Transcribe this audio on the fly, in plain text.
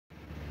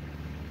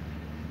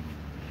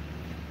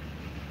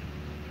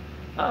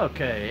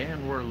Okay,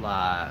 and we're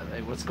live.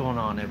 Hey, what's going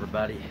on,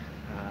 everybody?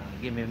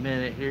 Give me a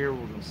minute here.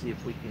 We're gonna see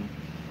if we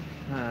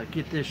can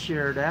get this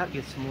shared out,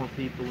 get some more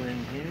people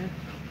in here.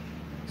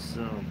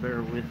 So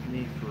bear with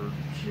me for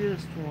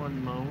just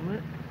one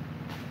moment.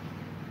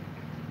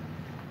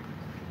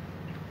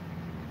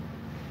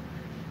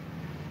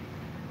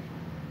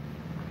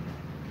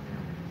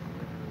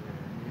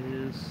 There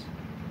it is.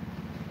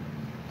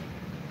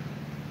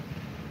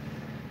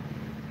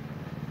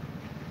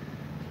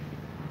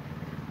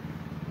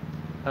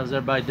 How's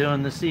everybody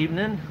doing this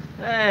evening?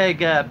 Hey,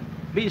 got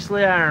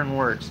Beastly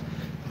Ironworks.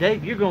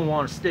 Dave, you're gonna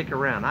want to stick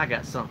around. I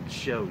got something to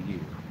show you.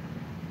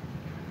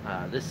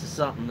 This is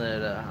something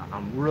that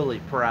I'm really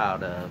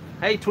proud of.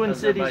 Hey, Twin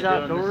Cities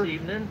Outdoors. This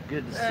evening?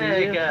 Good to see you.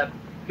 Hey, got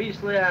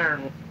Beastly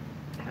Iron.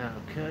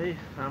 Okay,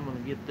 I'm gonna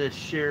get this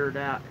shared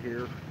out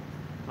here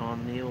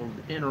on the old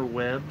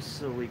interwebs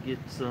so we get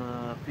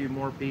a few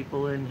more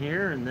people in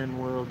here, and then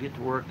we'll get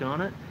to work on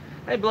it.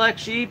 Hey, Black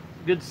Sheep,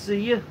 good to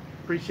see you.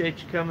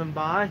 Appreciate you coming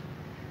by.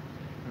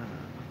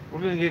 We're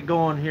gonna get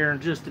going here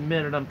in just a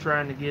minute. I'm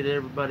trying to get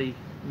everybody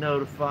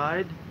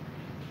notified.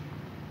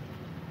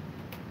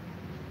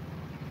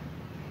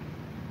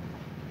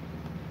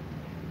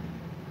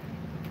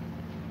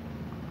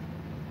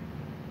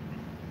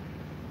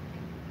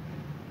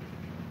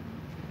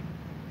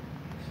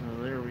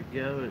 So there we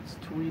go, it's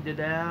tweeted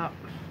out.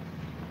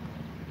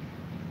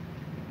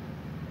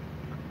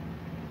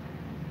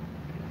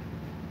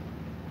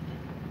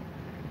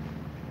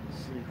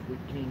 Let's see if we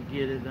can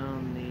get it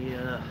on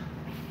the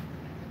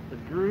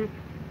group.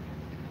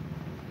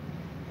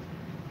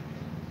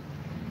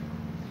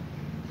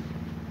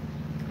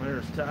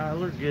 There's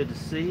Tyler, good to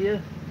see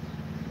you.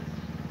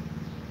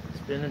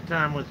 Spending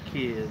time with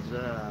kids,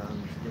 I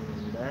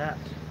understand that.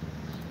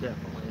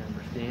 Definitely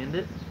understand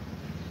it.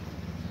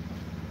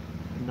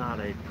 Not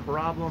a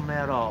problem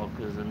at all,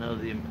 because I know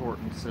the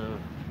importance of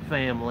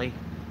family,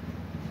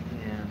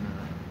 and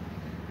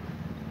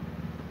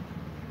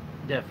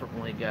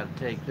definitely got to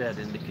take that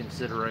into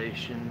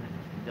consideration.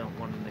 You don't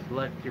want to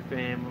neglect your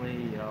family.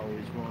 You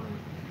always want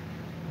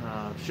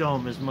to show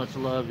them as much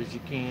love as you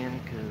can,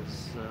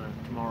 because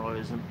tomorrow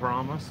isn't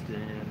promised,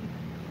 and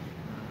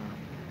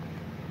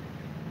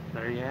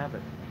there you have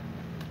it.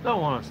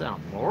 Don't want to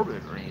sound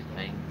morbid or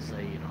anything,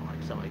 say,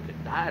 like somebody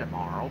could die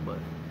tomorrow, but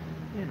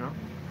you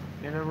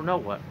never know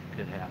what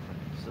could happen.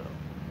 So,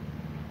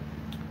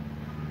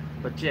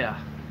 but yeah,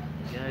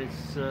 guys,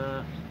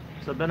 so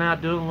I've been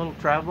out doing a little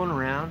traveling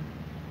around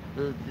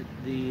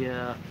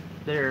the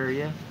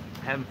area.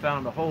 Haven't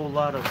found a whole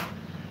lot of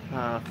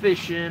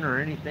fishing or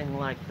anything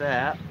like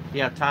that.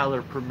 Yeah,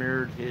 Tyler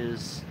premiered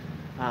his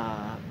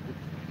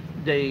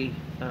day,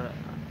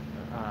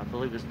 I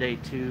believe it's day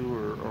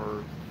 2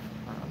 or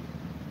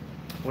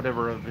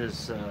whatever of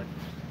his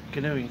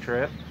canoeing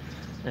trip,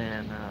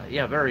 and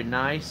yeah, very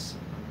nice.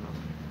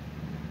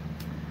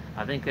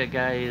 I think that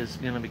guy is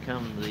going to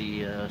become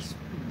the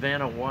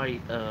Vanna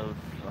White of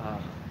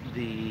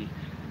the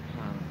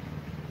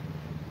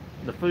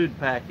the food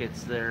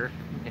packets there,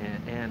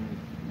 and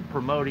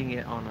promoting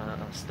it on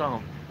a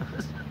stump.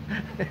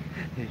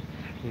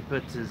 He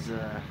puts his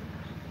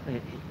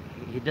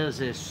he does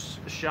his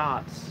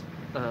shots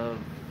of,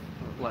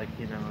 like,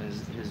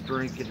 his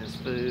drink and his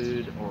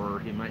food,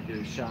 or he might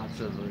do shots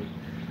of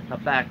a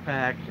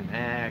backpack, an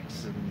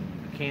axe, and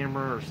a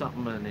camera or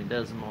something, and he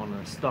does them on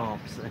the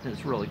stumps, and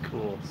it's really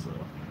cool. So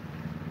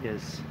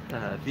yes,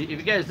 if you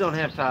guys don't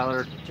have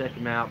Tyler, check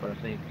him out, but I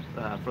think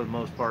for the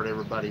most part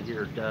everybody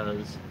here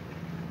does.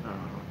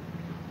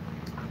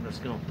 I'm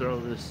just going to throw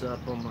this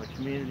up on my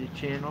community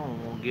channel,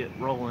 and we'll get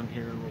rolling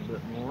here a little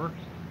bit more.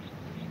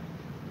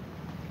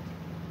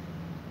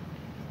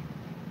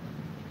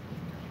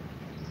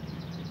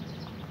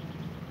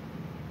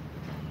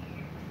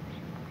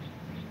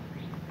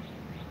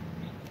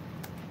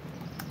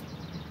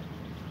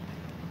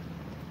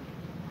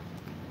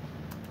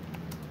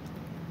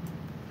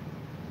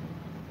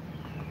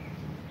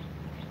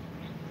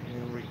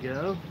 Here we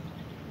go.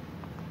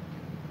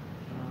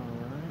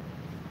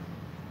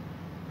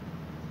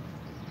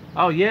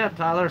 Oh yeah,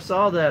 Tyler,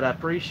 saw that. I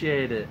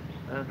appreciate it.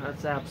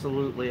 That's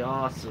absolutely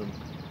awesome.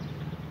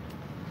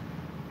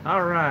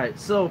 All right,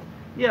 so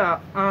yeah,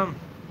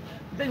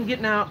 been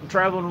getting out and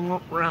traveling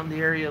around the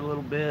area a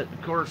little bit.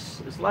 Of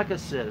course, it's like I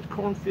said, it's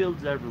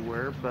cornfields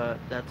everywhere, but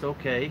that's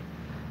okay.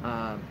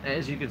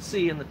 As you can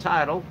see in the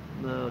title,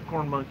 the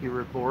Corn Monkey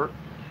Report,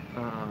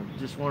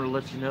 just wanted to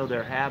let you know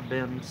there have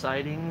been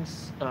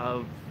sightings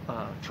of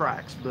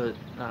tracks, but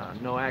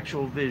no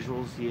actual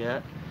visuals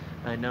yet.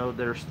 I know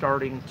they're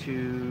starting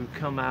to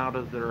come out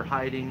of their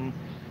hiding,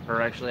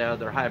 or actually out of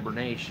their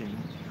hibernation.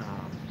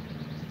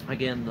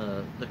 Again,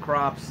 the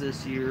crops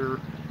this year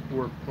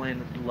were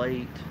planted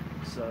late,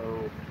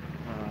 so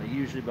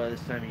usually by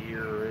this time of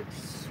year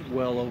it's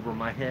well over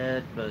my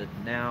head, but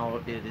now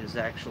it is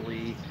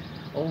actually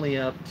only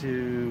up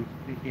to,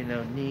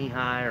 knee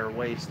high or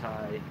waist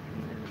high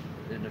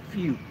in a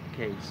few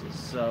cases.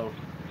 So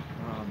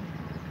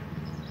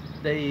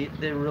they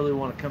really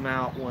want to come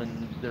out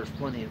when there's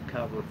plenty of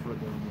cover for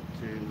them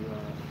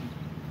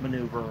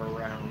maneuver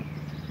around.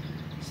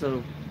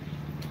 So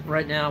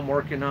right now I'm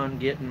working on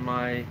getting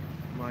my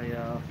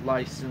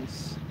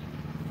license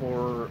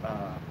for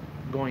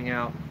going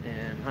out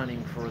and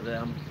hunting for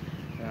them.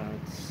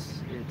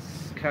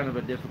 It's kind of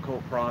a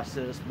difficult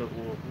process, but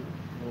we'll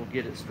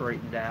get it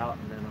straightened out,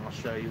 and then I'll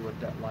show you what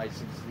that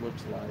license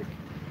looks like.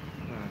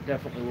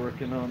 Definitely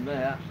working on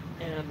that.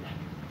 And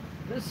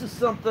this is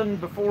something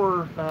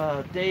before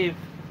Dave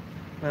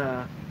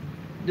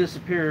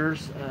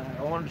disappears.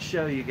 I wanted to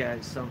show you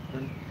guys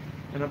something,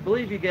 and I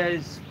believe you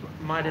guys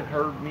might have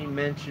heard me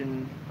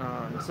mention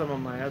in some of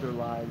my other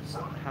lives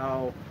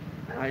how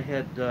I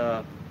had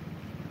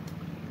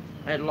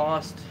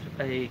lost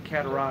a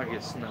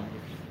cattaraugus knife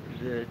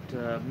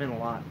that meant a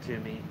lot to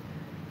me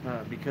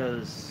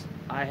because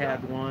I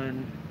had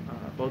one,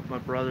 both my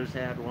brothers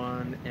had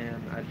one,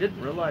 and I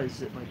didn't realize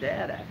that my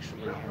dad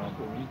actually had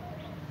one,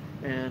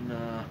 and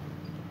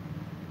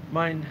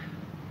mine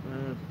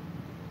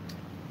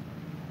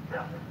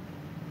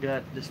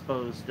got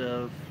disposed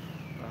of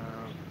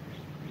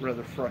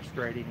rather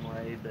frustrating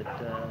way, but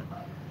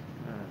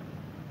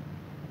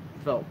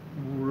felt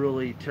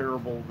really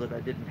terrible that I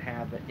didn't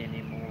have it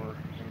anymore.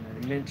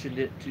 And I mentioned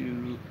it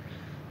to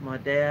my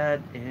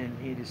dad, and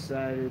he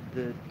decided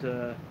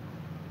that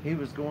he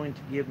was going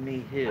to give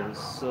me his.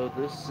 So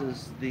this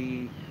is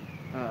the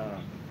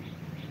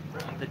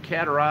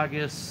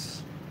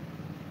Cattaraugus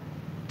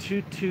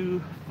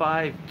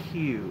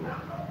 225Q.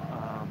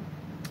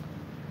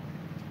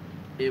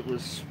 It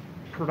was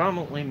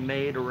predominantly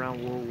made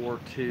around World War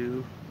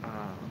II.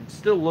 I'm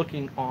still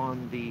looking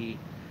on the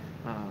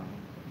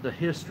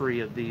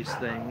history of these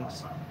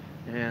things,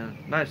 and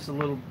nice, a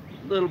little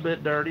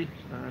bit dirty.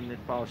 I need to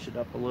polish it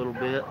up a little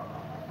bit,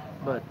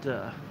 but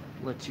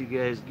let you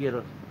guys get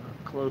a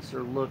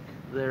closer look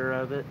there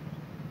of it.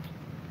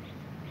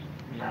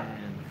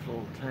 And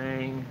full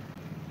tang.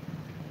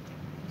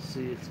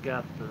 See, it's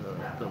got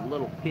the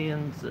little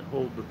pins that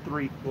hold the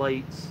 3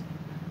 plates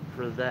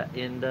for that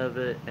end of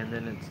it, and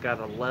then it's got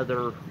a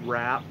leather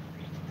wrap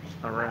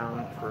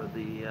around for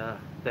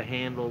the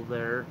handle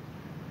there.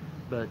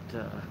 But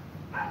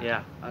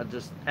yeah, I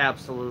just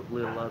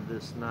absolutely love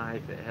this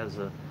knife. It has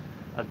a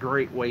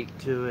great weight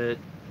to it.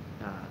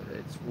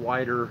 It's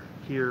wider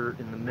here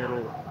in the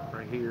middle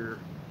right here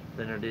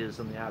than it is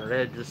on the outer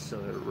edges, so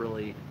it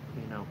really,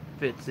 you know,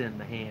 fits in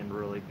the hand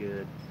really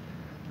good.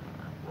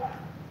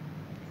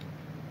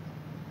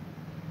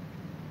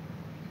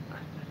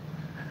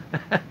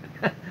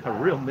 A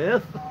real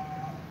myth?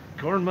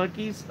 Corn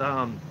monkeys?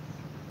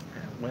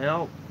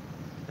 Well,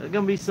 there's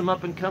gonna be some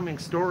up and coming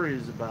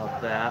stories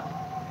about that.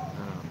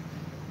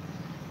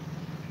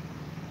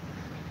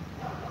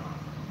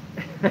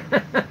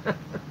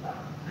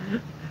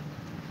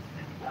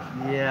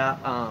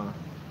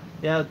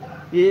 Yeah,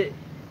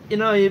 you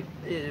know,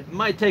 it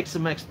might take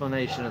some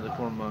explanation of the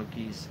corn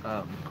monkeys.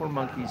 Corn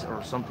monkeys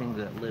are something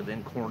that live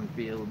in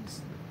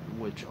cornfields,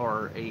 which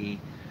are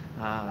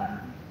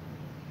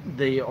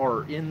they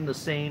are in the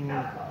same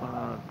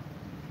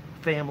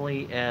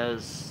family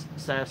as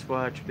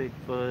Sasquatch,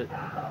 Bigfoot,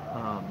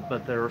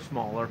 but they're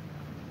smaller.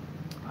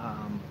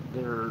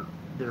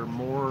 They're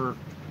more,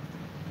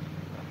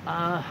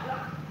 I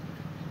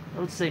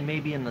would say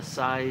maybe in the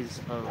size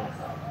of,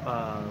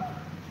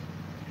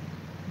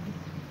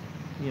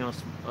 you know,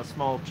 a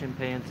small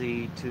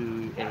chimpanzee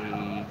to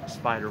a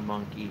spider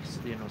monkey,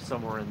 you know,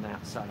 somewhere in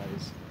that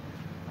size.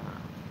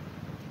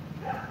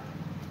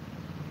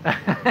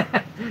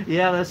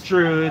 Yeah, that's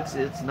true.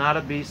 It's not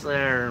a Beastly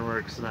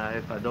Ironworks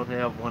knife. I don't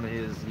have one of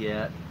his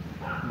yet,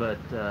 but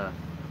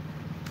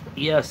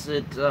yes,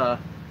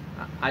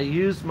 I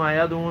used my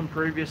other one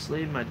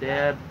previously. My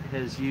dad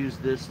has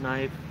used this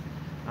knife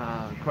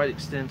quite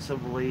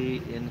extensively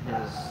in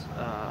his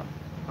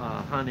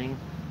hunting,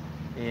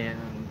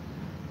 and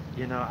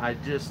you know, I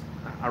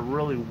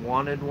really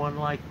wanted one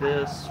like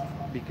this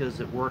because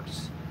it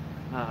works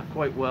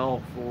quite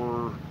well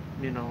for,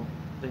 you know,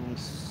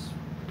 things,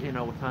 you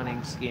know, with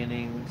hunting,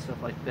 skinning,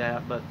 stuff like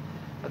that. But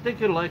I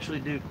think it'll actually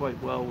do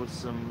quite well with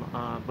some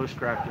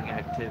bushcrafting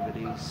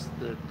activities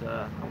that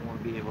I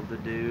want to be able to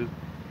do,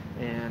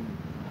 and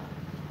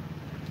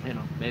you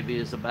know, maybe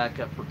as a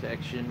backup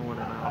protection when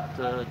I'm out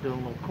doing a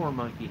little corn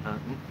monkey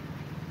hunting.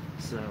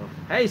 So,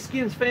 hey,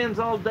 Skins fans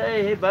all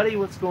day. Hey, buddy,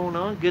 what's going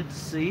on? Good to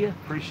see you.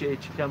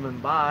 Appreciate you coming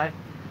by.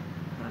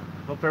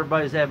 Hope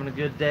everybody's having a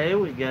good day.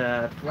 We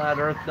got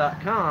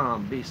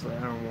flatearth.com, Beastly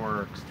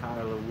Ironworks,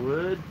 Tyler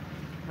Wood,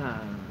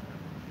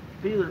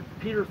 Peter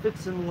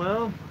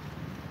Fitzenwell.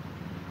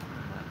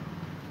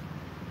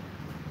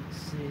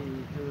 Let's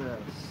see, who else?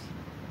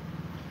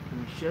 Can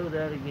you show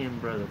that again,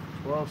 brother,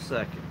 for 12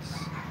 seconds?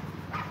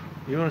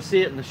 You want to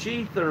see it in the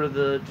sheath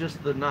or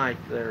just the knife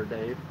there,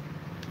 Dave?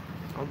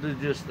 I'll do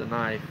just the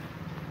knife.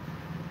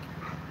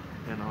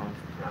 And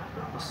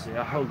let's see,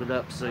 I'll hold it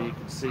up so you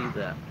can see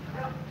that.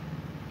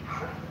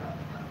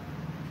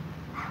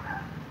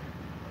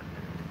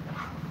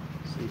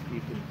 See if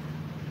you can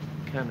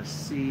kind of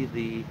see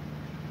the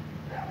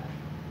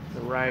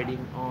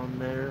writing on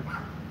there.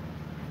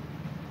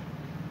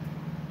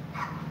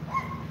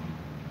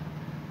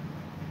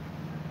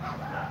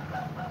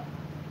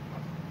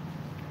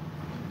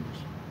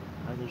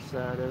 this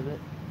side of it.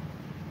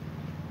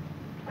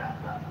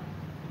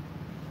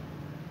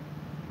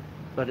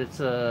 But it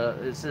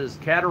says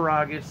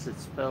Cattaraugus.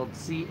 It's spelled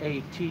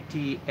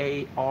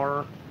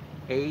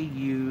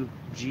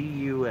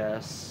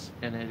Cataraugus,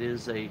 and it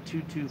is a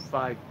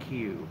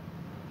 225Q.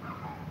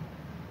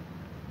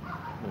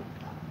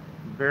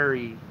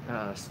 Very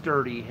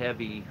sturdy,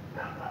 heavy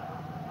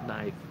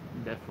knife.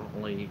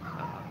 Definitely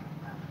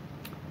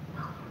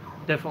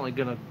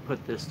gonna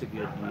put this to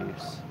good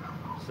use.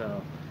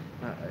 So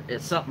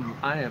it's something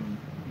I am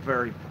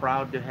very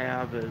proud to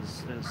have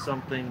as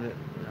something that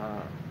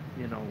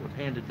you know, was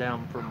handed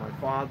down from my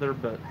father,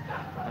 but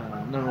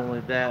not only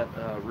that,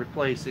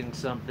 replacing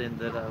something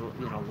that I,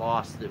 you know,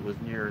 lost that was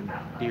near and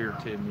dear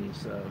to me.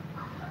 So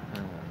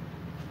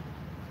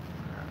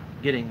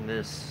getting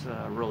this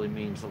really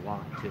means a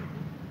lot to me.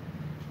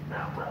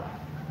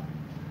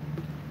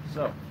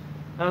 So,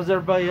 how's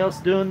everybody else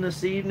doing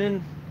this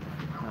evening?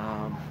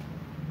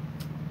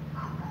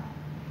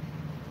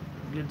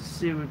 Good to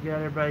see we've got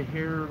everybody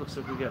here. Looks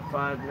like we got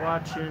 5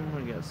 watching.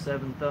 We got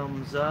 7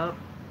 thumbs up.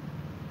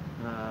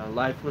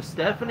 Life with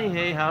Stephanie.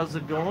 Hey, how's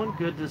it going?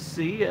 Good to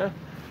see you.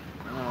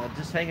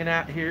 Just hanging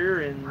out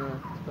here in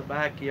the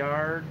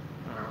backyard.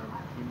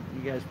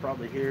 You guys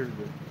probably hear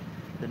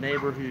the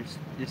neighbor who's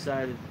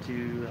decided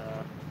to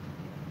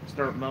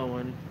start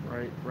mowing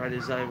right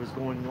as I was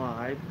going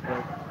live.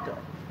 But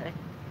hey,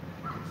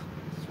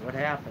 it's what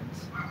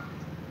happens.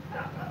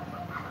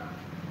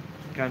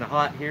 Kind of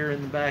hot here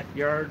in the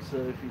backyard, so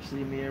if you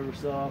see me ever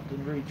so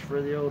often reach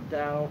for the old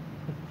towel,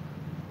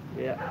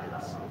 yeah,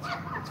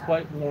 it's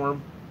quite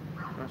warm.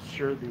 Not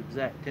sure the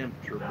exact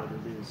temperature, but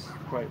it is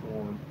quite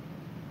warm.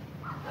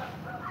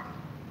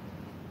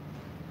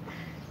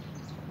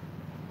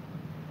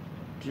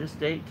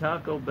 Just ate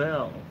Taco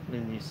Bell,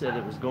 and you said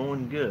it was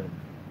going good.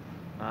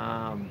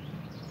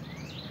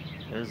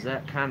 Is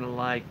that kind of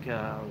like,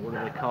 what do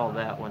they call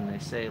that when they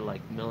say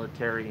like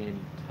military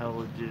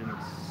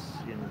intelligence?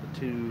 You know, the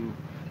two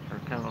are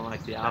kind of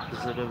like the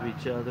opposite of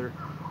each other.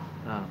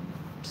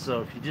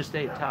 So if you just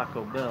ate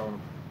Taco Bell,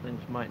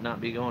 things might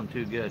not be going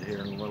too good here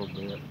in a little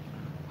bit.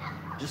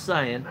 Just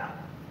saying.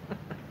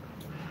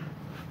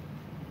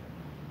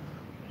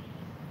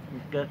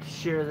 We've got to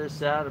share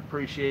this out.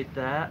 Appreciate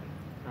that.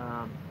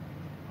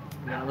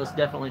 Now let's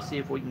definitely see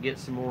if we can get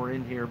some more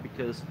in here,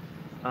 because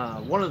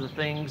one of the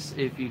things,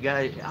 if you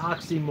guys,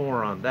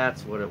 oxymoron,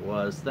 that's what it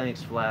was.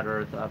 Thanks, Flat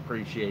Earth. I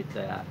appreciate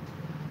that.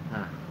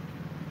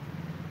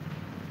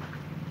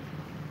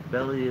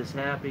 Belly is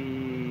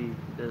happy,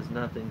 does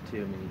nothing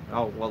to me.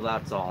 Oh, well,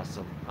 that's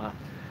awesome.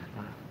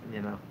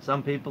 You know,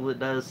 some people it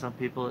does, some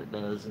people it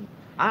doesn't.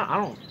 I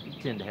don't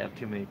tend to have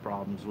too many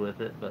problems with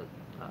it, but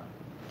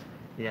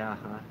yeah,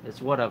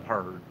 it's what I've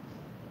heard.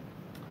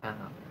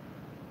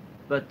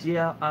 But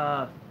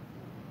yeah,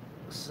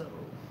 so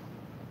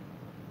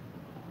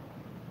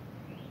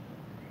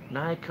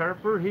Nye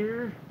Carper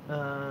here.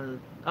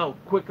 Oh,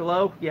 quick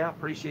hello. Yeah,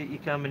 appreciate you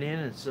coming in.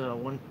 It's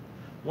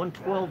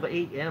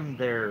 1:12 a.m.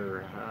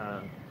 there.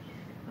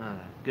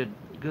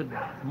 Good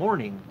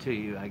morning to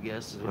you, I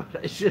guess is what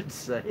I should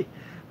say.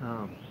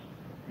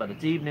 But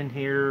it's evening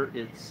here.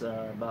 It's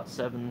about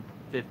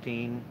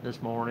 7:15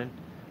 this morning,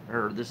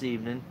 or this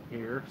evening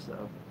here.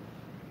 So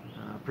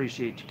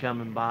appreciate you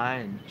coming by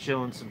and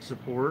showing some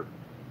support.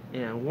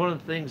 And one of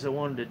the things I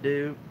wanted to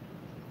do,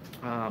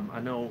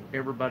 I know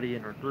everybody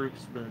in our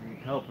group's been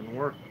helping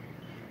work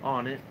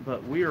on it,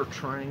 but we are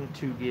trying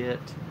to get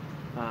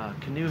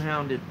Canoe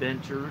Hound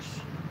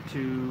Adventures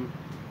to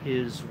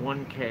his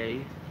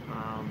 1K.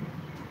 I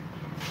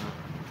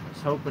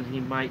was hoping he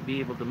might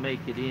be able to make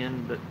it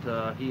in,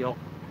 but he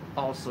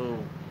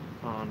also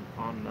on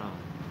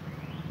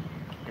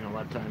you know, a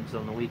lot of times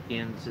on the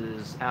weekends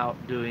is out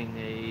doing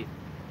a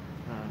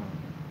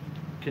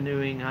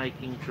canoeing,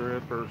 hiking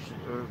trip or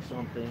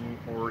something,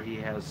 or he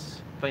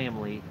has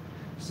family,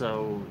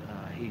 so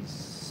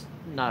he's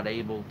not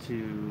able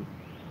to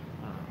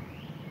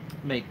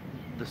make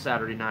the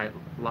Saturday night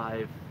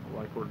live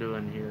like we're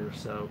doing here.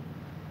 So,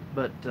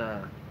 but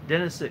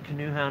Dennis at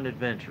Canoe Hound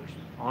Adventures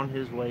on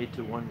his way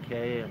to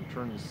 1K. I'm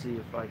trying to see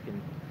if I can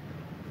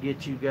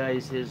get you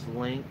guys his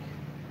link.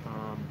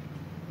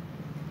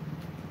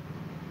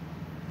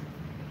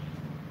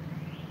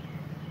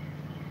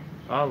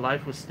 Oh,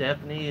 Life with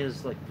Stephanie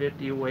is like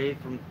 50 away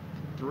from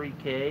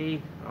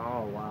 3K.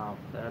 Oh wow,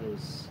 that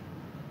is,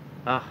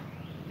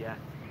 yeah.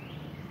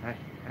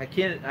 I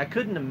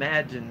couldn't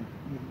imagine,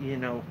 you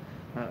know,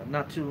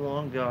 not too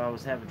long ago I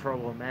was having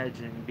trouble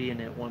imagining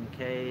being at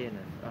 1K, and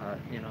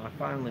you know, I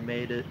finally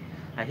made it.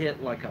 I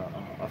hit like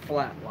a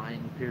flat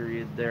line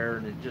period there,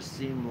 and it just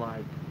seemed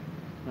like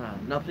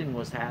nothing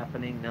was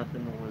happening,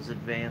 nothing was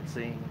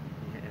advancing,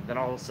 and then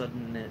all of a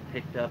sudden it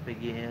picked up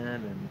again,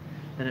 and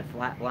then it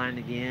flatlined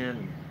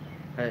again.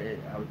 I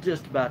was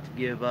just about to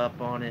give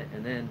up on it,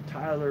 and then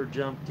Tyler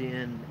jumped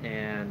in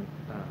and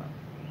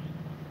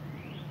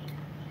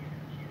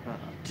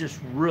just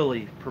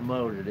really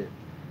promoted it.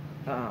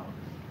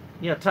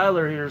 Yeah,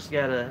 Tyler here's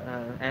got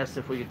asked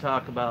if we could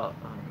talk about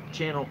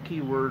channel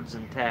keywords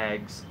and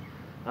tags.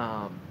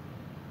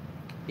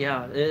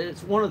 Yeah,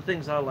 it's one of the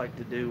things I like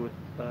to do with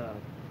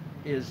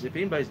is if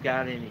anybody's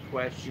got any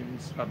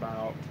questions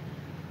about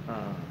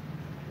uh,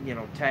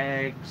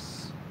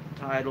 tags,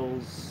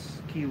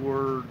 titles,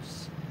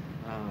 keywords,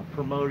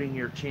 promoting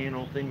your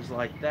channel, things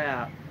like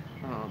that,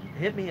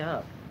 hit me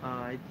up.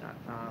 I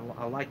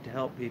like to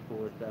help people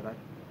with that. I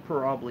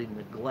probably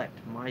neglect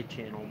my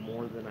channel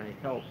more than I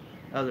help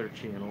other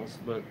channels,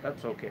 but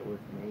that's okay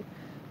with me.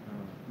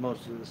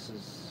 Most of this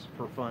is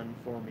for fun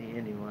for me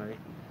anyway.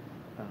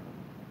 Um,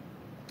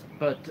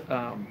 but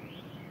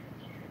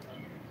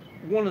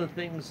one of the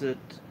things that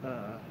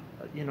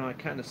I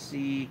kind of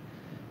see,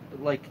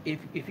 like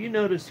if you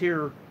notice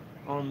here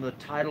on the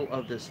title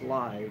of this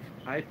live,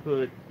 I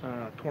put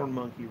corn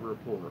monkey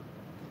report.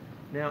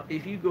 Now,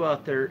 if you go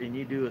out there and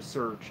you do a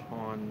search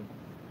on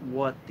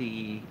what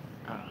the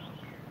uh,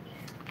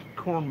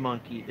 corn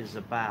monkey is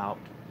about,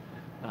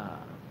 uh,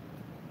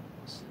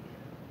 let's see.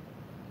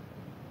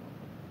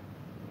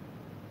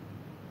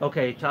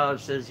 Okay, Tyler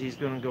says he's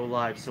going to go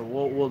live. So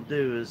what we'll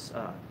do is,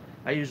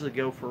 I usually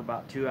go for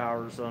about 2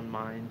 hours on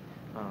mine.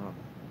 Um,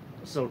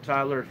 so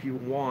Tyler, if you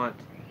want,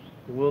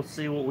 we'll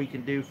see what we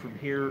can do from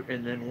here,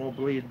 and then we'll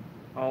bleed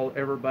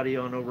everybody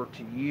on over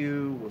to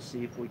you. We'll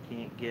see if we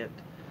can't get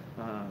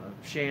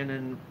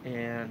Shannon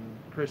and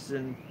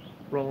Kristen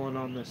rolling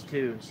on this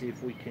too, and see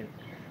if we can,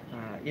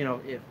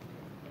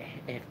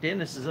 if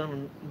Dennis is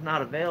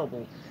not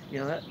available,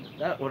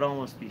 that would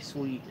almost be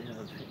sweet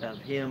of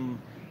him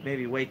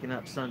maybe waking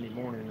up Sunday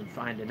morning and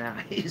finding out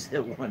he's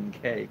at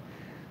 1K.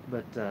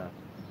 But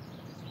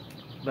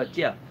but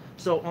yeah.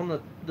 So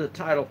on the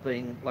title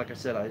thing, like I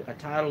said, I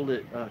titled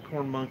it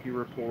Corn Monkey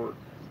Report.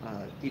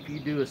 If you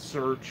do a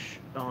search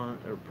on,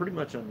 or pretty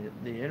much on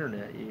the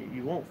internet,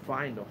 you won't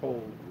find a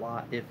whole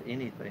lot, if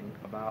anything,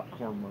 about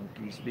corn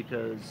monkeys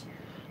because,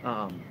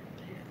 um,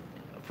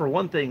 for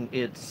one thing,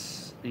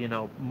 it's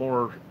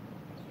more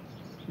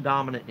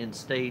dominant in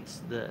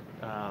states that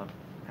have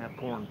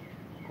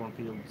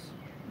cornfields,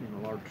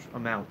 large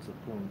amounts of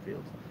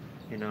cornfields.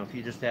 If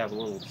you just have a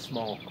little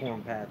small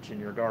corn patch in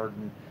your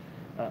garden,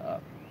 uh,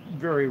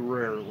 very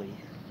rarely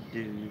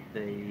do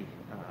they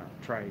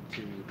try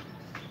to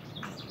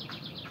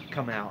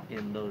come out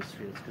in those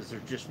fields because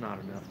there's just not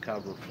enough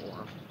cover for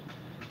them.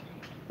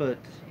 But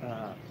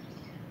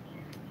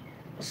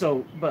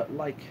but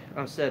like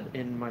I said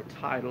in my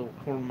title,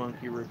 Corn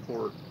Monkey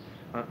Report,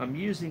 I'm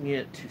using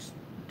it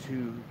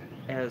to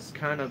as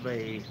kind of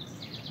a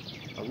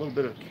little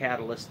bit of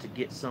catalyst to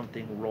get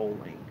something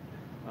rolling.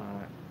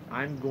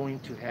 I'm going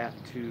to have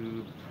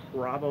to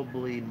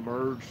probably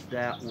merge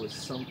that with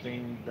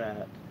something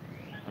that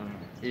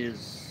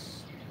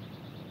is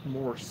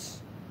more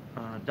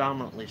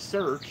dominantly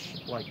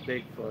searched, like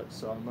Bigfoot.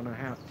 So I'm going to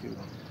have to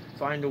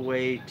find a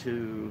way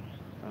to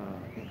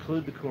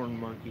include the corn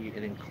monkey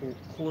and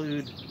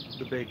include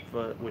the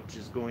Bigfoot, which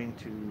is going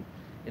to,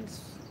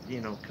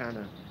 kind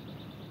of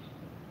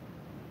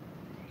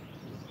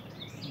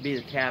be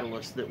the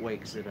catalyst that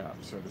wakes it up,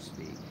 so to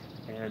speak.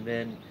 And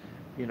then,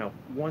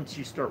 once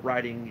you start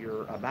writing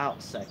your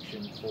about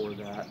section for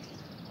that,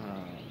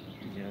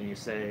 you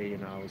say,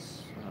 I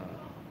was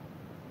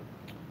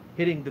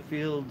hitting the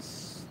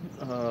fields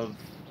of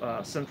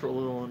central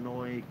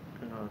Illinois,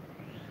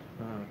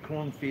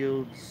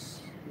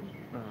 cornfields,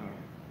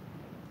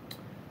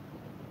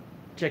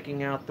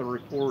 checking out the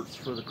reports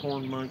for the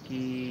corn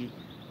monkey,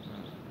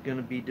 going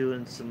to be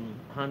doing some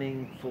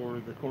hunting for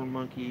the corn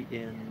monkey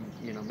in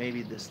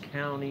maybe this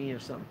county or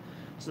something.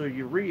 So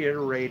you're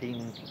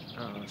reiterating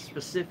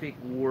specific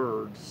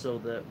words so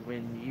that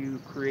when you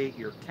create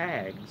your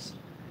tags,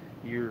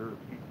 you're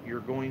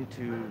going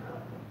to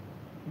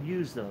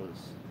use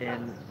those.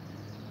 And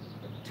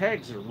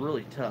tags are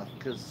really tough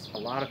because a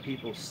lot of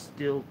people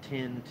still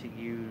tend to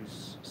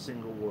use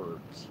single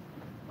words.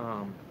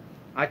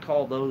 I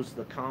call those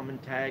the common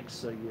tags.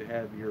 So you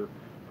have your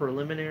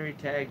preliminary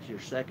tags, your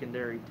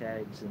secondary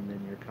tags, and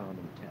then your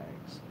common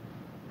tags.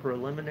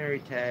 Preliminary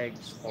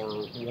tags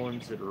are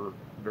ones that are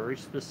very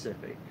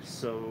specific.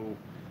 So,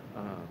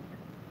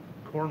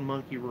 corn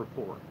monkey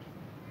report,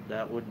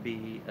 that would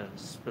be a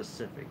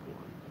specific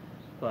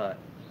one.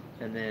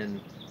 And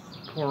then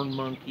corn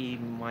monkey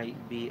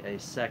might be a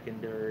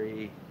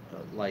secondary,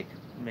 like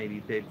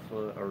maybe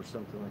Bigfoot or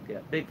something like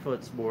that.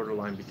 Bigfoot's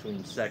borderline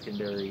between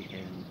secondary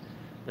and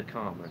the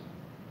common.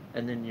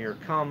 And then your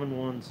common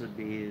ones would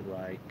be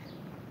like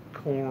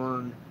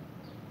corn,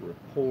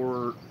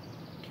 report,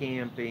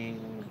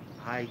 camping,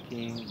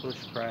 hiking,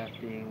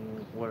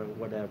 bushcrafting,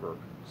 whatever.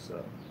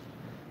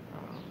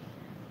 Um,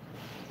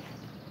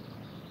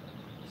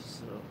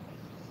 so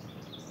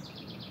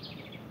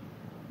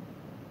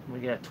we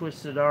got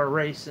Twisted R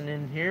Racing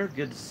in here.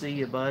 Good to see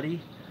you,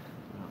 buddy.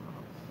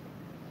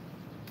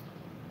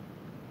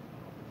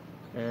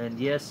 And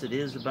yes, it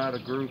is about a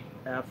group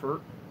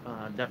effort.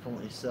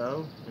 Definitely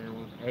so.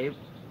 And hey,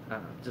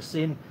 just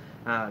seeing,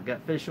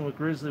 got Fishing with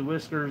Grizzly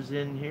Whiskers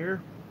in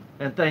here.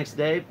 And thanks,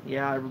 Dave.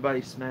 Yeah,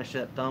 everybody smash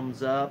that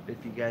thumbs up if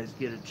you guys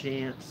get a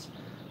chance.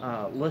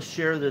 Let's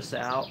share this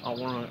out.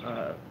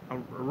 I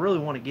really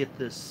want to get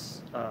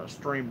this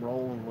stream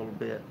rolling a little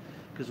bit.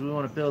 because we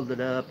want to build it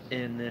up,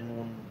 and then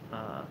when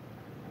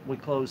we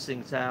close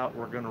things out,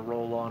 we're going to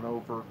roll on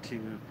over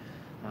to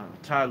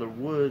Tyler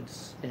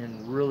Woods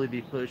and really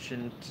be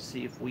pushing to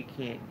see if we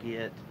can't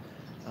get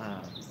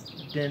uh,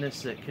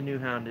 Dennis at Canoe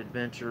Hound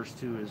Adventures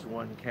to his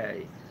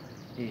 1K.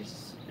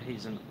 He's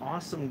an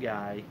awesome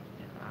guy.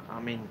 I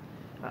mean,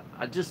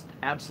 I just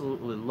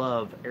absolutely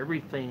love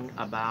everything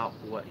about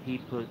what he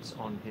puts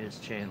on his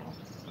channel.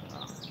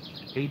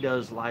 He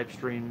does live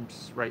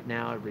streams right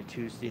now every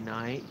Tuesday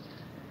night.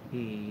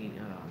 He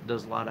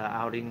does a lot of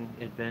outing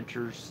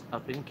adventures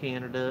up in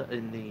Canada.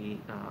 In the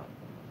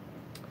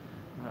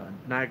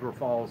Niagara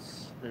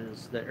Falls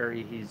is the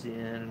area he's in,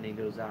 and he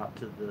goes out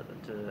to the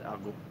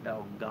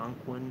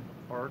Algonquin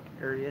Park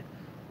area.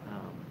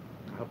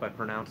 I hope I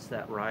pronounced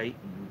that right.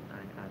 And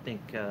I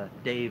think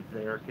Dave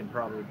there can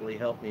probably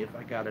help me if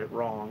I got it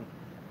wrong.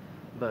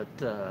 But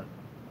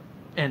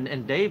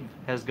and Dave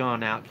has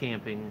gone out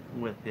camping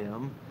with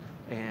him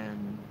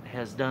and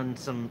has done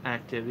some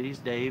activities.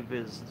 Dave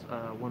is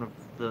one of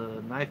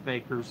the knife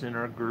makers in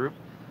our group.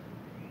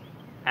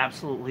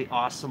 Absolutely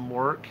awesome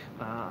work.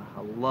 I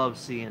love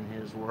seeing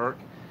his work.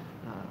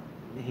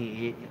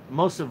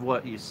 Most of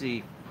what you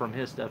see from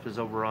his stuff is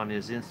over on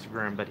his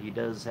Instagram, but he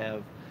does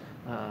have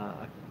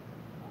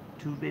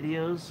 2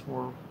 videos.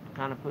 We're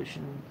kind of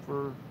pushing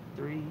for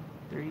three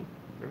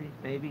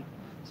maybe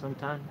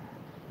sometime.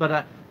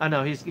 But I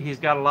know he's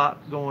got a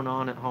lot going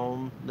on at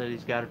home that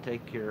he's got to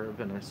take care of,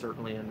 and I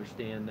certainly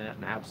understand that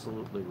and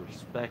absolutely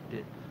respect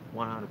it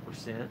 100%.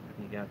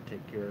 You got to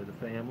take care of the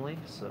family,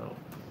 so.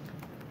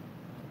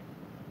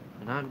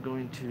 And I'm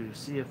going to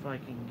see if I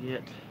can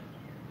get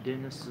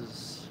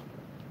Dennis's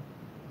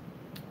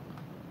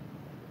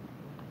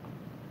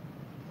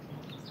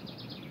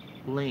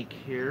link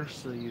here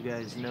so you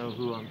guys know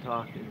who I'm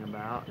talking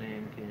about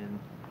and can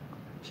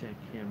check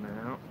him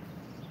out.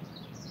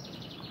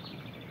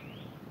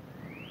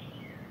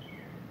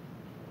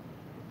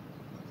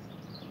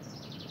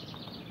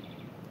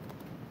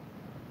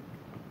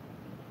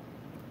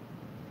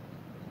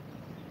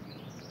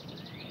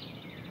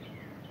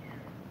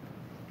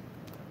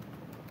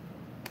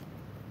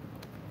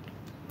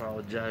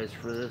 Apologize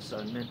for this.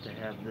 I meant to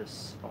have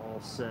this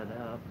all set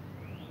up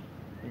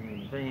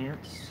in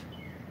advance,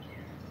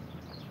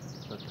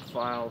 but the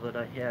file that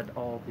I had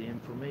all the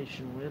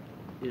information with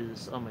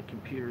is on my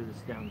computer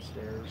that's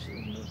downstairs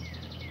in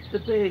the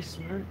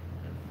basement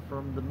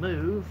from the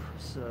move.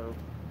 So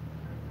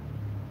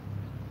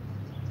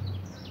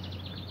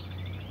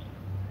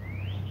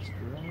just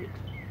right.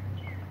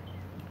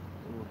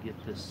 We'll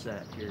get this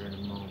set here in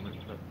a moment,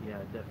 but yeah,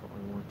 I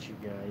definitely want you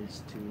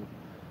guys to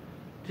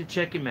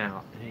check him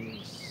out.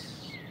 He's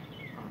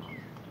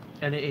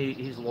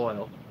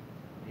loyal.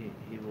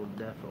 He will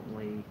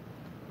definitely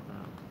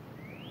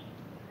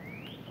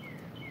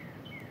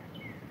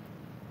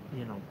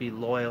be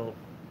loyal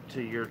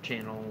to your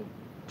channel,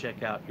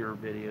 check out your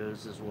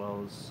videos, as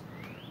well as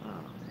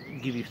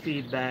give you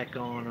feedback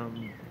on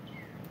them.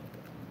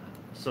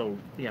 So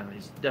yeah,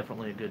 he's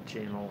definitely a good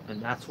channel,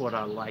 and that's what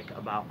I like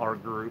about our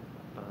group.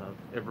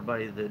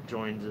 Everybody that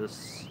joins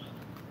us,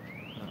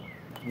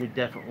 we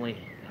definitely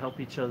help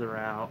each other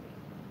out.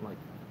 Like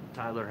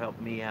Tyler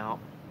helped me out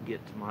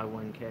get to my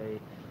 1K.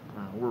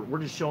 We're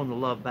just showing the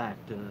love back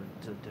to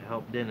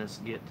help Dennis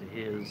get to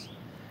his,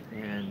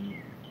 and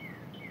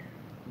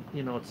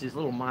it's these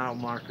little mile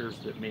markers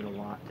that mean a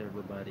lot to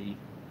everybody.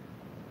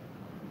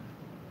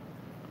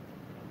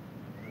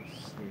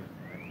 Let's see if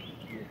I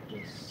can get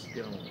this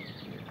going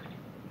here.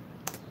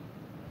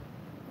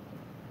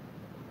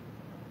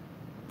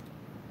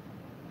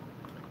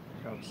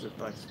 Helps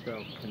if I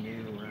spell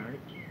canoe right.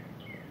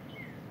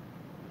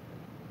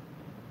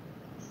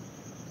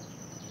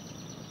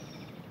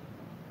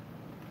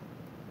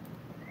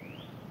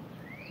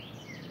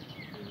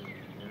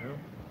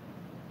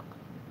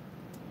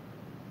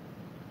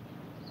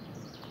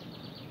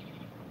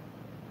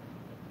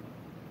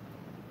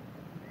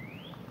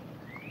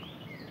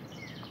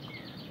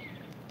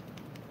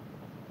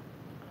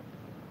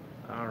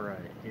 Alright,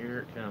 here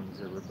it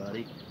comes,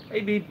 everybody.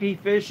 Hey, BP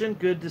Fishing,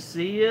 good to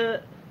see you.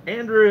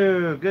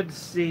 Andrew, good to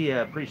see you.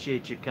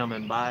 Appreciate you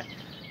coming by.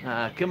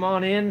 Come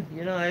on in.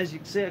 As you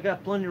can see, I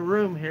got plenty of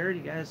room here.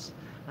 You guys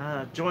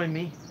join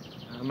me.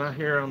 I'm out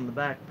here on the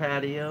back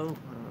patio,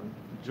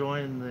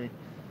 enjoying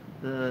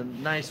the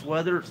nice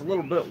weather. It's a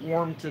little bit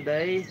warm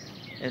today,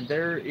 and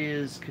there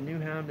is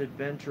Canoe Hound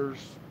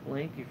Adventures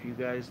link. If you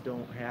guys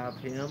don't have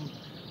him,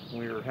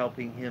 we're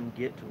helping him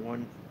get to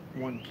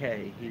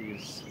 1K.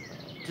 He's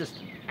just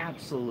an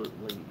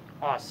absolutely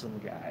awesome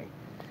guy.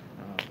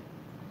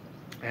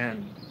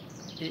 And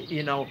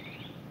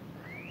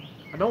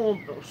I don't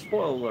want to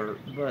spoil alert,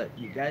 but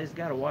you guys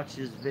got to watch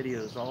his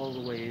videos all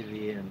the way to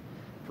the end.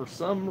 For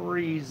some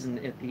reason,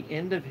 at the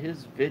end of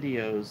his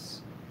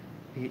videos,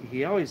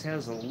 he always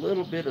has a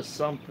little bit of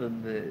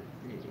something that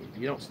if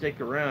you don't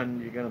stick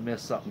around, you're going to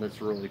miss something that's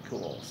really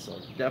cool. So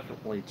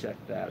definitely check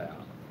that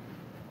out.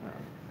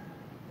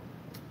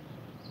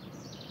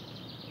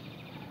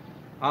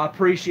 I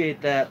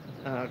appreciate that,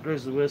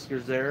 Grizzly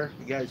Whiskers there.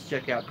 You guys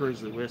check out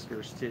Grizzly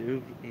Whiskers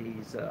too.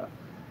 He's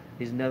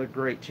another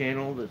great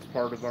channel that's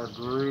part of our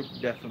group.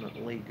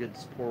 Definitely good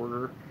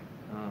supporter.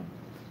 Um,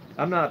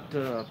 I'm not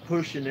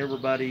pushing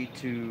everybody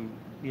to,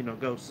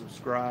 go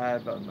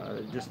subscribe.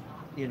 I'm just,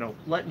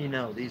 letting you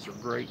know these are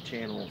great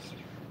channels,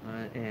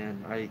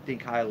 and I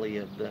think highly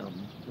of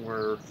them.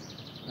 Where,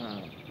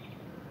 uh,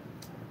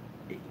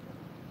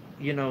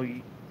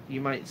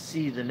 you might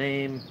see the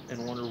name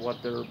and wonder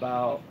what they're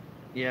about.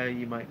 Yeah,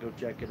 you might go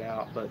check it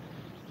out, but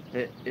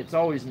it's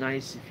always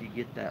nice if you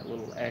get that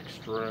little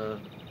extra,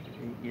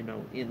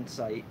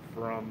 insight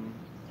from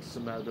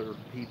some other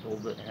people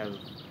that have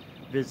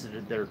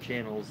visited their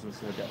channels and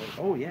said that,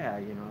 oh yeah,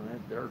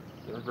 they're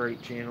a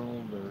great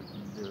channel,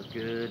 they're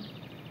good.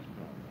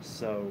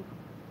 So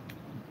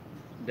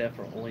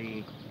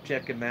definitely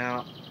check them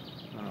out,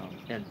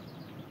 and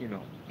any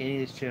of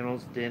these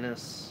channels.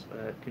 Dennis,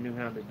 Canoe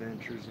Hound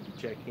Adventures, if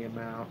you check him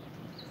out,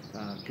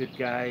 good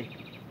guy.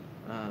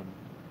 Um,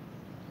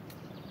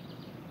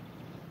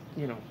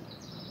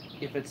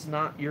 if it's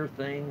not your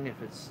thing,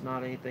 if it's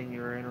not anything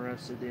you're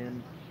interested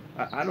in,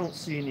 I don't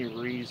see any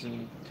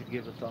reason to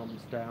give a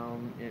thumbs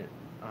down.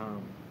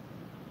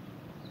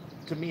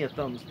 To me, a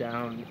thumbs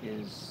down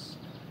is,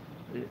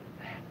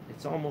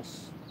 it's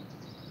almost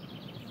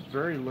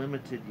very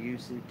limited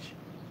usage.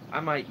 I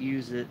might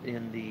use it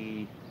in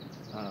the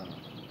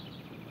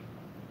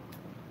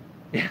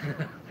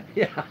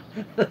yeah,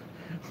 the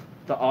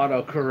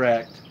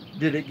autocorrect.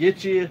 Did it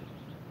get you,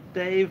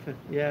 Dave?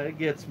 Yeah, it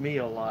gets me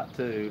a lot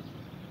too.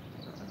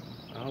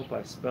 I hope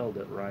I spelled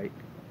it right,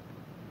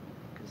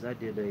 because I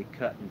did a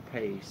cut and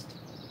paste.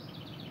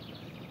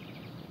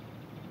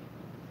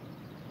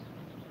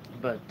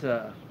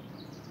 But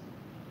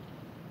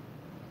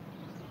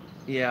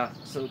yeah,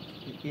 so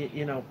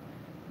the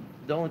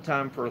only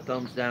time for a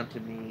thumbs down to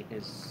me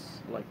is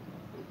like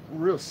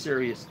real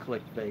serious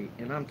clickbait,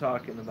 and I'm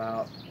talking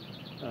about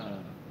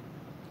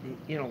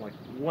like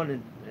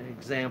one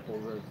example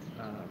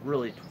that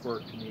really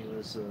worked to me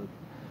was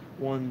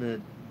one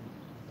that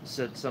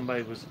said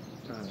somebody was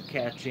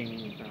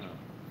catching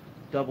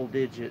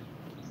double-digit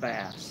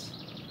bass.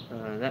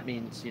 That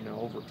means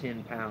over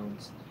 10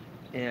 pounds,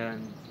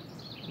 and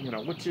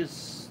which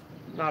is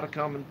not a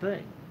common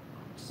thing.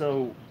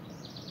 So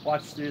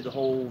watch through the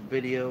whole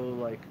video,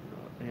 like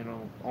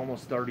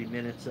almost 30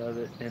 minutes of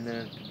it, and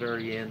then at the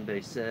very end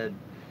they said,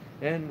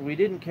 and we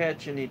didn't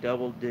catch any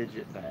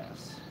double-digit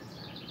bass.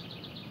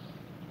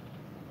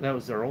 That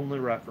was their only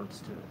reference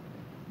to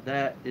it.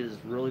 That is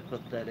really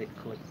pathetic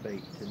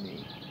clickbait to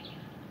me.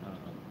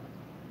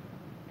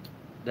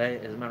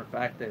 As a matter of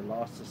fact, they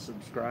lost a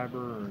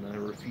subscriber, and I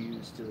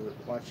refuse to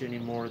watch any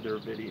more of their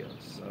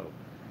videos. So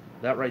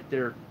that right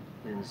there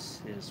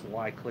is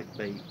why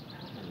clickbait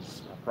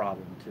is a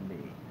problem to me.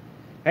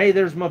 Hey,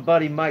 there's my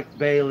buddy Mike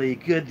Bailey.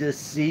 Good to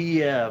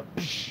see ya.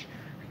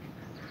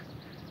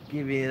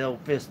 Give you an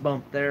old fist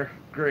bump there.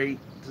 Great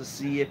to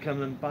see you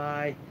coming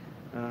by.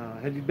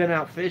 Have you been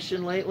out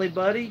fishing lately,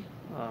 buddy?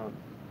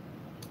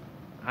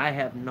 I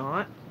have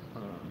not.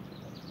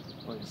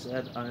 Like I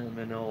said, I am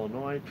in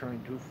Illinois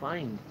trying to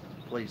find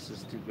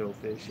places to go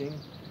fishing,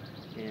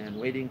 and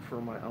waiting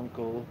for my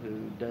uncle, who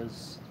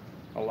does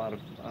a lot of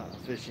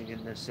fishing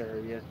in this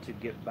area, to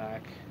get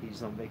back.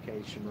 He's on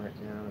vacation right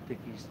now. I think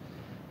he's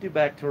due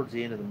back towards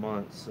the end of the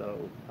month, so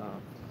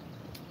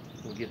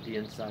we'll get the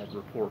inside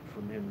report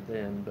from him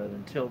then. But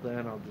until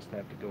then, I'll just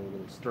have to go a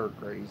little stir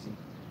crazy.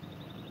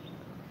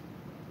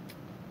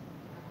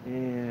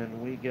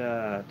 And we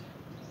got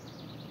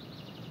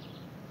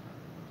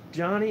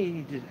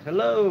Johnny.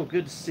 Hello,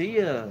 good to see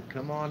you.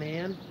 Come on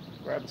in,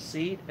 grab a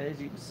seat. As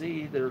you can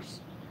see, there's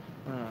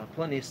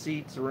plenty of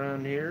seats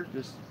around here.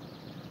 Just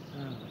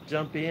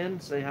jump in,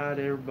 say hi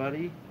to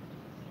everybody.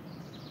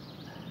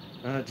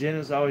 Jen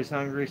is always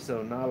hungry,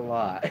 so not a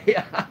lot.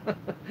 Yeah,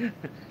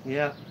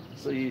 yeah.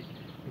 So you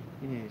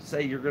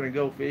say you're gonna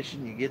go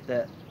fishing, you get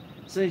that.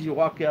 As soon as you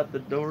walk out the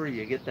door,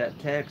 you get that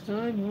text,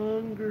 "I'm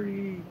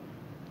hungry."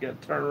 You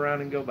gotta turn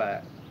around and go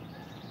back.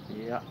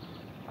 Yeah,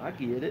 I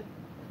get it.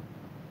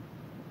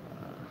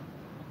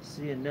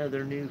 See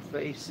another new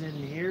face in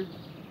here.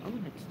 I'm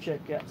gonna have to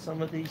check out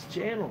some of these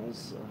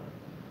channels.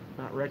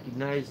 Not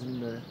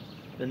recognizing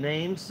the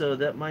names, so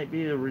that might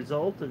be a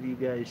result of you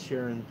guys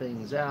sharing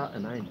things out,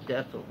 and I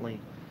definitely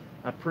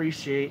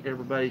appreciate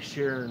everybody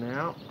sharing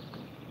out.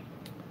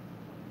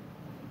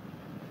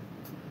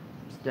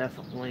 It's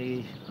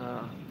definitely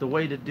the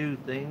way to do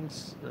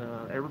things.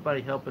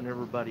 Everybody helping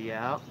everybody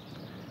out.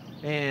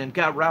 And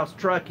got Rouse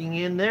Trucking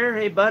in there.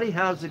 Hey buddy,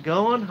 how's it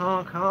going?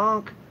 Honk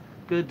honk.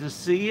 Good to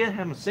see you.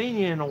 Haven't seen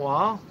you in a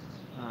while.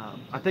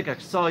 I think I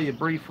saw you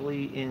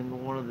briefly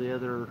in one of the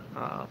other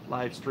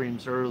live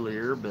streams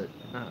earlier, but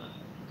I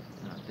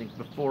think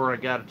before I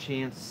got a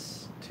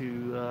chance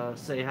to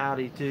say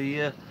howdy to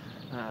you,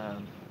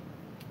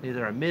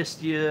 either I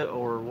missed you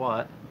or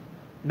what.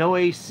 No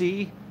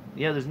AC.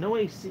 Yeah, there's no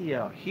AC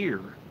out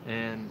here,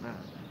 and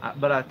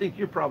but I think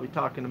you're probably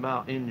talking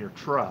about in your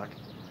truck,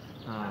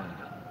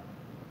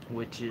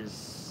 which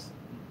is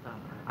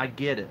I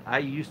get it. I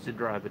used to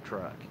drive a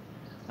truck.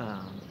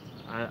 Um,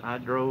 I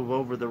drove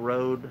over the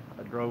road.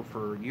 I drove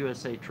for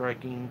USA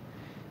Trucking,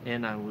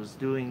 and I was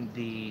doing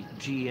the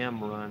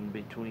GM run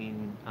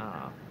between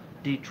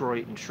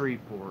Detroit and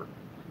Shreveport,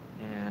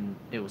 and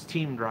it was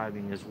team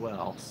driving as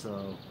well.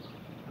 So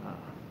uh,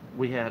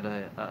 we had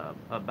a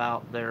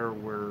bout there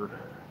where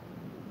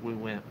we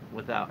went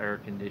without air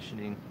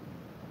conditioning.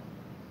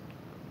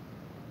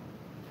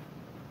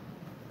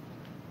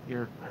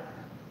 Your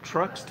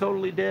truck's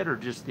totally dead, or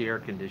just the air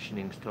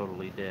conditioning's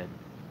totally dead?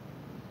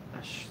 I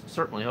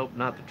certainly hope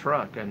not the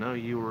truck. I know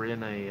you were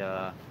in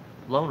a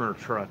loaner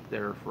truck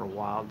there for a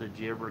while. Did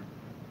you ever?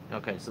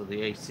 Okay, so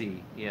the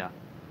AC, yeah.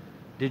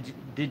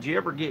 Did you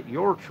ever get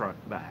your truck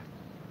back?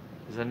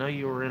 Because I know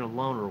you were in a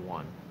loaner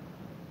one.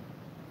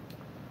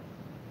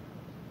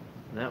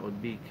 That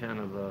would be kind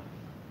of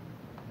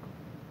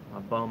a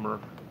bummer.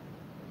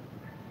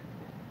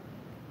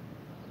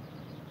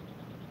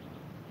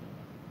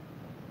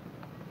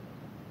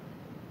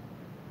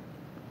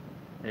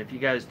 And if you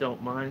guys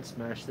don't mind,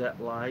 smash that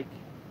like.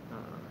 Uh,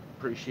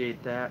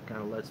 Appreciate that.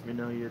 Kind of lets me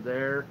know you're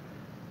there.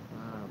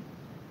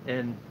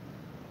 And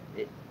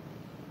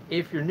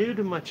if you're new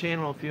to my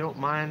channel, if you don't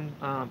mind,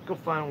 go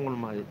find one of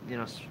my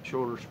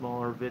shorter,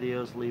 smaller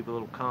videos. Leave a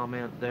little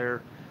comment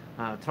there.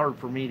 It's hard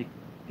for me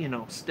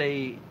to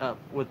stay up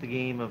with the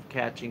game of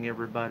catching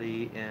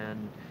everybody,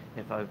 and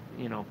if I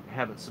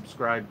haven't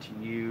subscribed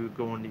to you,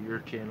 going to your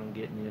channel and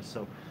getting you.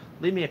 So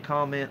leave me a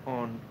comment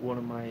on one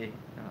of my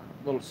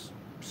little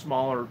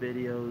smaller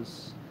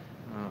videos,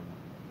 um,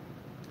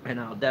 and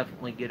I'll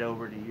definitely get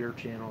over to your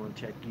channel and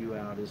check you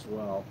out as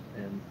well.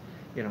 And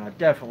I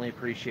definitely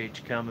appreciate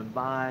you coming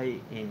by,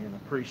 and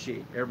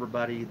appreciate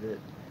everybody that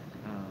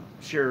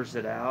shares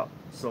it out.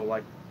 So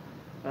like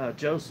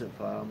Joseph,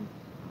 I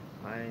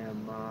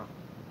am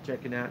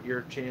checking out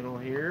your channel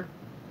here.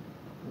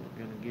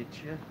 We're gonna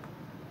get you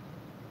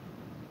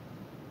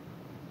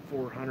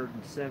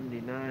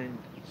 479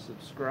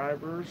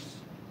 subscribers.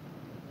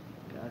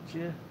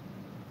 Gotcha.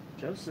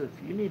 Joseph,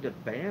 you need a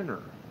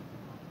banner.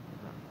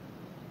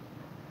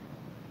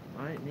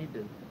 Might need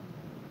to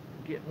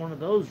get one of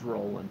those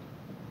rolling.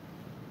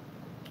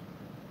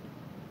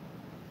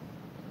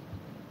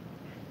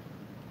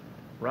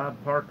 Rob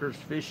Parker's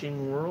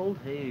Fishing World.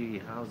 Hey,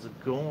 how's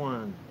it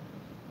going?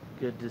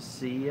 Good to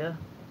see ya.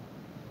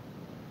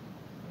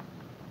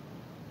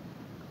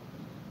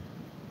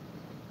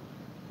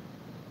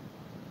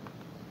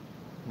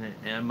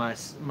 And my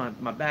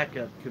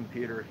backup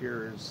computer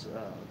here is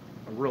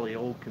a really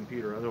old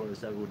computer.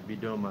 Otherwise, I would be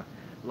doing my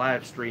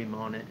live stream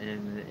on it,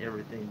 and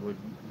everything would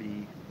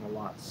be a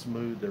lot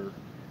smoother.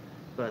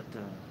 But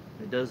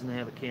it doesn't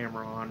have a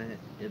camera on it.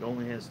 It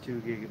only has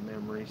 2 gig of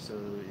memory, so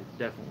it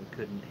definitely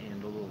couldn't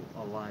handle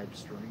a live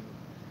stream.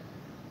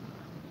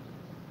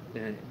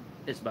 And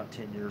it's about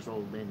 10 years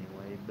old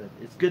anyway, but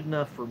it's good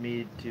enough for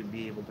me to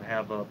be able to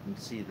have up and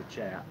see the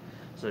chat.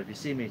 So if you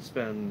see me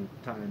spend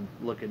time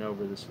looking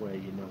over this way,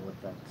 you know what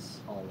that's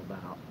all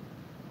about.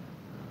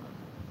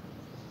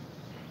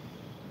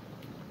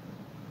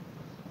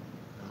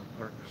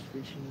 Parker's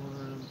Fishing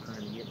World,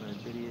 trying to get my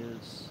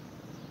videos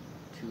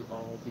to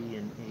all be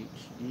in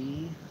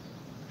HD.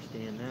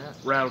 Understand that.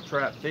 Rattle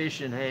Trap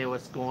Fishing, hey,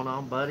 what's going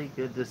on, buddy?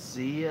 Good to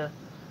see ya.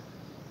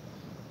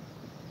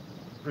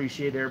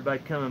 Appreciate everybody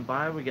coming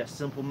by. We got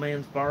Simple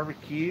Man's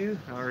Barbecue.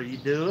 How are you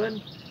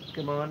doing?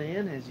 Come on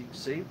in. As you can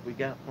see, we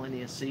got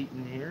plenty of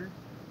seating here.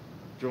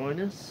 Join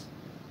us.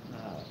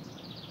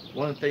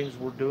 One of the things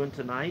we're doing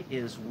tonight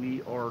is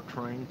we are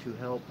trying to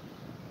help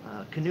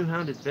Canoe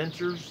Hound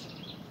Adventures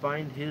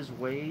find his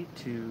way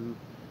to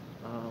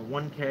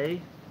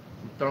 1K.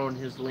 I'm throwing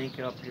his link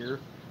up here.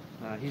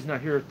 He's not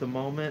here at the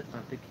moment. I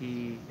think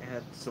he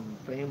had some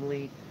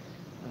family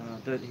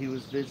that he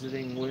was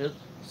visiting with,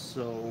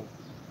 so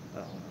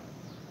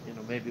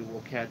maybe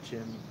we'll catch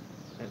him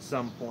at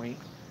some point.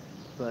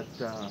 But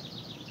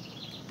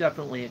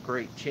definitely a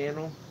great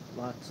channel.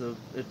 Lots of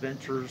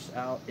adventures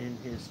out in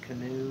his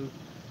canoe.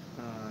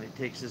 He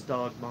takes his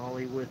dog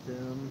Molly with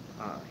him.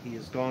 He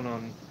has gone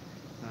on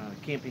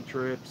camping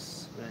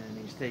trips, and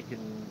he's taken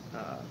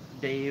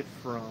Dave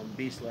from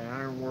Beastly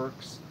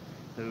Ironworks,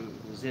 who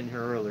was in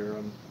here earlier.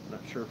 I'm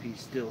not sure if he's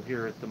still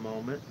here at the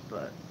moment,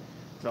 but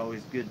it's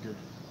always good to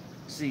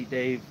see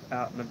Dave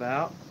out and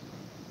about.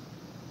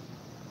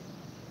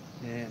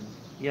 And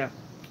yeah,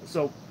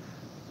 so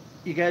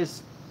you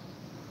guys,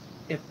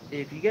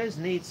 if you guys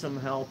need some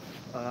help,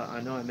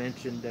 I know I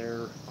mentioned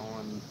there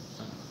on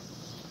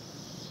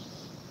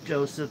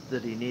Joseph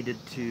that he needed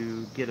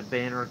to get a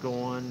banner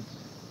going.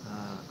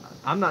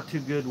 I'm not too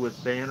good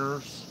with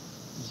banners,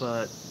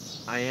 but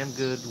I am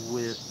good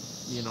with,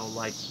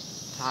 like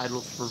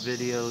titles for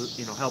videos,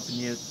 helping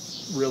you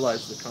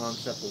realize the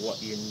concept of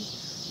what you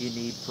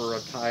need for a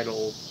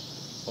title,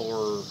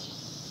 or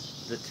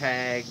the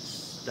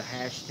tags, the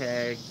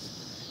hashtags.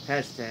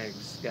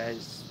 Hashtags,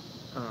 guys,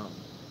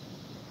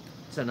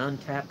 it's an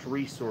untapped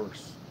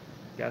resource.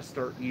 You gotta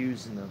start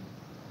using them.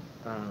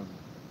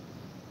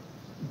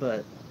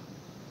 But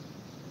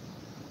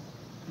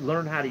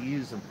learn how to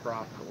use them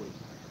properly.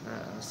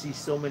 I see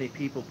so many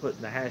people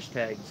putting the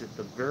hashtags at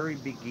the very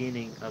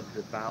beginning of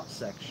the about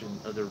section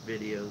of their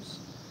videos.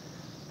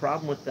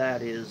 Problem with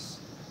that is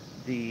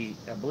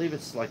I believe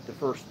it's like the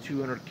first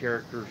 200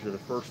 characters or the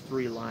first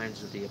 3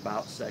 lines of the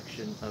about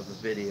section of a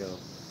video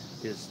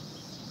is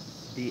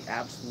the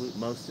absolute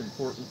most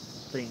important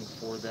thing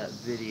for that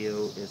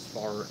video, as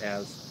far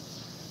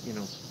as, you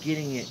know,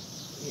 getting it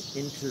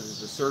into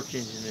the search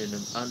engine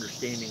and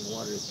understanding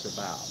what it's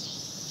about.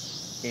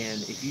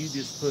 And if you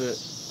just put,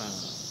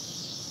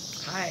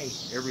 hi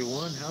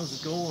everyone, how's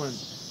it going?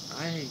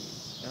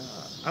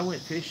 I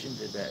went fishing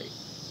today.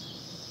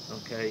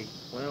 Okay,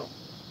 well,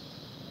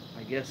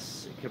 I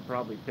guess it could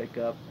probably pick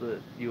up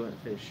that you went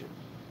fishing.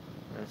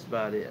 That's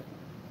about it.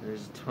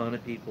 There's a ton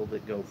of people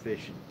that go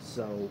fishing,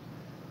 so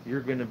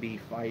you're going to be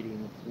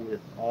fighting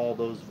with all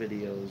those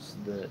videos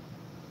that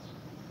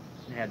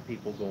had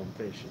people going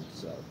fishing.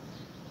 So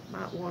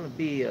might want to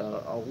be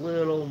a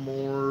little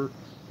more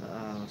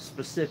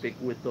specific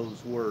with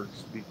those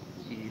words.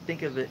 You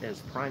think of it as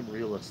prime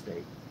real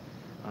estate,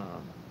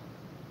 um,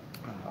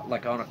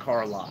 like on a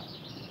car lot.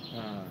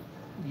 Uh,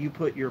 you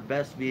put your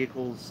best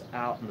vehicles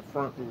out in the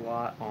front of the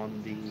lot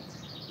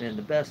and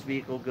the best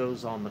vehicle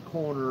goes on the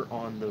corner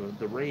on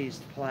the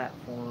raised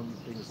platform,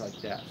 things like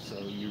that. So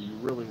you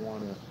really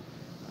want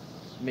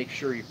to make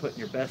sure you're putting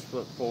your best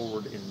foot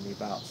forward in the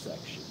about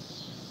section.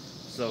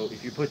 So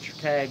if you put your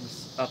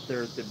tags up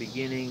there at the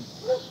beginning,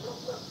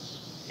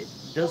 it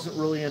doesn't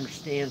really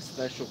understand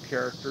special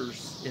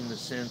characters in the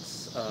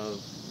sense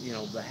of, you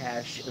know, the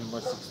hash,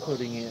 unless it's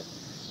putting it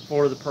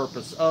for the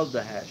purpose of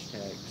the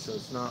hashtag. So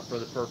it's not for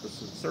the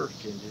purpose of the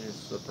search engine,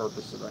 it's the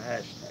purpose of the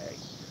hashtag.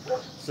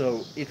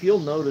 So if you'll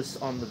notice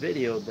on the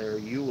video there,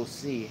 you will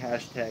see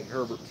hashtag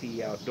Herbert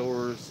T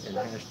Outdoors and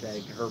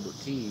hashtag Herbert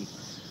T.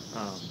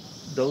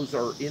 Those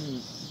are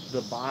in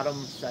the bottom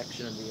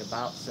section of the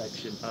about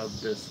section of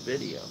this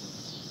video,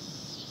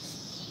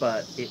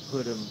 but it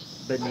put them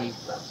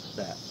beneath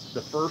that.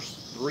 The first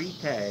 3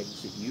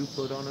 tags that you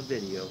put on a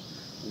video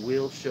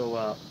will show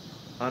up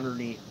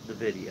underneath the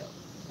video.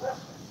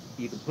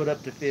 You can put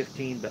up to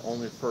 15, but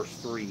only the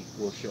first 3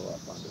 will show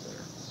up under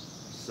there.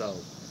 So,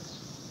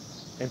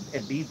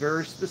 and be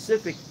very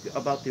specific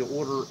about the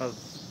order of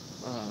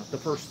the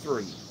first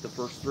 3. The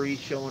first 3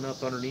 showing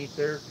up underneath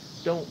there.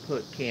 Don't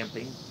put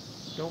camping.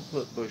 Don't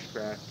put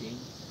bushcrafting.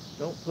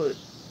 Don't put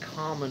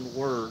common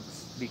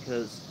words,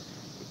 because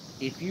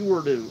if you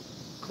were to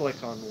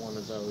click on one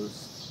of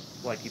those,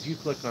 like if you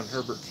click on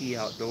Herbert T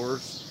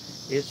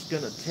Outdoors, it's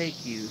going to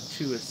take you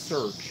to a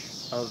search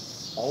of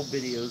all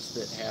videos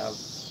that have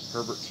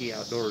Herbert T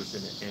Outdoors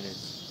in it, and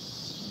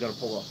it's going to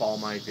pull up all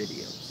my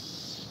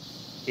videos.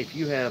 If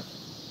you have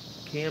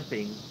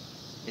camping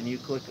and you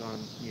click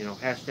on, you know,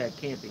 hashtag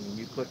camping, and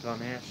you click on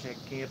hashtag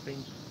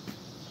camping,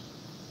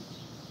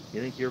 you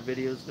think your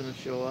video is going to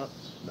show up?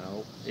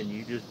 No.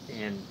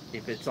 And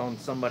if it's on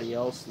somebody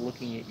else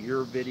looking at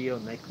your video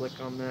and they click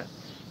on that,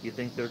 you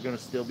think they're going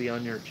to still be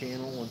on your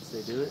channel once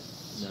they do it?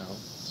 No.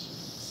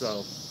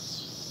 So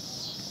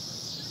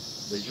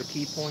these are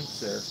key points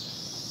there.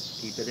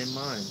 Keep it in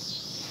mind.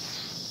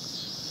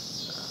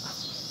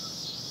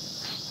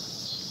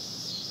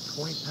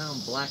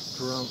 20-pound black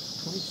drum,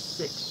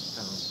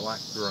 26-pound black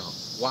drum.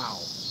 Wow,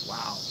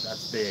 wow,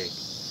 that's big.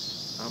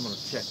 I'm going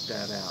to check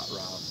that out,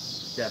 Rob.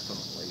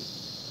 Definitely.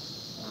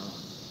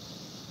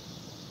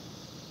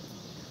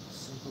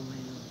 Simple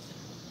man,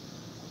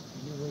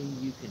 any way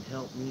you can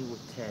help me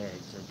with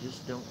tags? I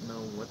just don't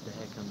know what the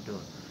heck I'm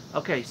doing.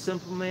 Okay,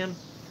 Simple Man,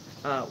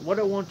 what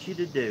I want you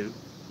to do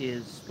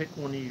is pick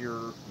one of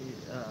your,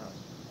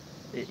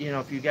 you know,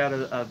 if you got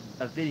a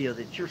video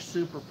that you're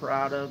super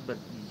proud of, but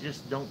you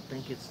just don't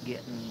think it's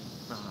getting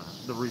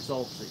the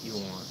results that you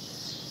want.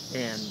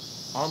 And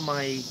on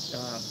my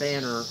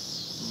banner,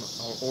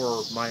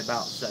 or my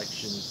about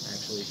section,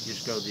 actually, if you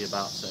just go to the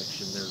about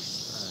section,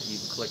 there's you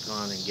can click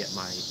on and get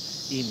my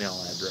email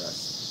address.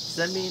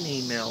 Send me an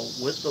email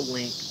with the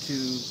link to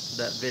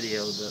that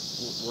video that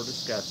we're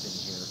discussing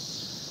here.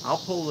 I'll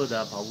pull it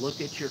up, I'll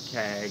look at your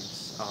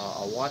tags,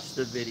 I'll watch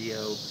the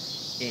video,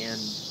 and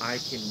I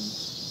can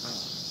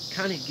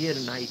kind of get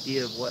an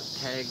idea of what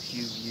tags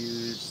you've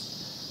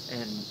used,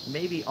 and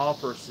maybe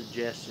offer a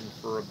suggestion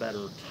for a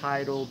better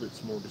title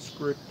that's more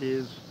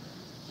descriptive,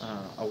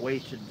 a way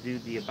to do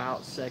the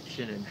about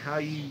section, and how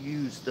you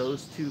use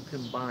those 2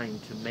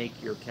 combined to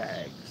make your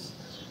tags.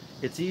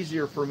 It's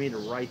easier for me to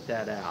write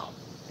that out,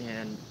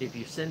 and if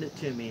you send it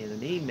to me in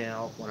an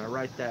email, when I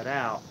write that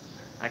out,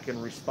 I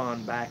can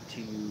respond back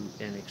to you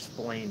and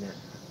explain it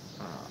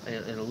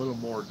in a little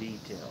more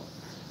detail.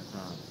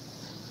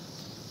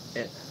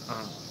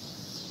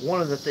 One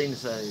of the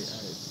things I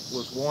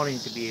was wanting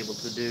to be able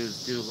to do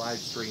is do live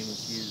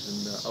streams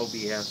using the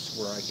OBS,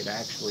 where I could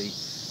actually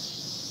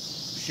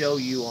show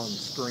you on the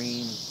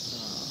screen,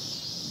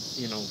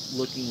 you know,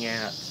 looking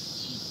at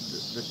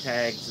the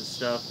tags and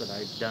stuff that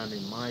I've done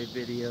in my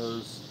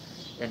videos,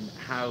 and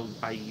how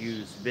I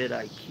use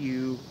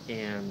vidIQ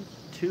and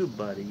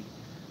TubeBuddy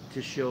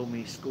to show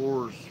me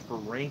scores for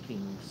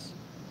rankings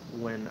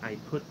when I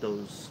put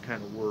those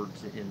kind of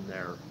words in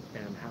there.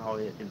 and how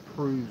it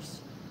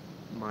improves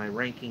my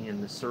ranking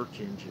in the search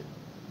engine.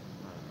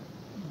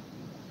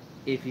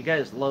 If you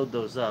guys load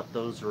those up,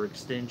 those are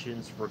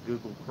extensions for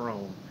Google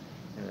Chrome,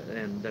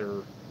 and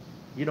they're,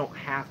 you don't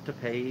have to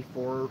pay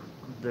for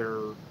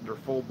their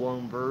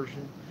full-blown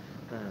version.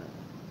 Uh,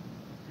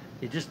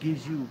 it just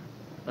gives you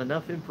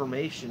enough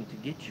information to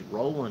get you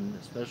rolling,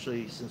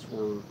 especially since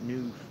we're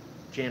new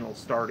channels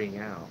starting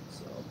out.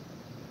 So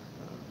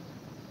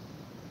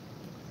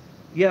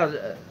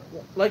yeah,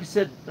 like I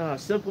said,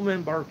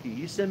 Simpleman Barkey,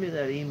 you send me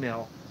that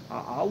email,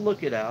 I'll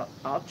look it out,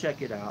 I'll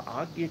check it out,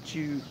 I'll get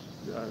you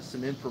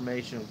some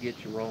information, will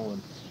get you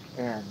rolling.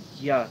 And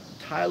yeah,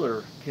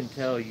 Tyler can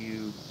tell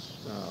you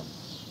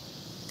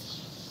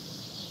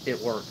it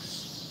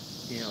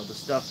works. You know, the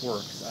stuff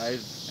works.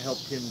 I've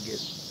helped him get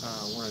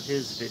one of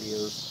his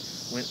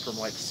videos went from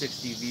like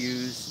 60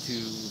 views to,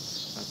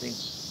 I think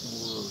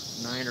we're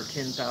 9 or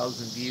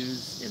 10,000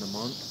 views in a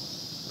month,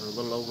 or a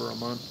little over a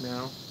month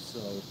now. So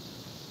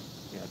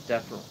yeah,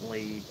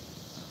 definitely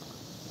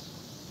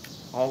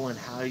all in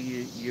how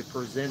you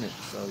present it.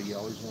 So you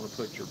always want to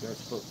put your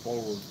best foot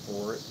forward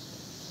for it.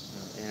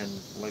 And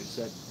like I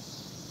said,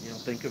 you know,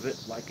 think of it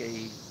like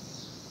a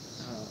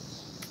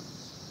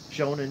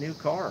showing a new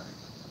car.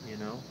 You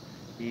know,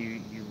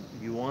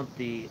 you want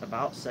the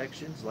about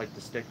sections, like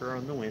the sticker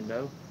on the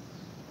window,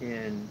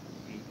 and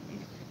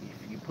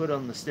if you put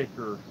on the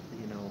sticker,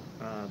 you know,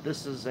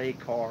 this is a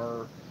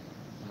car,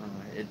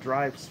 it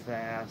drives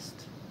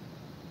fast.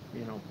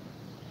 You know,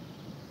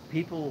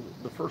 people,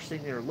 the first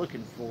thing they're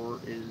looking for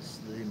is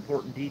the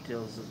important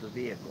details of the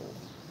vehicle.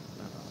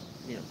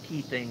 You know,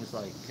 key things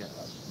like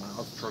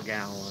miles per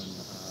gallon,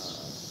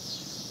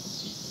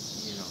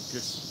 you know,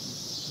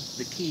 just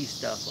the key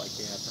stuff like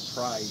that, the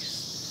price.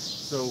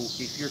 So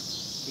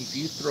if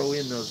you throw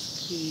in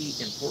those key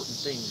important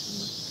things in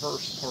the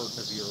first part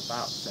of your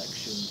about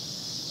section,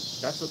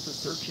 that's what the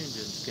search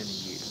engine is going to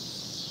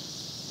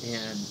use.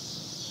 And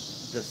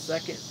the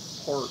second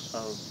part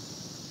of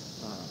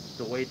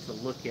the way to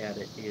look at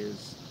it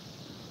is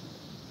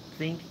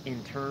think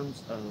in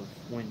terms of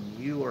when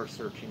you are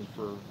searching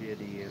for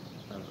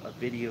a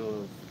video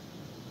of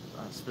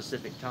a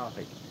specific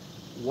topic,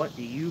 what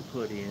do you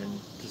put in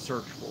to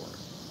search for it?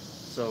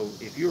 So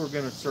if you were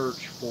going to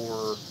search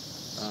for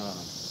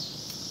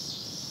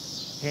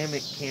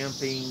hammock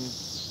camping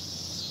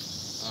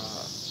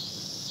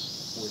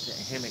with a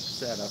hammock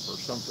setup or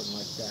something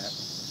like that,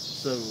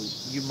 so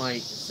you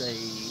might say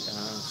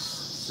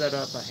set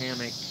up a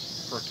hammock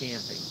for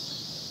camping.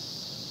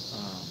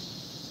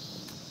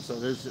 So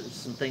there's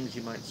some things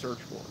you might search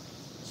for.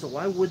 So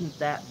why wouldn't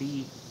that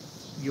be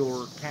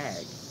your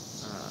tag?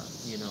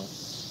 You know,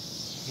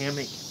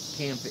 hammock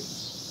camping,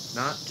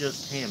 not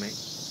just hammock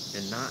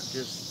and not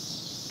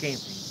just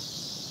camping,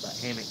 but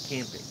hammock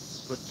camping.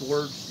 Put the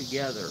words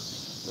together.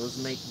 Those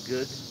make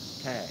good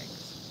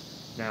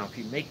tags. Now, if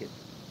you make it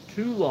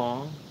too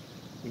long,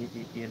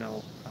 you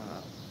know,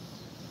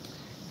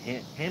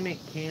 hammock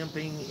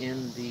camping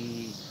in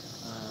the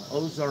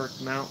Ozark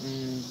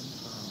Mountain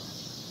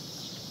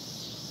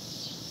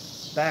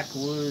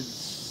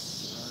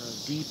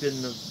backwoods, deep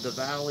in the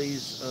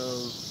valleys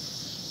of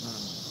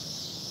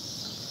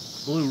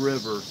Blue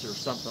Rivers or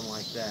something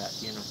like that.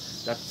 You know,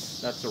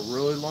 that's a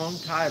really long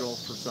title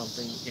for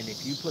something, and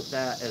if you put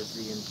that as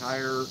the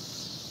entire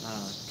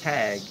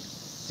tag,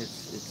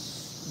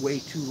 it's way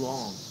too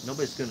long.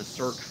 Nobody's going to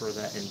search for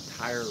that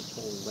entire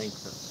full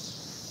length of it.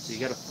 So you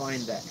got to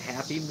find that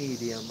happy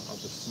medium of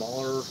the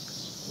smaller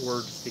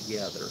words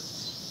together.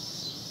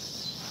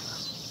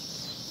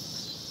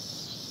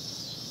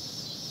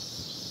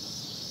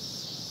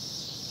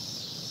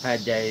 Hi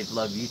Dave,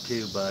 love you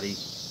too, buddy.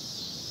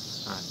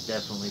 I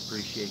definitely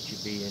appreciate you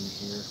being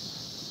here.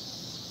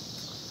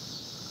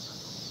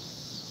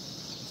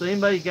 So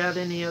anybody got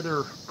any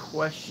other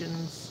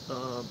questions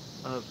of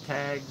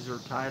tags or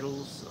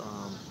titles?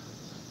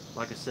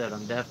 Like I said,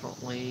 I'm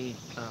definitely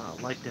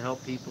like to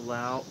help people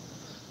out.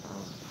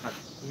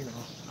 You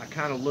know, I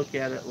kind of look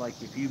at it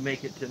like if you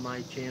make it to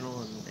my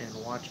channel and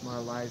watch my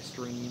live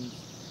streams,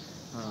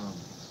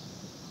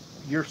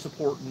 you're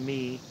supporting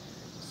me.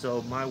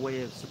 So my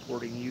way of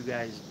supporting you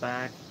guys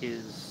back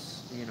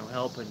is, you know,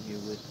 helping you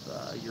with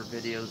your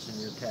videos and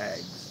your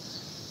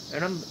tags.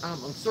 And I'm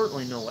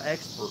certainly no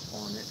expert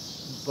on it,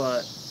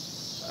 but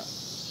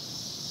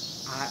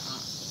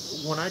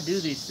when I do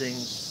these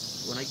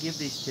things, when I give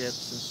these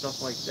tips and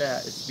stuff like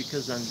that, it's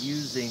because I'm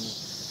using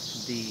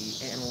the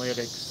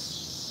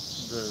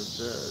analytics, the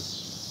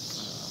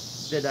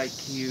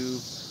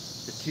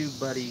vidIQ, the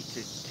TubeBuddy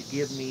to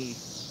give me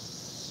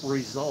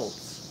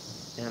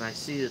results, and I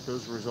see that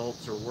those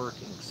results are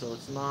working. So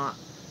it's not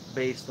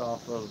based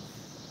off of,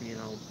 you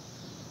know,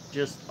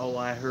 just, oh,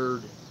 I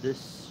heard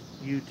this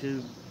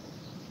YouTube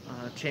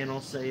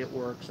channel say it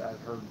works. I've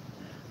heard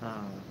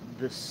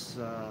this,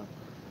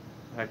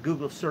 I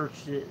Google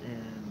searched it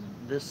and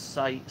this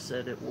site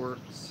said it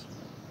works.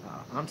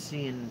 I'm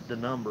seeing the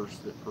numbers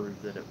that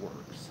prove that it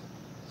works.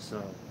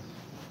 So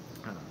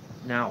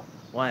now,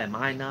 why am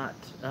I not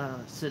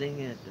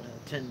sitting at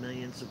 10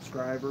 million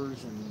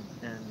subscribers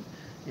and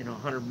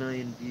 100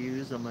 million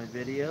views on my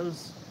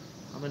videos,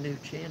 I'm a new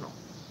channel.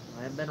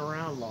 I haven't been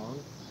around long,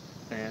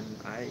 and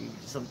I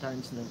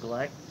sometimes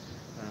neglect.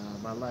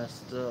 My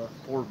last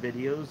 4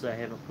 videos, I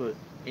haven't put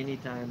any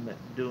time that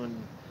doing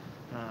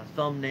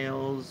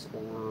thumbnails,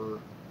 or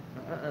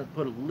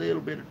put a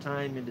little bit of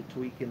time into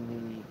tweaking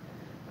the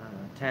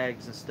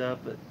tags and stuff.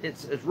 But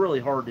it's really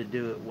hard to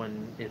do it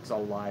when it's a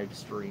live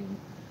stream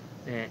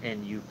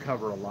and you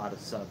cover a lot of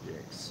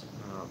subjects.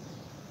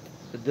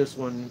 But this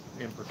one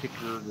in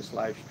particular, this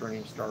live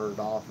stream started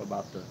off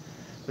about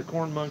the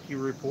corn monkey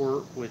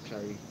report, which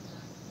I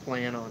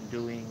plan on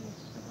doing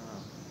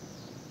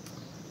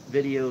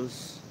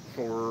videos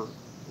for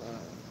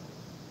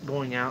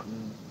going out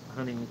and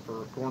hunting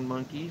for corn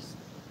monkeys.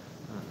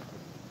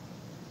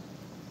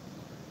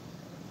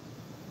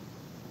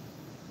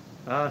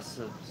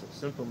 So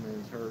Simple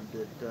Man's heard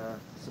that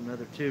some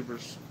other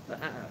tubers.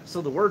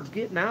 So the word's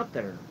getting out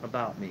there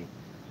about me.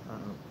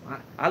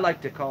 I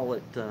like to call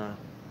it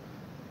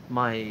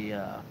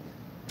my.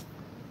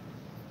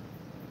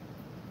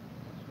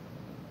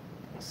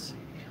 Let's see.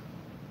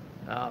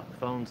 The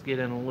phone's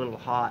getting a little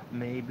hot.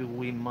 Maybe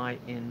we might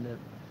end up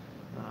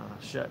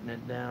shutting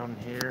it down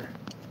here.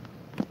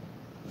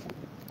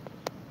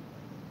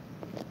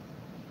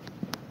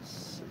 Let's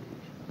see.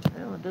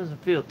 Well, it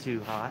doesn't feel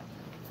too hot.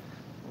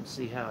 We'll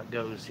see how it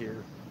goes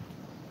here.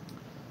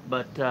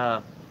 But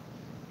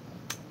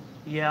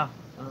yeah,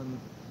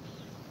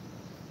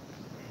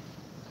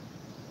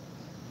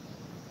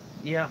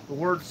 yeah, the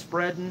word's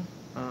spreading.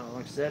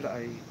 Like I said,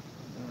 I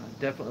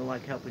definitely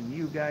like helping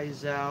you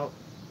guys out.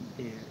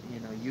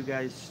 You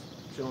guys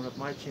showing up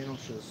my channel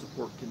shows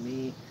support to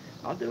me.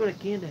 I'll do what I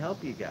can to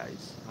help you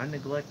guys. I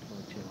neglect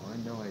my channel. I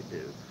know I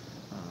do.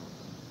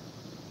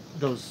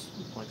 Those,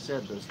 like I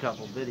said, those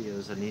couple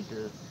videos, I need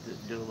to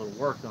do a little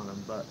work on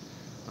them. But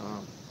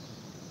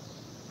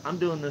I'm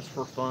doing this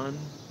for fun.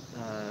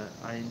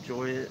 I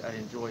enjoy it. I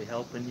enjoy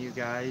helping you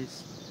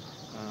guys.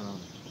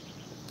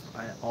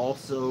 I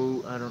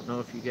don't know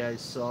if you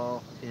guys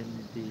saw in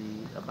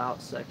the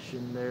About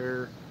section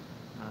there,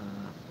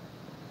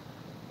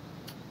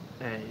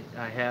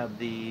 I have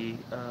the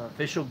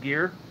official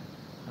gear.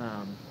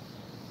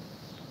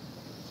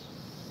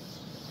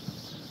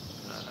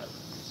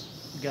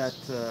 Got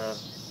the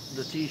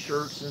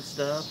t-shirts and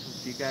stuff.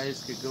 If you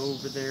guys could go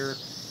over there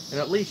and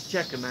at least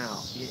check them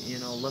out.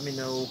 Let me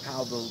know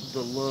how the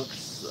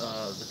looks,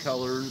 the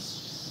colors.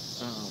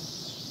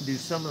 Do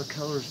some of the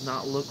colors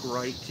not look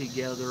right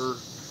together?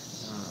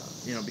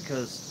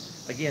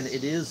 Because again,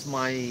 it is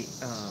my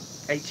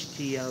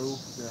HTO,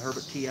 the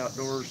Herbert T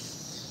Outdoors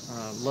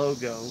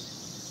logo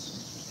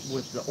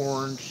with the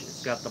orange.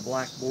 It's got the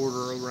black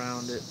border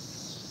around it,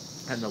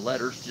 and the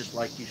letters just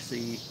like you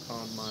see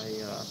on my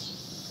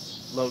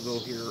logo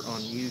here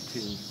on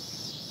YouTube.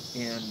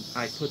 And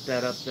I put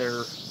that up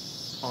there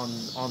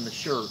on the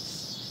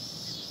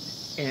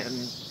shirts,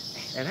 and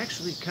it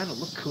actually kind of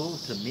looked cool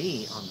to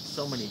me on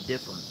so many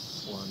different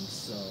ones.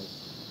 So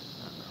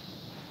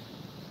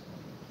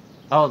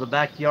oh, the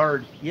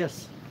backyard,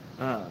 yes.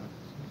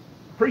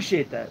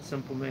 Appreciate that,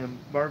 Simple Man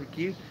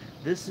Barbecue.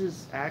 This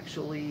is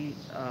actually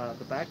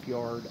the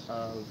backyard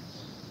of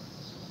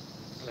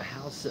the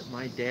house that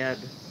my dad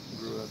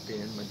grew up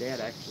in. My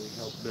dad actually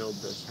helped build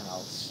this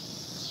house.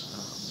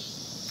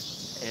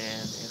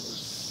 And it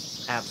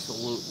was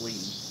absolutely,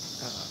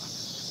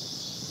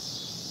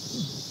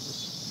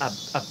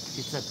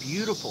 it's a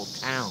beautiful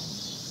town.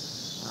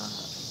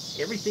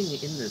 Everything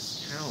in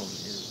this town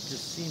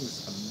just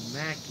seems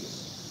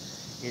immaculate.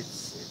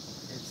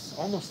 It's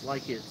almost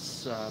like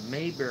it's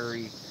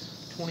Mayberry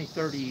 20,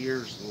 30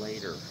 years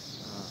later.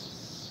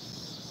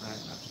 I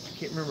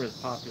can't remember the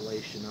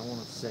population. I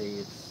want to say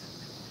it's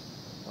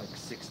like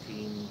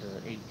 16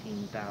 to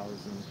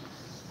 18,000.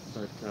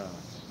 But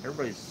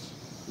everybody's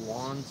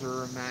lawns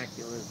are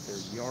immaculate. Their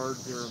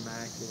yards are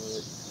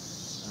immaculate.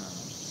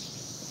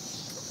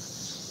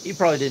 You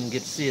probably didn't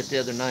get to see it the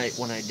other night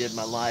when I did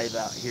my live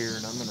out here,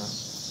 and I'm going to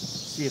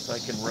see if I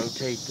can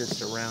rotate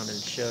this around and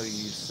show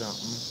you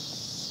something.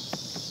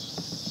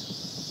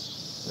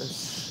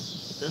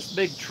 This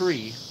big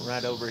tree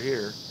right over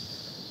here,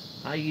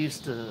 I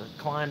used to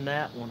climb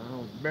that when I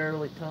was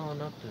barely tall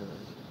enough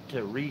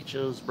to reach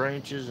those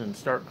branches and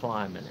start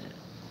climbing it.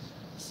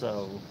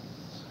 So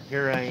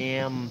here I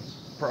am,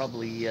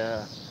 probably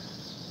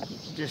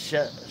just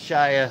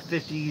shy of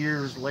 50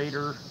 years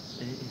later,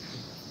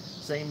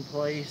 same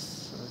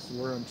place. That's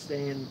where I'm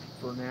staying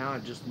for now. I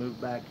just moved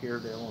back here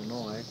to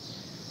Illinois,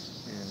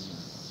 and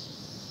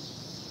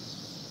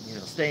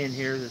staying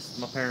here. This is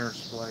my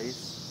parents'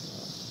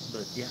 place,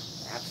 but yeah,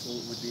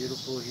 absolutely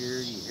beautiful here.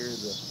 You hear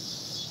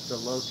the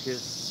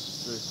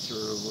locusts, which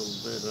are a little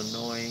bit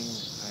annoying.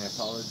 I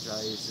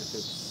apologize if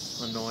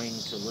it's annoying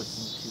to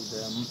listen to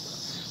them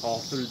all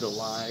through the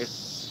live.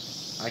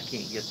 I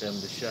can't get them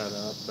to shut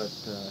up, but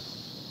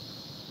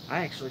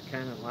I actually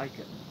kind of like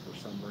it for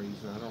some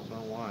reason. I don't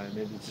know why.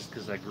 Maybe it's just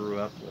because I grew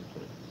up with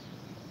it.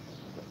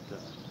 But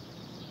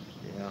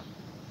yeah,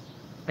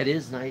 it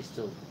is nice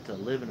to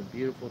live in a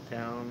beautiful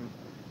town,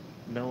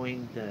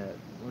 knowing that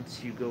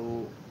once you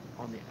go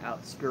on the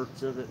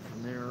outskirts of it.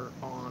 From there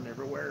on,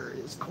 everywhere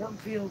is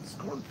cornfields,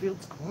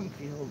 cornfields,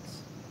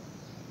 cornfields.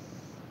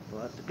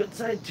 But the good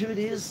side to it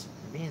is,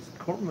 it means the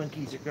corn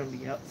monkeys are going to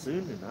be out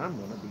soon, and I'm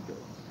going to be going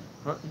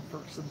hunting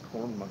for some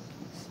corn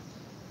monkeys.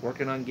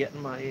 Working on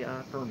getting my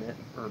permit,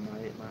 or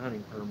my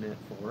hunting permit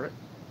for it.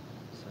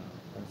 So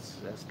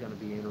that's going to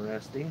be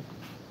interesting.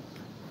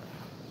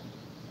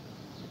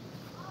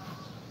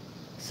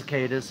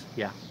 Cicadas,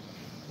 yeah,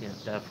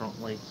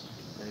 definitely.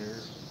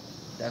 They're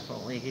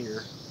definitely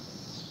here.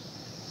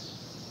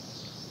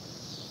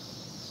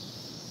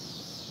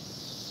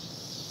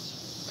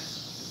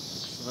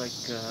 Looks like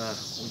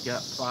we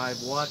got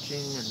 5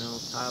 watching. I know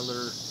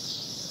Tyler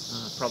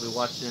probably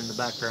watching in the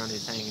background.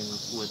 He's hanging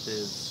with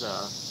his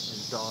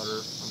daughter,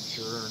 I'm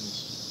sure, and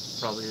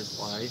probably his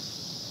wife.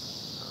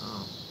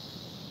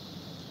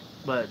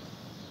 But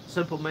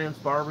Simple Man's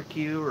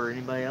Barbecue, or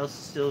anybody else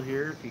is still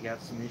here, if you got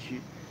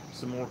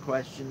some more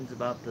questions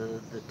about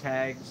the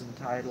tags and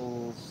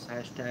titles,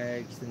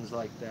 hashtags, things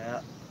like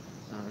that,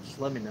 just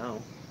let me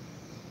know.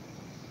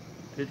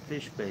 Good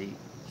fish bait,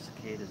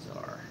 cicadas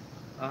are.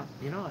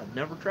 I've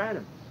never tried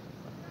them.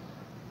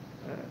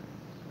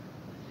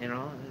 You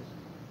know,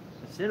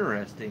 it's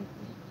interesting.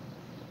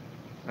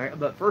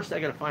 But first, I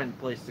got to find a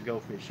place to go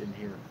fishing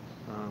here.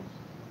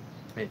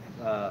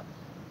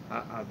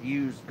 I've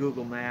used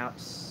Google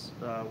Maps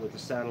with a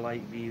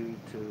satellite view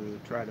to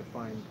try to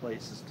find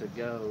places to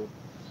go,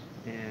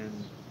 and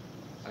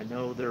I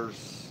know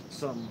there's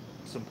some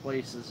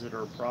places that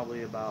are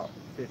probably about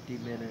 50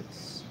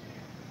 minutes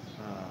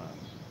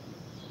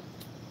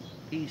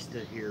east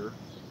of here.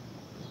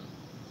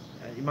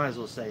 You might as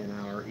well say an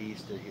hour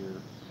east of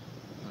here.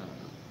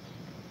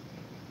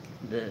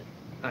 That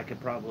I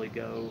could probably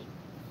go.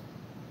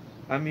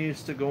 I'm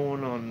used to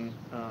going on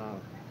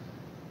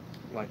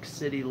like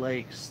city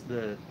lakes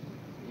that,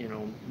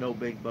 no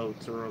big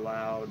boats are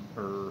allowed,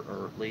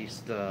 or at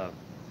least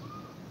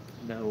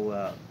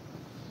no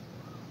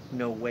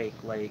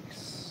wake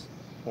lakes,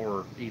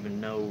 or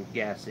even no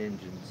gas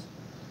engines.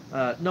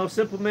 No,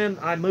 Simple Man,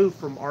 I moved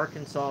from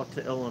Arkansas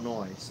to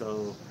Illinois,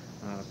 so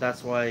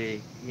that's why,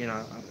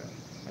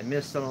 I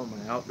missed some of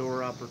my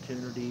outdoor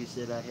opportunities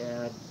that I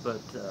had,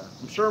 but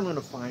I'm sure I'm going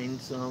to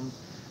find some.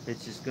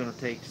 It's just going to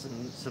take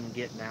some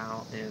getting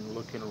out and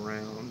looking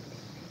around.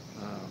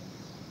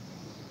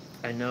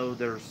 I know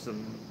there's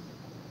some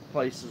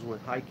places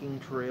with hiking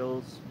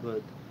trails,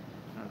 but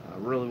I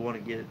really want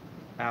to get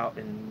out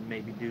and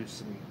maybe do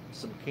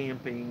some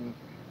camping.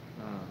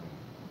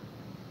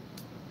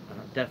 I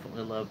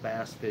definitely love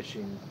bass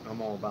fishing.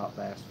 I'm all about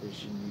bass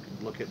fishing. You can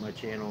look at my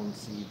channel and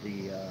see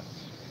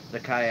the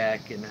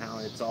kayak and how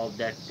it's all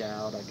decked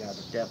out. I got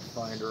a depth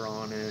finder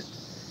on it.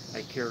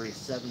 I carry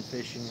 7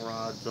 fishing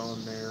rods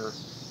on there.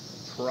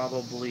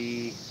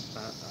 Probably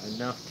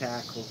enough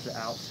tackle to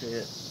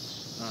outfit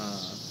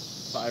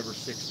 5 or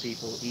 6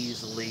 people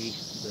easily,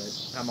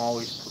 but I'm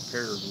always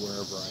prepared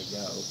wherever I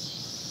go.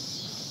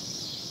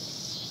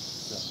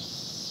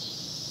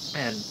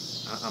 And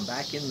I'm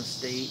back in the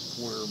state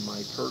where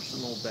my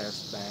personal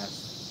best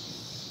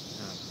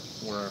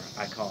bass, where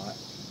I caught,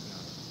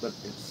 but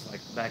it's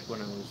like back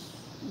when I was,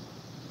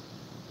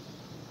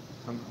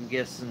 I'm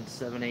guessing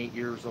 7, 8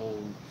 years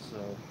old,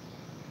 so.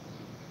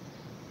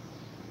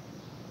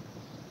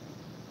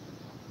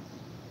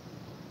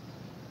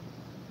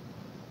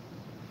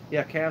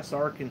 Yeah, Cass,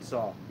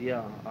 Arkansas.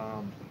 Yeah,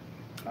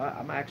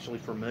 I'm actually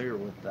familiar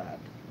with that.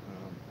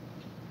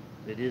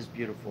 It is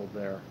beautiful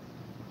there.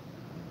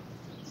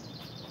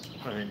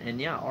 And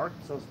yeah,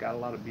 Arkansas's got a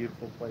lot of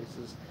beautiful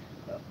places.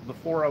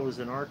 Before I was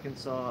in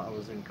Arkansas, I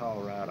was in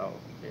Colorado,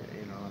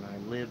 and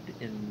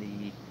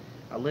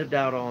I lived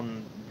out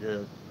on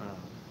the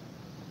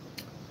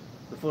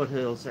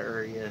foothills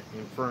area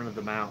in front of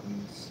the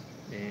mountains.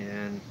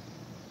 And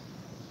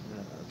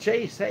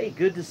Chase, hey,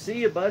 good to see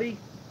you, buddy.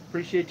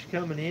 Appreciate you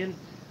coming in.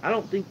 I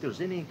don't think there's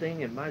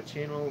anything in my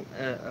channel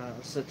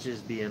such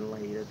as being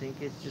late. I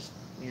think it's just,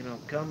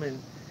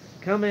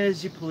 come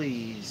as you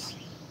please.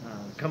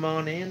 Come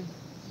on in.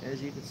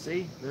 As you can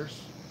see,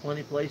 there's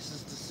plenty of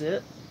places to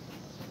sit.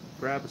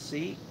 Grab a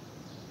seat.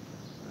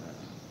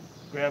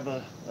 Grab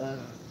a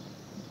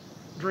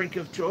drink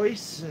of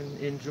choice and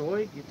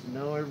enjoy. Get to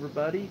know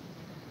everybody.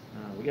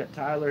 We got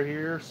Tyler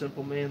here,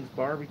 Simple Man's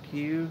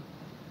Barbecue.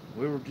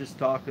 We were just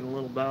talking a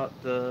little about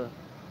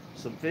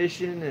some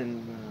fishing,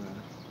 and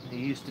he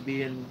used to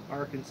be in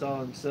Arkansas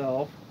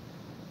himself.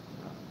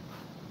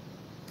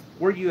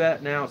 Where you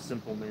at now,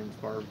 Simple Man's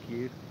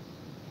Barbecue?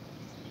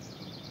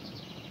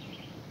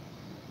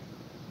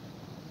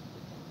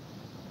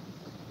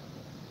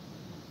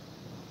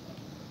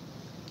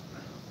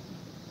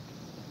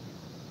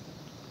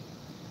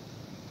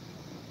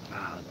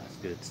 Ah, that's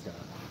good stuff.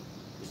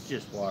 It's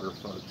just water,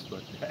 folks,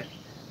 but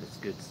it's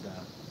good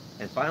stuff.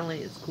 And finally,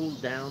 it's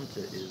cooled down to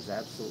it is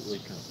absolutely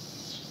coming.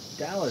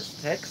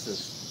 Dallas,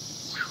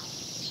 Texas.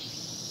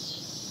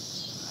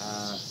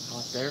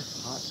 Hot there.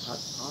 Hot.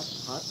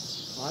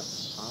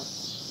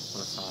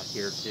 Well, it's hot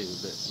here too,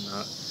 but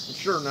I'm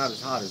sure not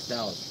as hot as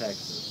Dallas,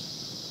 Texas.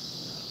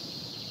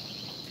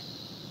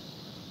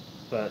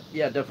 But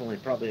yeah, definitely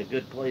probably a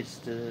good place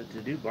to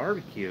do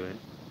barbecuing.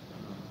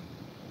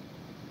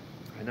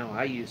 I know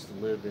I used to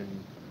live in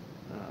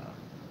uh,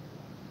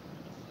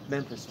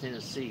 Memphis,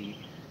 Tennessee,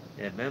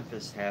 and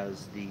Memphis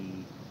has the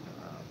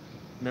uh,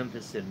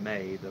 Memphis in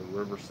May, the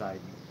Riverside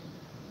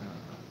uh,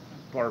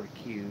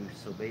 barbecue.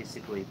 So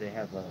basically, they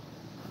have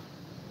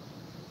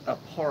a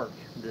park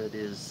that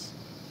is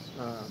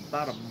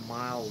about a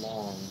mile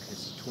long.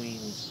 It's between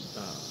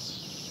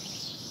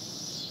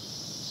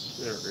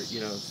you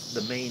know,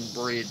 the main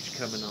bridge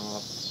coming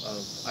off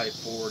of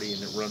I-40,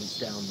 and it runs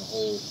down the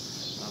whole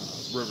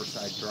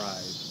Riverside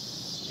Drive,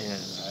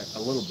 and a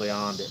little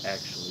beyond it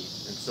actually.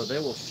 And so they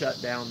will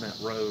shut down that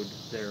road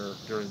there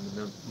during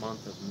the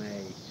month of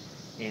May,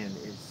 and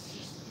it's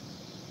just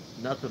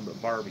nothing but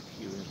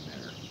barbecue in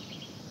there.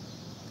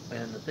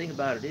 And the thing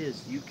about it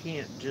is, you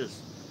can't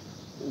just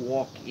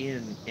walk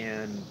in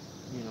and,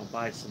 you know,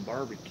 buy some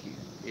barbecue.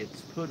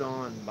 It's put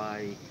on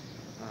by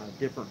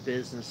different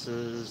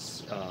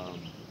businesses,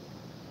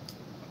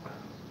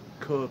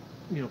 cook,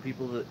 you know,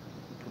 people that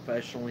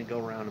professionally go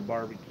around and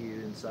barbecue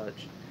and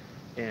such,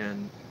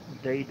 and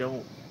they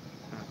don't.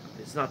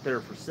 It's not there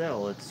for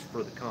sale. It's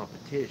for the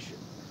competition.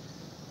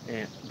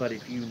 And but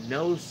if you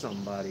know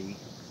somebody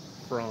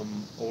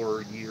from,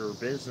 or your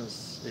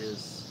business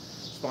is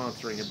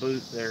sponsoring a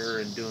booth there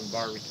and doing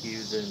barbecue,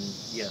 then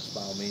yes,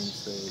 by all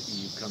means,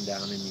 you come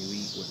down and you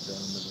eat with them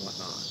and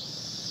whatnot.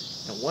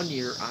 And one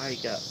year I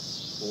got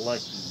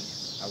lucky.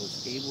 I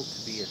was able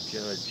to be a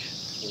judge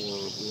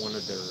for one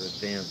of their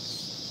events.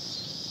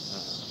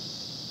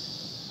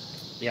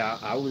 Yeah,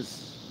 I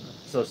was.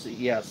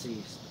 Yeah,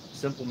 see,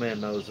 Simple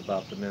Man knows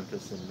about the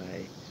Memphis in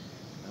May.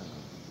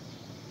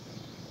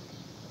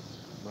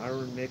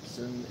 Myron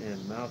Mixon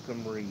and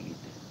Malcolm Reed.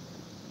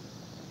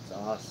 It's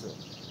awesome.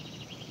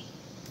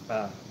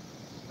 Uh,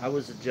 I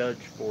was a judge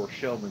for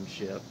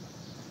showmanship,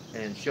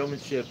 and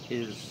showmanship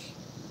is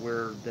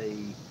where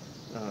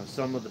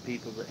some of the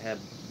people that had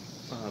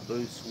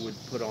booths would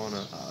put on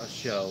a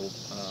show,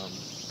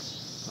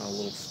 a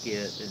little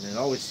skit, and it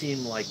always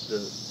seemed like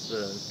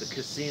the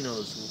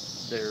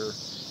casinos there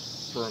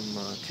from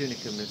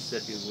Tunica,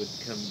 Mississippi would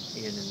come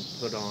in and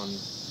put on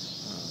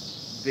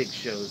big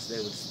shows.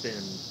 They would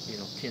spend, you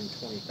know, $10,000,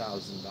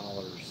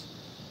 $20,000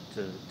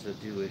 to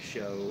do a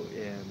show,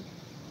 and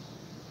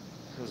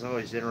it was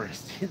always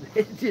interesting.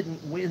 They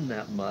didn't win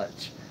that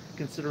much,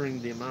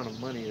 considering the amount of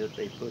money that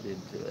they put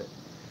into it.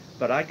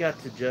 But I got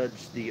to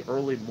judge the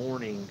early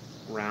morning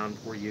round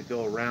where you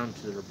go around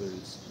to their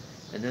booths,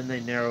 and then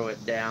they narrow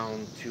it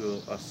down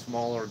to a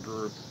smaller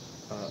group,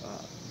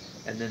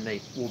 and then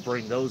they will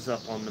bring those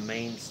up on the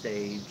main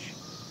stage,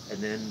 and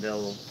then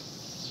they'll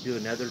do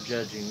another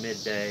judging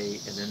midday,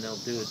 and then they'll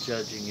do a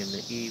judging in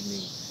the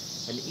evening.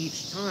 And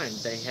each time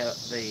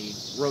they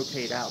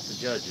rotate out the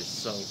judges.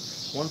 So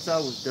once I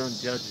was done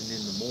judging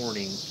in the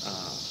morning,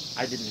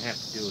 I didn't have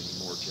to do any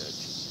more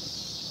judging.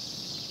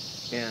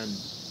 And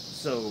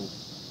so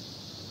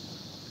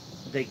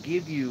they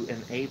give you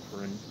an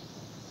apron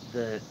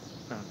that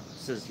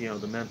says, you know,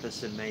 the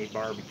Memphis in May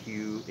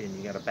barbecue, and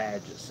you got a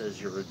badge that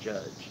says you're a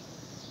judge.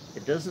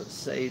 It doesn't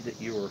say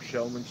that you're a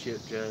showmanship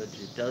judge.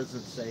 It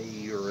doesn't say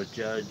you're a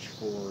judge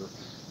for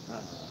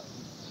uh,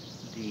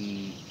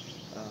 the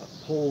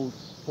pulled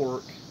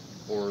pork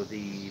or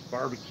the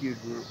barbecued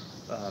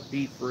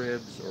beef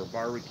ribs or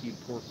barbecued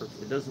pork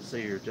ribs. It doesn't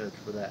say you're a judge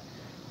for that.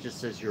 It just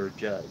says you're a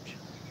judge.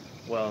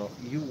 Well,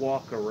 you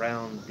walk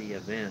around the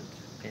event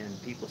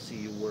and people see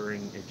you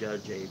wearing a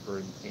judge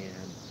apron,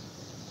 and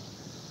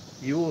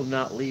you will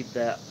not leave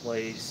that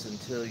place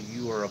until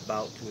you are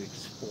about to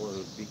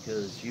explode,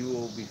 because you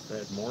will be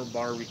fed more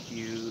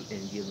barbecue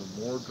and given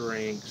more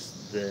drinks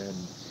than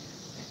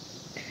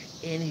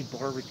any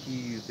barbecue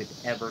you could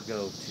ever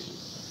go to.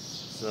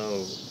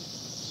 So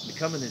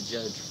becoming a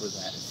judge for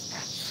that is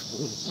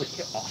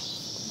absolutely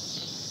awesome.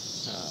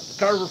 The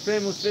Carver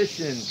Family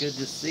Fishing, good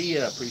to see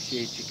you.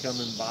 Appreciate you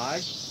coming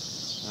by.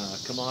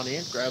 Come on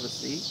in, grab a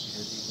seat.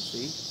 As you can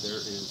see, there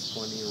is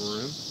plenty of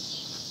room.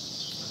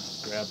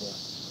 Grab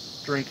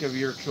a drink of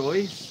your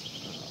choice.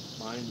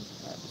 Mine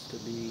happens to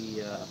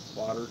be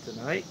water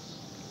tonight.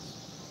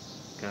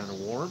 Kind of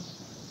warm.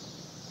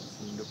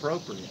 Seemed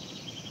appropriate.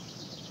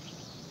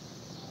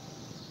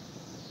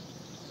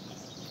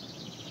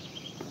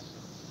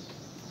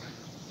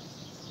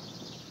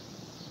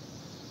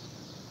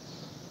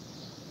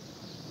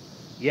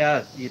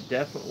 Yeah, you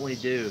definitely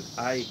do.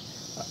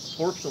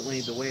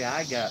 Fortunately, the way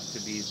I got to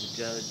be the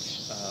judge,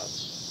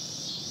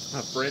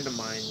 a friend of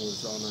mine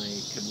was on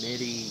a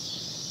committee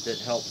that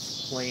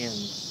helps plan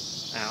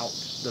out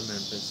the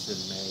Memphis in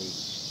May,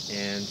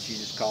 and she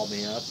just called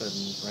me up and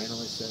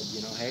randomly said,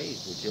 you know, hey,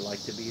 would you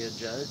like to be a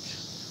judge?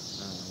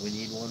 We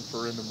need one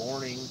for in the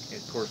morning.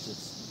 Of course,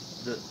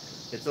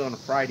 it's on a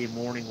Friday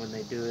morning when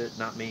they do it.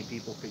 Not many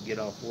people could get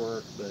off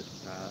work, but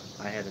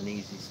I had an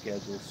easy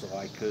schedule, so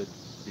I could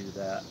do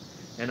that,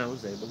 and I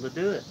was able to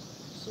do it.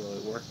 So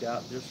it worked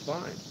out just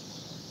fine.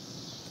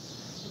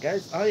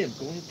 Guys, I am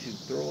going to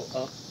throw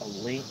up a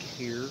link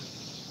here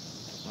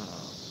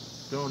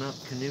throwing up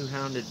Canoe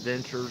Hound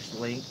Adventures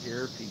link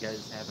here if you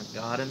guys haven't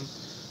got him.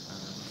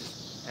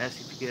 Just ask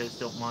if you guys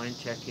don't mind,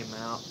 check him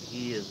out.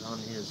 He's on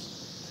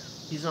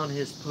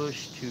his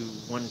push to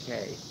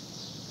 1K,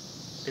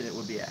 and it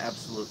would be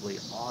absolutely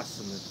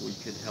awesome if we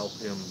could help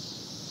him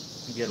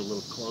get a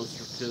little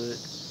closer to it.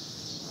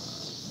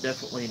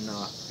 Definitely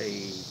not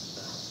a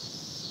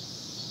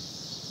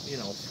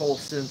full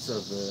sense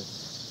of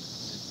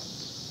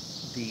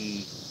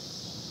the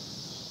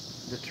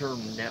the term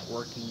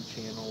networking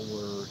channel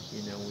where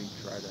we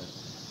try to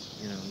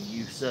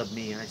you sub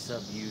me, I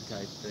sub you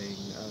type thing.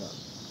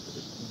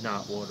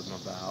 Not what I'm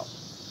about.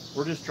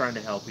 We're just trying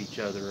to help each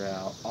other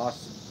out.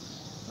 Awesome.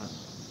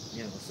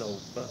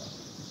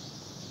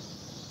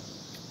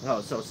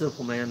 So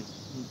Simple Man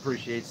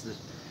appreciates the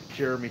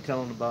sharing me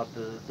telling about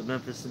the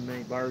Memphis and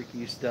May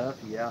barbecue stuff.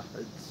 Yeah,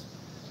 it's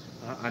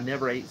I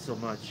never ate so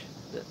much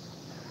that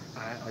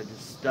I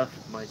just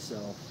stuffed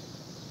myself.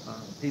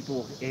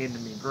 People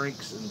handed me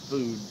drinks and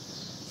food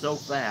so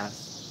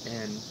fast,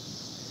 and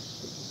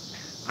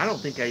I don't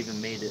think I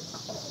even made it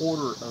a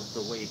quarter of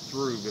the way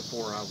through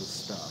before I was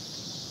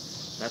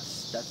stuffed.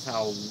 That's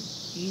how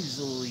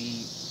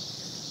easily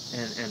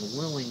and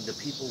willing the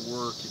people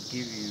were to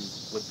give you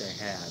what they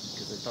had,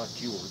 because they thought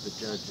you were the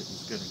judge that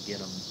was going to get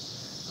them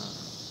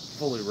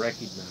fully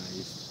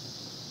recognized.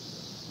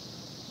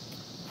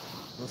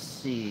 Let's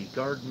see,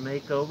 garden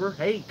makeover.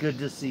 Hey, good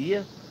to see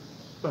you.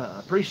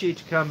 Appreciate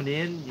you coming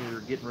in.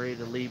 You're getting ready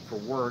to leave for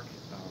work.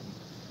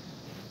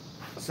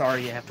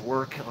 Sorry you have to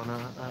work on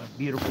a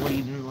beautiful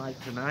evening like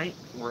tonight.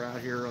 We're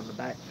out here on the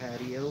back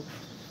patio.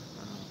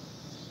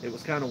 It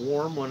was kind of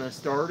warm when I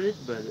started,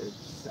 but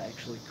it's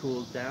actually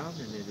cooled down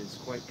and it is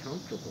quite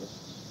comfortable.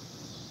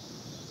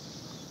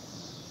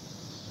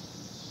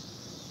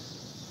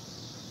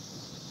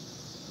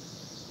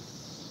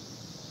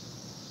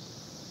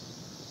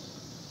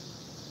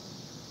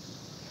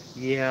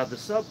 Yeah, the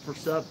sub for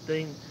sub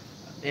thing,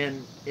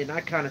 and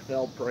I kind of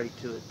fell prey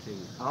to it too.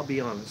 I'll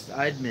be honest,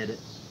 I admit it.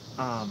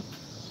 Um,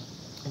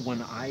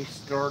 when I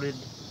started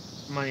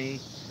my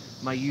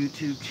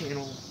YouTube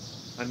channel,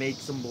 I made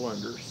some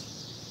blunders,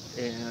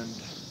 and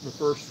the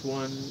first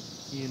one,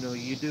 if you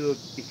do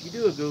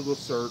a Google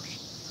search,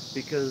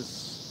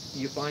 because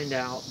you find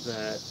out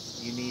that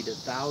you need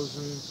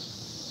 1,000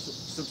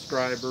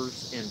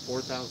 subscribers and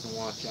 4,000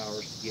 watch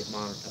hours to get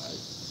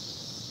monetized.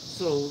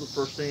 So the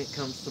first thing that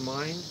comes to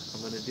mind,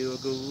 I'm going to do a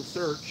Google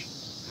search,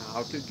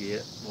 how to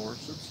get more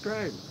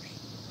subscribers.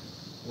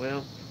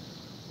 Well,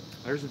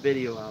 there's a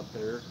video out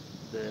there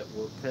that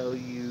will tell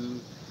you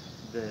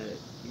that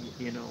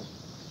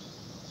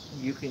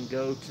you can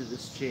go to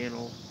this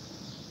channel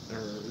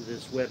or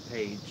this web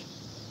page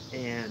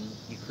and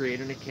you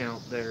create an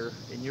account there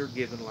and you're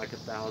given like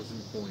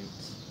 1,000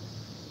 points,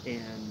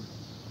 and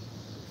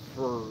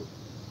for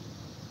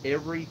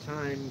every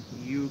time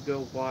you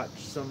go watch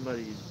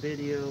somebody's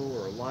video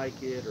or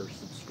like it or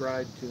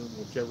subscribe to them,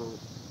 whichever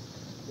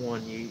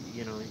one you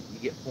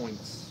get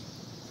points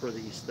for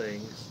these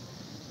things,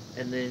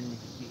 and then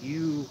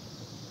you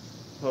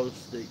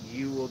post that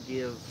you will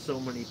give so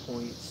many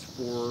points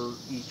for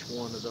each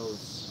one of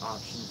those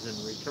options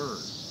in return.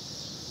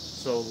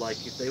 So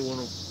like if they want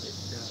to,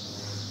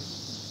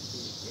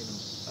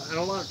 and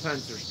a lot of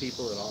times there's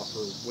people that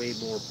offer way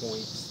more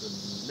points than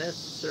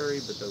necessary,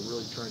 but they're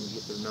really trying to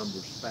get their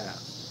numbers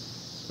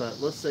fast. But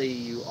let's say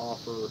you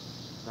offer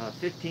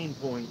 15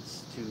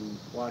 points to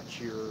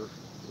watch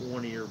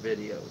one of your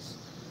videos.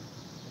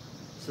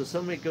 So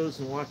somebody goes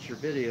and watches your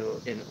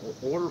video, and in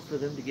order for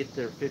them to get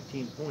their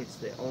 15 points,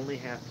 they only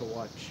have to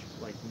watch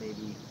like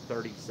maybe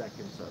 30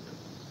 seconds of it,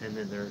 and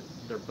then they're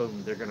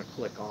boom, they're going to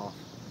click off.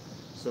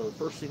 So the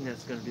first thing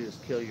that's going to do is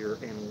kill your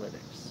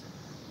analytics.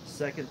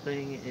 Second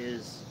thing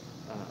is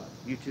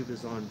YouTube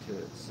is onto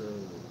it, so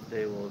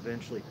they will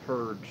eventually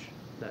purge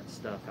that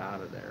stuff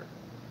out of there.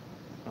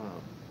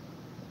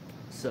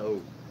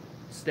 So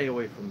stay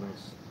away from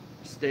those.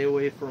 Stay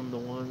away from the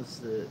ones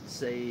that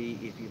say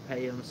if you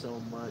pay them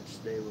so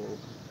much, they will,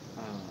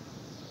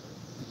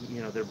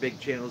 they're big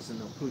channels and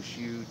they'll push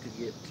you to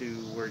get to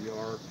where you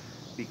are.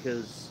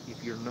 Because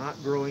if you're not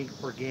growing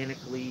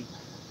organically,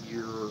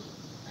 you're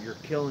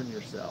killing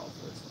yourself.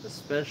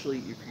 Especially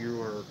if you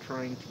are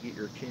trying to get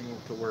your channel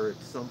to where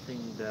it's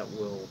something that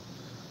will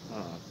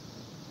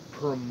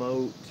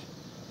promote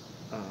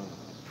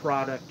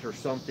product or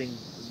something,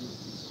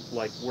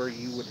 like where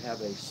you would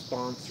have a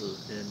sponsor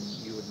and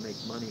you would make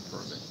money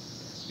from it,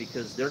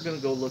 because they're going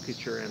to go look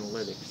at your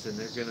analytics and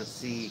they're going to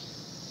see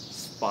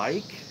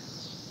spike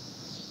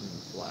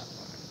and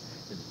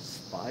flatline, and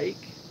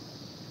spike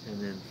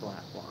and then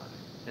flatline,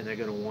 and they're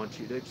going to want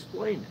you to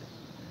explain it.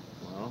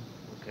 Well,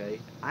 okay,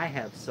 I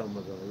have some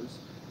of those.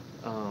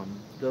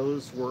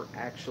 Those were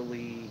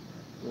actually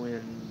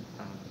when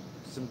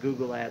some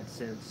Google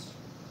AdSense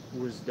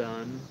was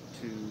done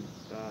to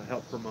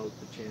help promote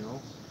the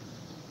channel.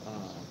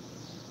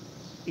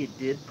 It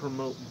did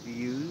promote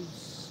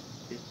views.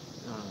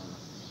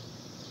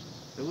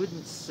 I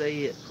wouldn't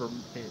say it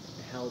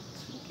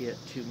helped get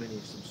too many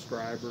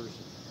subscribers.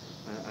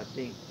 I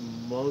think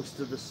most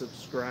of the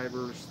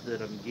subscribers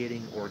that I'm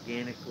getting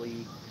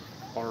organically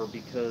are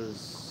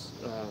because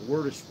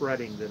word is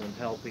spreading that I'm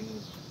helping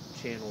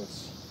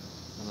channels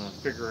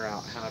figure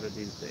out how to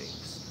do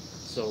things.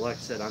 So like I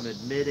said, I'm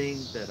admitting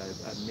that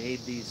I made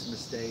these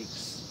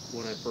mistakes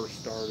when I first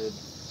started.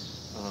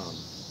 Um,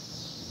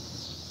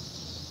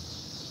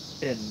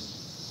 and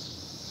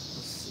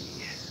let's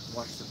see,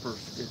 watch the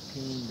first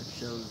 15 that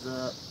shows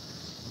up.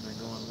 When I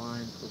go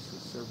online, plus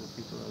there's several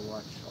people I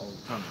watch all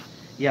the time.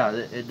 Yeah,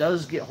 it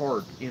does get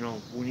hard. You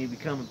know, when you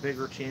become a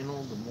bigger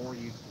channel, the more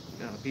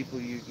people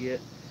you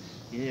get,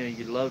 you know,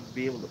 you'd love to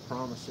be able to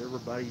promise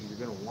everybody you're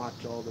going to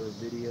watch all their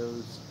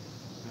videos,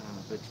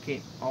 but you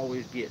can't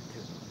always get to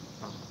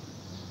them.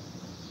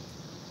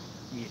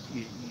 You,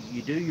 you,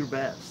 you do your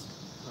best,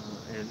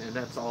 and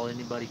that's all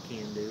anybody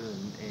can do,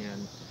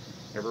 and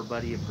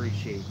everybody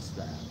appreciates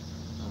that.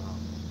 Um,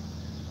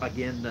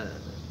 Again,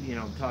 you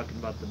know, I'm talking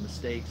about the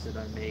mistakes that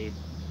I made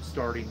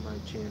starting my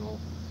channel.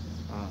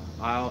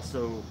 I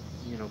also,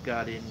 you know,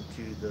 got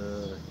into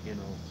the, you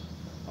know,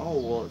 oh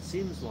well, it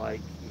seems like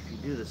if you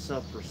do the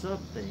sub for sub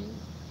thing,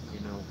 you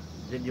know,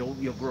 then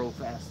you'll grow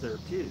fast there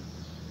too.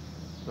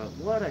 But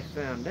what I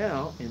found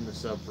out in the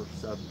sub for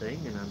sub thing,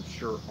 and I'm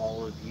sure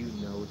all of you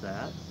know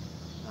that,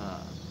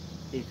 uh,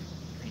 if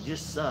you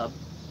just sub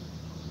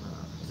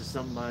to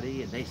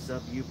somebody and they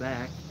sub you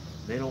back,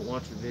 they don't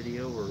watch a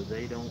video or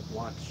they don't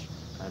watch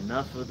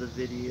enough of the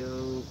video,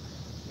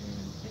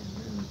 and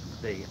then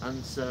they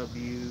unsub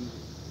you,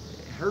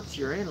 it hurts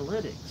your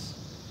analytics,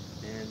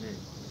 and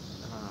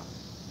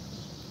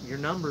your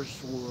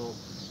numbers will,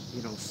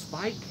 you know,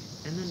 spike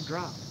and then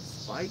drop,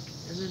 spike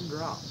and then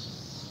drop.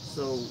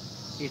 So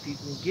if you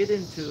can get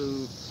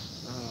into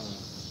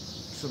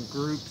some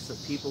groups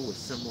of people with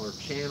similar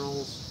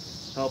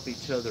channels, help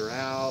each other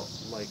out,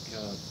 like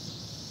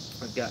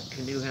I've got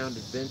Canoe Hound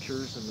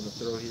Adventures. I'm going to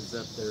throw his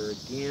up there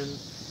again.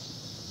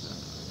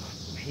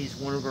 He's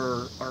one of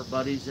our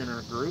buddies in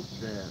our group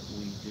that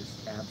we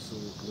just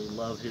absolutely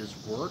love his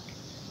work.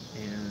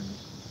 And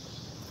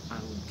I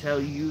will tell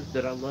you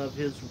that I love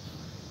his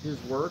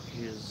work,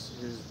 his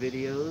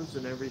videos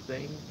and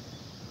everything,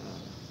 uh,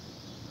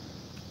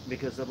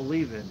 because I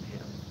believe in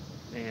him.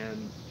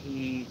 And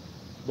he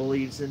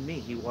believes in me.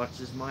 He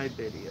watches my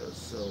videos.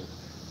 So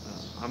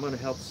I'm going to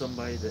help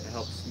somebody that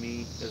helps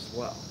me as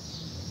well.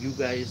 You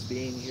guys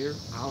being here,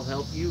 I'll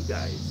help you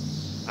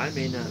guys. I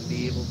may not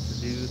be able to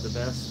do the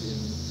best in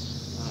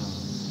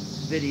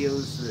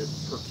videos that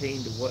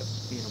pertain to what,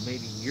 you know,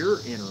 maybe you're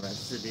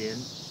interested in,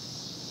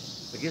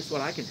 but guess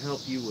what? I can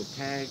help you with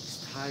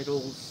tags,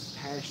 titles,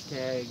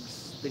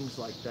 hashtags, things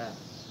like that.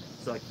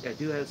 So I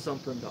do have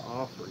something to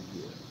offer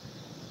you.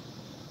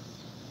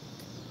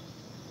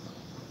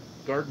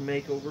 Garden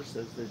Makeover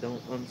says they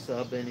don't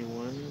unsub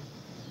anyone,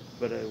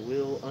 but I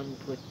will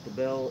unclick the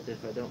bell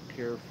if I don't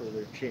care for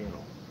their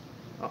channel.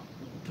 Uh,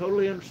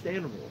 Totally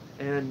understandable.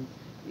 And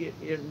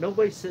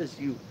nobody says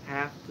you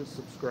have to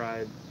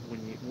subscribe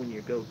when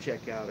you go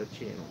check out a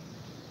channel.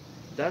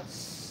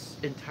 That's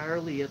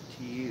entirely up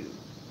to you.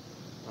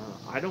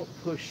 I don't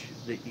push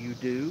that you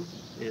do.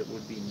 It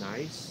would be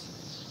nice.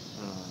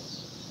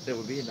 It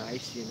would be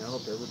nice, you know,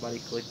 if everybody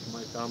clicked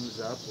my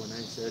thumbs up when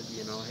I said,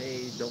 you know,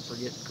 hey, don't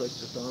forget to click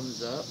the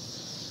thumbs up.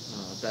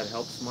 That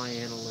helps my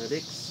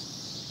analytics.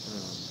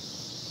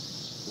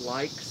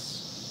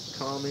 Likes,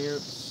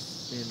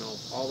 comments, you know,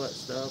 all that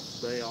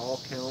stuff, they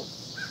all count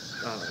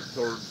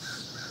towards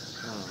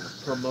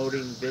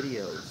promoting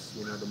videos.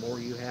 You know, the more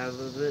you have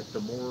of it,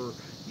 the more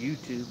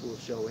YouTube will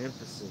show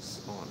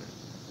emphasis on it.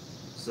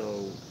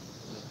 So,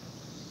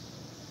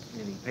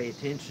 and you pay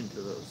attention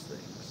to those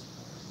things.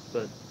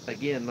 But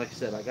again, like I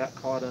said, I got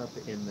caught up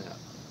in that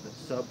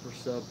sub for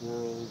sub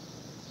world.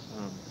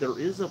 There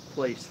is a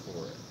place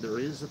for it. There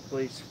is a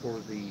place for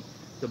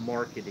the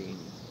marketing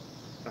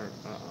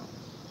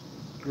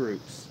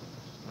groups.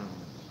 Um,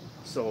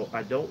 so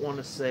I don't want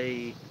to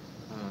say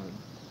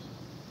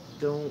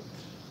don't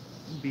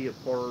be a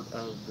part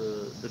of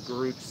the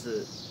groups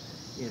that,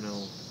 you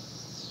know,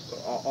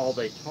 all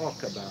they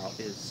talk about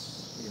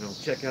is, you know,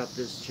 check out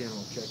this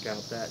channel, check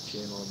out that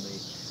channel, and they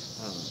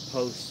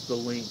post the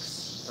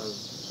links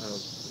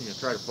of, you know,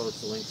 try to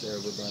post the links to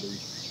everybody.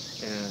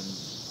 And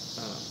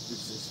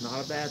it's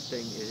not a bad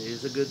thing. It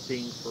is a good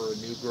thing for a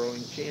new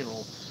growing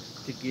channel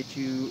to get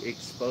you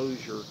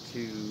exposure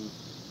to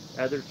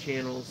other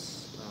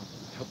channels,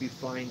 help you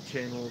find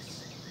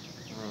channels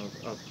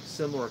of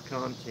similar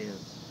content,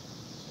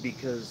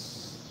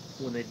 because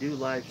when they do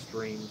live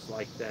streams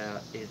like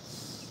that,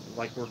 it's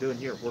like we're doing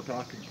here, we're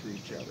talking to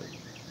each other.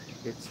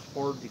 It's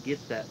hard to get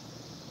that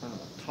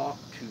talk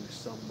to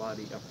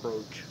somebody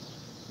approach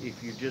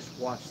if you just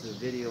watch the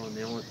video and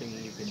the only thing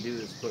you can do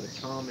is put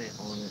a comment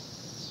on it,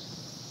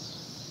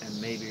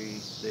 and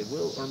maybe they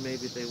will or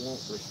maybe they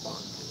won't respond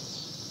to it.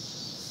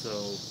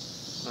 So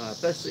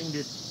best thing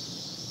to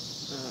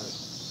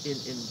in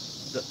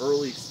the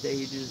early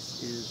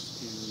stages is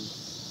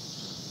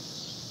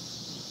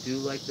to do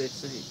like they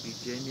say, be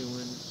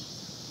genuine,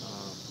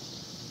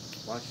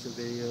 watch the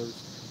videos.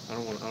 I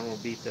don't want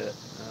to beat that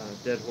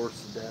dead horse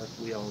to death.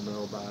 We all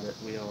know about it.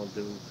 We all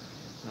do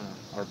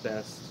our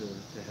best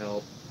to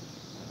help.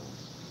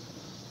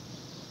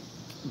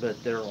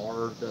 But there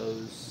are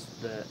those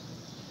that,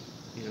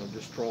 you know,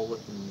 just troll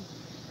it,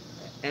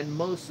 and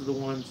most of the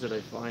ones that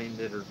I find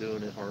that are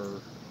doing it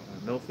are,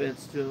 no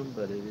offense to them,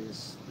 but it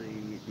is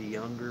the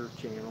younger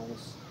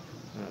channels.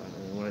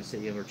 And when I say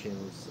younger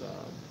channels,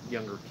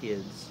 younger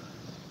kids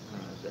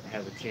that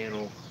have a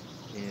channel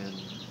and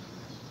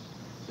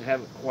they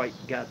haven't quite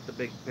got the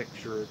big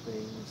picture of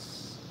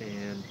things,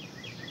 and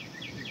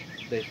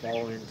they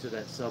fall into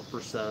that sub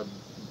for sub,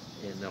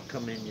 and they'll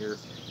come in your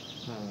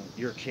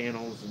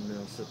channels and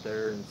they'll sit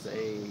there and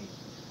say,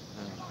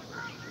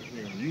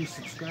 you know, you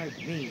subscribe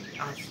to me,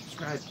 I'll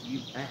subscribe to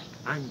you back.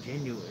 I'm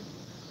genuine.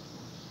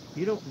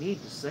 You don't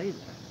need to say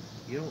that.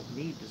 You don't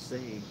need to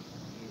say,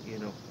 you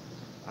know,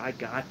 I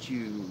got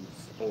you,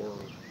 or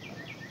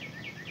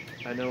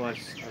I know I've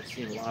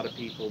seen a lot of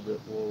people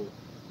that will,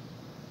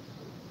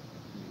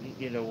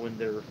 you know, when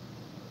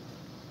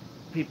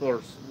people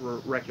are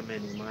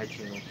recommending my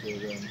channel to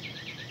them,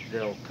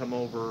 they'll come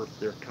over,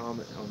 their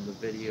comment on the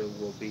video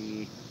will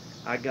be,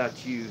 I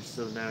got you,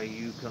 so now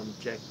you come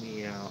check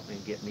me out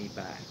and get me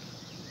back.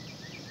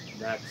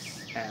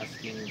 That's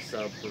asking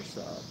sub for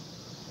sub.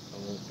 I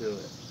won't do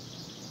it.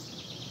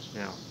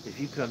 Now, if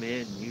you come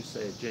in and you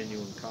say a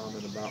genuine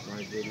comment about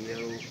my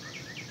video,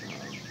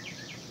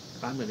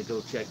 I'm going to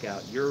go check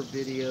out your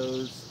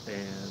videos,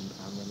 and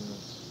I'm going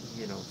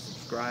to, you know,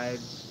 subscribe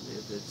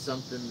if it's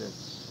something that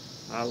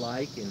I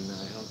like, and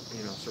I hope,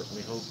 you know,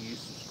 certainly hope you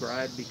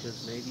subscribe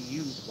because maybe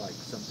you like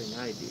something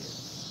I did.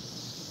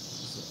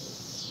 So,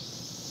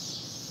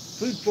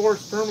 Food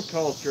Forest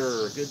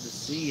Permaculture, good to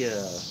see you.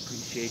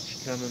 Appreciate you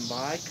coming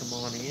by. Come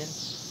on in.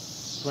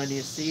 Plenty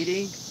of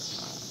seating.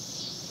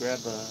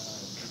 Grab a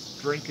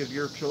drink of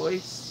your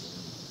choice.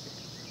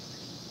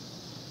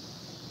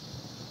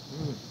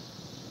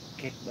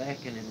 Kick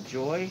back and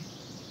enjoy.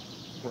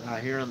 We're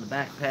out here on the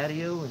back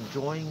patio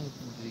enjoying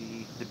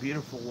the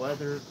beautiful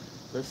weather,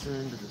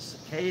 listening to the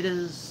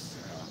cicadas.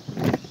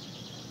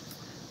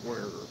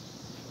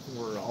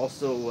 We're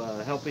also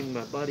helping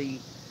my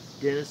buddy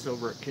Dennis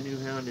over at Canoe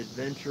Hound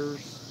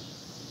Adventures,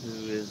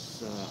 who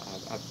is,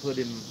 I've put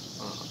him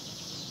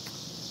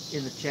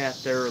in the chat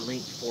there, a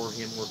link for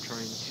him. We're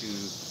trying to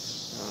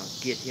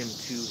get him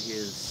to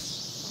his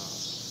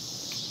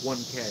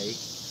 1K.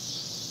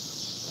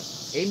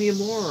 Amy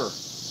Moore,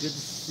 good to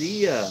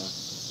see ya.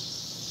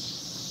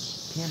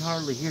 Can't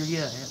hardly hear you.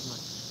 I have my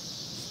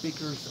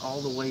speakers all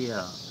the way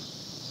up.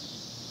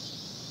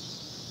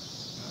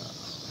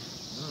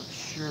 Not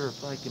sure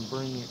if I can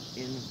bring it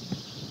in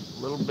a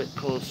little bit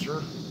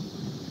closer.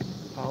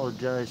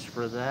 Apologize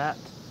for that.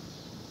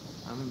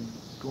 I'm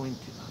going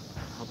to,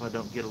 I hope I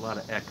don't get a lot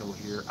of echo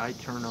here. I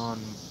turn on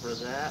for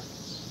that.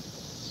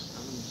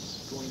 I'm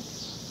going to,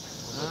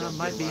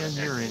 might be on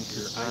your end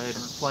because I'm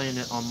playing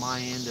it on my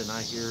end and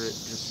I hear it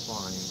just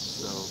fine.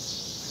 So,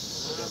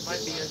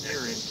 might be on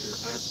your end here.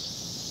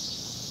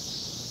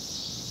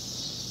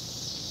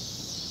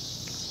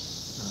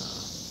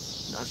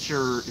 Not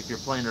sure if you're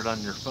playing it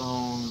on your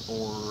phone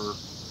or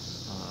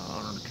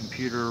on a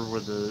computer where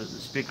the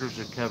speakers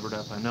are covered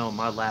up. I know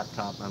my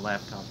laptop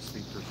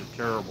speakers are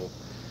terrible.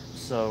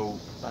 So,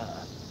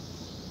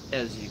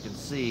 as you can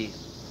see,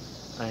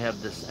 I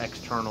have this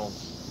external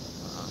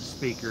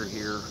speaker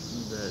here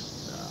that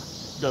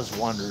does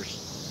wonders.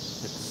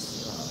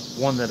 It's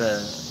one that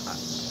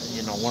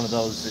you know, one of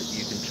those that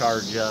you can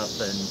charge up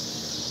and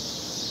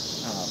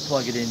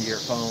plug it into your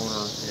phone,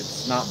 or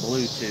it's not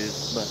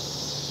Bluetooth, but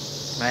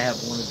I have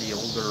one of the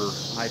older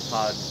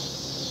iPods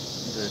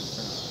that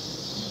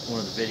one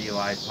of the video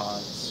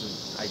iPods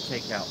that I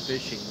take out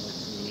fishing with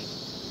me,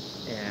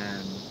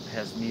 and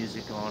has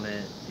music on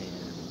it,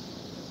 and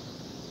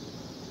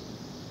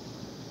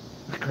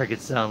the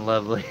crickets sound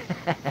lovely.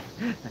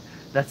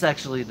 That's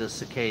actually the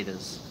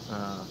cicadas.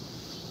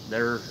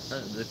 They're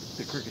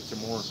the crickets are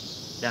more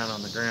down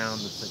on the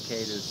ground. The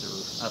cicadas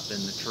are up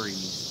in the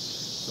trees.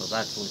 So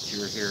that's what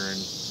you're hearing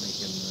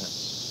making that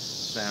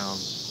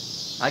sound.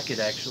 I could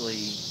actually,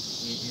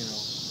 you know,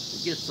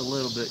 it gets a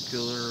little bit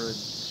cooler. And,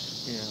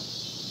 you know,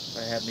 if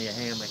I had me a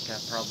hammock,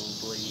 I'd probably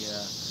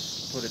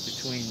put it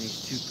between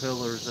these two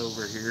pillars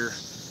over here.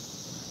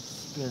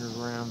 Spin it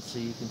around so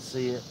you can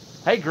see it.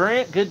 Hey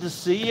Grant, good to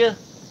see you.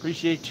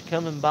 Appreciate you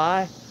coming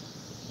by.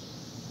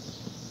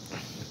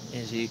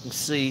 As you can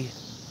see,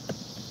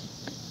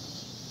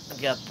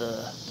 I've got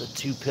the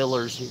two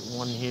pillars,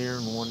 one here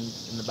and one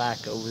in the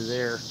back over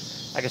there.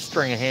 I can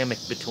string a hammock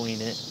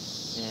between it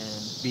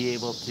and be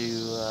able to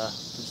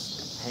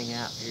just hang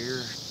out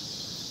here,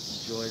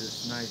 enjoy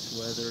this nice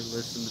weather,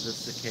 listen to the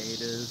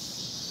cicadas.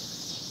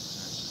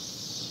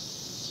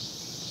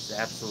 It's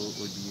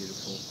absolutely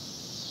beautiful.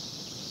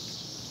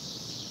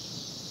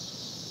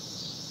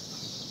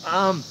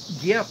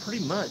 Yeah,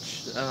 pretty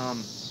much.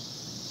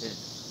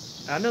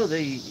 I know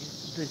they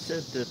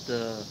said that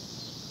I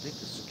think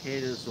the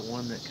cicada is the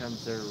one that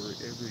comes there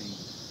every,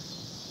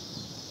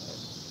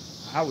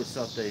 I always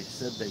thought they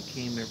said they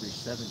came every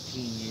 17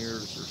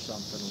 years or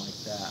something like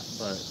that,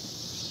 but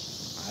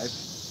I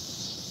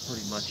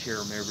pretty much hear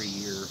them every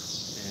year,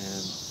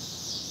 and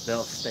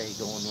they'll stay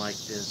going like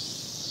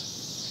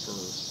this for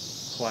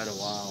quite a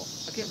while.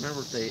 I can't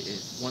remember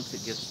if once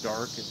it gets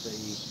dark, if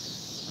they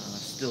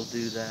still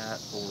do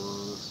that,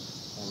 or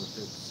if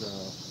it's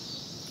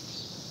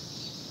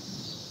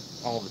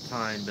all the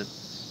time. But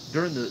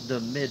during the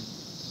mid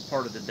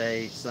part of the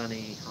day,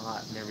 sunny,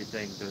 hot, and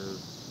everything,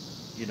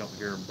 you don't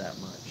hear them that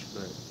much.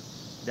 But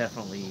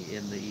definitely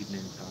in the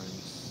evening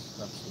times,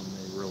 that's when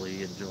they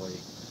really enjoy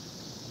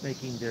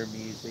making their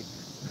music.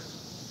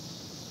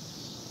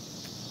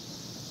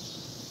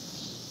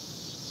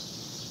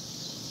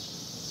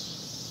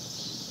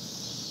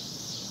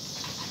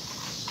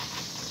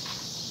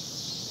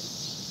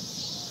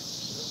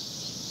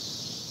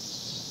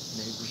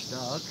 Neighbor's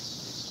dog.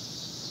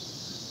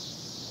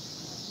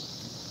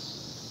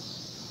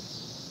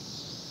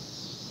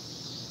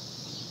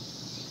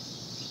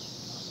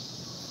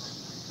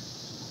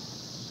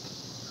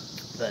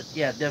 But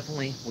yeah,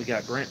 definitely we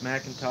got Grant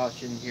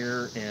McIntosh in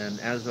here, and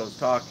as I was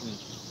talking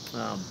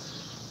um,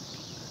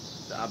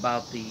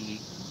 about the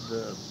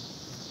the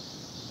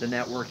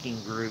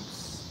networking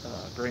groups,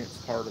 Grant's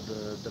part of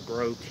the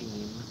Grow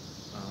team.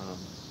 Um,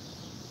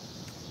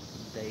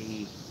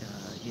 they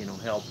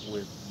help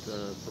with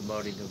the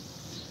promoting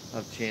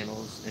of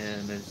channels,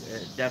 and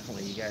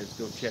definitely you guys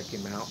go check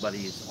him out. But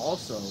he's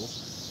also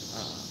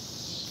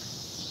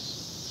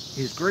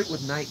he's great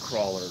with night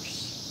crawlers.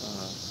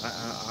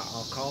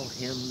 I'll call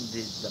him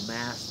the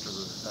master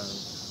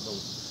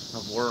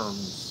of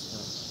worms.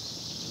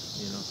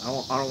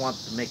 I don't want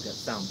to make that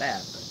sound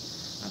bad, but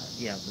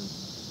yeah,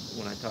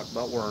 when I talk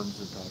about worms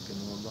and talking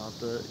about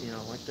the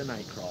like the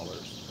night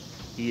crawlers,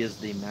 he is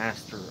the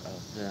master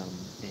of them,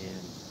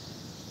 and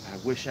I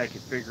wish I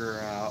could figure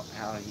out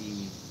how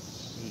he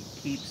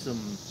keeps them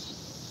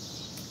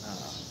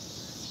uh,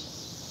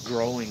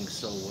 growing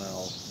so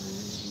well. I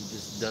mean, he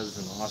just does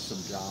an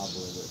awesome job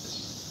with it.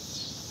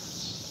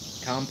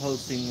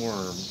 Composting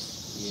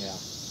worms, yeah.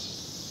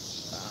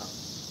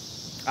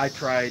 I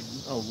tried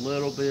a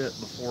little bit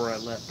before I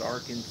left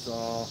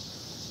Arkansas.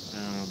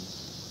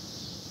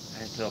 I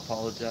had to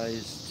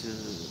apologize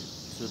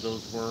to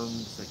those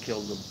worms. I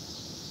killed them.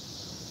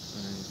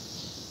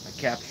 I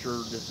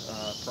captured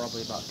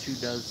probably about 2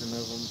 dozen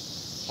of them.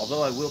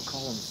 Although I will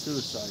call them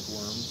suicide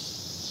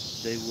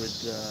worms, they would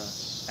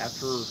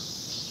after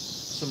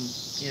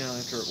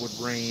after it would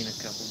rain a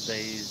couple of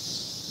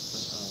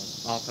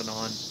days off and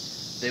on,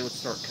 they would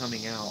start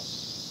coming out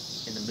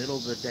in the middle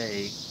of the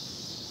day,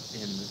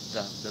 in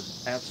the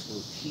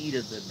absolute heat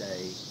of the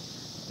day.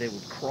 They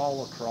would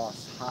crawl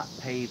across hot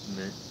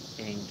pavement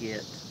and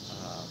get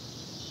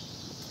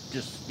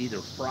just either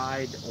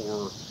fried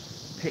or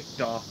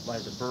picked off by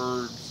the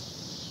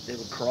birds. They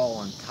would crawl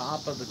on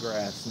top of the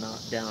grass, not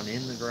down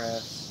in the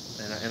grass.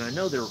 And I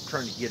know they were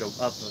trying to get up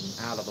and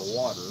out of the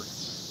water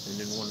and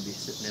didn't want to be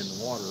sitting in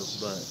the water,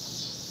 but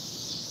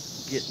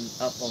getting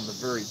up on the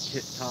very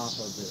tip top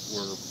of it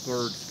where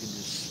birds can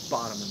just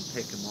spot them and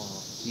pick them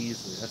off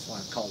easily. That's why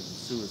I called them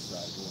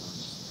suicide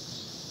worms.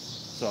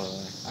 So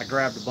I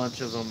grabbed a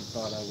bunch of them,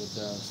 thought I would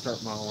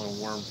start my own little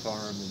worm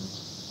farm, and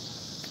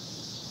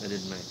I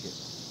didn't make it.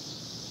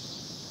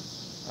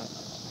 Uh,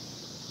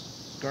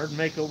 Garden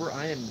makeover.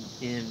 I am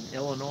in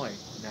Illinois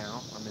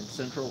now. I'm in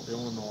central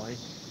Illinois,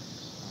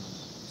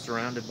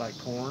 surrounded by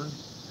corn.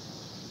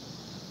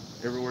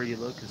 Everywhere you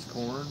look is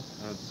corn.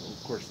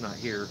 Of course, not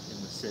here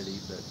in the city,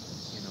 but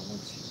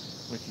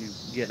once you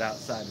get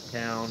outside of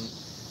town,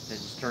 it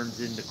just turns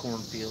into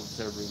cornfields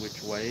every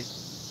which way.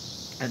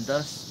 And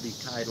thus the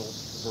title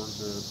for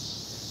the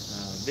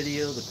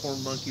video, the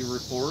Corn Monkey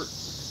Report.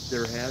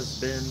 There has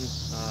been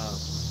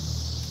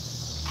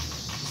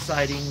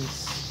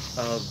sightings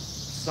of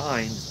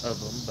signs of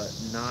them, but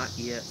not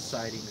yet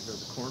sightings of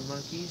the corn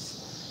monkeys.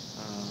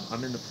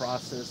 I'm in the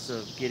process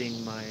of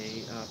getting my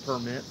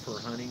permit for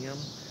hunting them.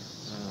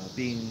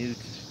 Being new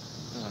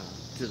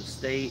to the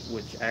state,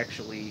 which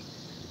actually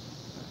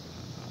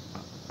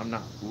I'm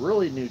not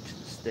really new to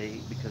the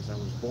state because I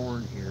was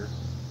born here,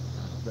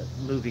 but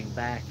moving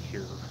back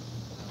here,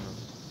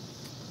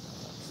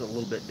 it's a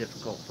little bit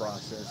difficult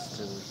process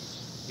to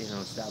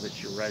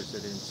establish your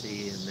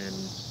residency and then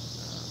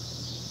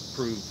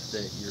prove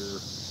that you're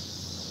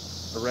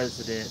a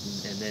resident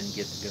and then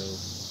get to go.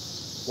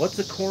 What's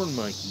a corn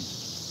monkey?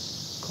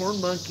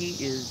 Corn monkey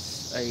is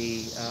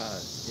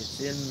it's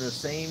in the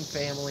same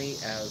family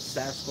as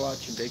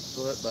Sasquatch and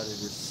Bigfoot, but it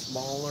is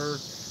smaller,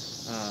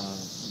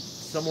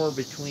 somewhere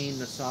between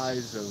the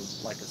size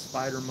of like a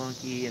spider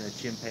monkey and a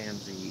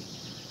chimpanzee.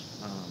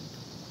 Um,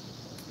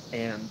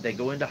 and they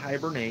go into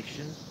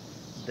hibernation.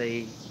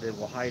 They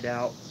will hide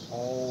out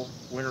all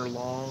winter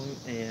long,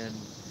 and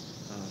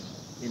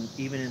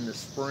even in the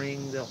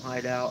spring they'll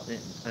hide out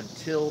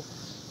until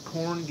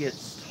corn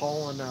gets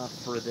tall enough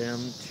for them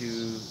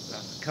to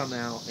come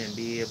out and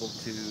be able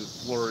to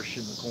flourish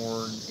in the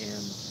corn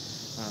and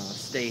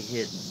stay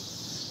hidden.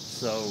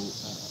 So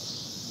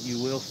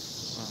you will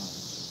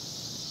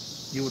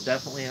You will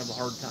definitely have a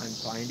hard time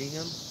finding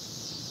them.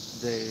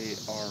 They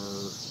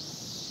are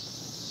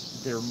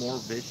they're more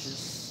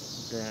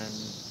vicious than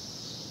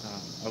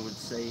I would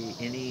say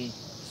any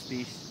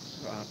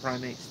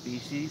primate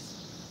species.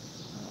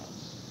 Um,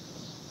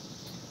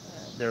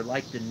 they're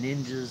like the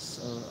ninjas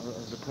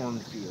of the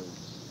cornfield.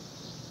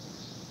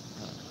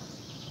 Uh,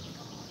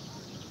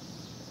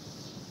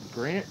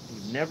 Grant,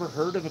 you've never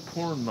heard of a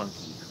corn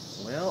monkey.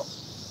 Well,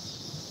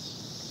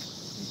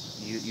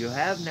 you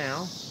have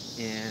now,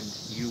 and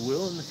you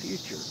will in the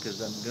future,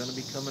 because I'm going to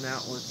be coming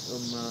out with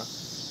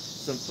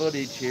some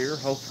footage here.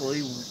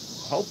 Hopefully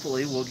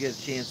we'll get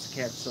a chance to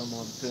catch some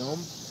on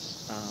film.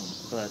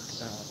 But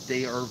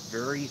they are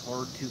very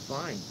hard to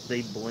find.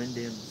 They blend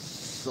in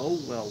so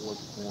well with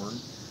corn.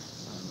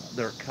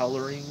 Their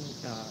coloring,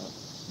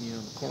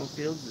 the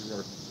cornfields,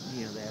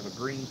 they have a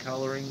green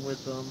coloring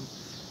with them.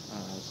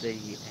 They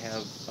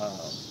have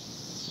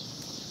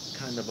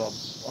kind of a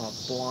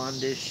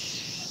blondish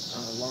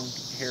long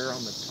hair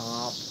on the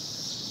top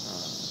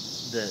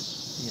that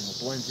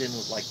blends in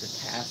with like the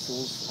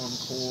tassels on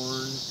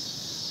corn.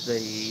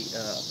 They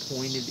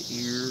pointed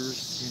ears,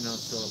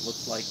 so it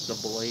looks like the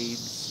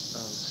blades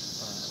of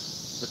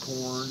the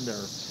corn.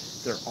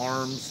 Their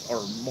arms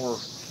are more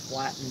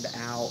flattened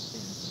out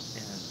and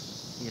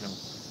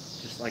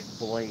just like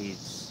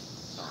blades.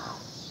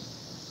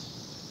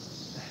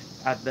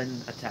 I've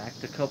been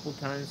attacked a couple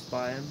times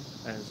by them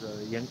as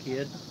a young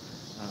kid.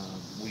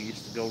 We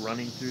used to go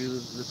running through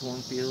the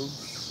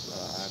cornfields.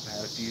 I've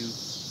had a few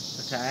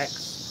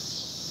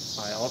attacks.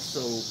 I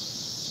also,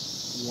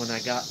 when I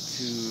got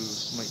to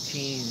my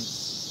teens,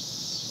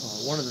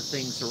 one of the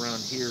things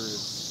around here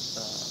is,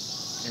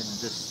 in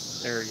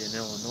this area in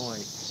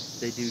Illinois,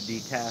 they do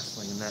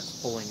detasseling, and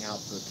that's pulling out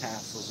the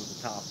tassels at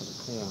the top of the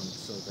corn.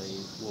 So they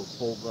will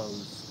pull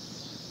those,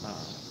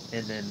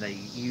 and then they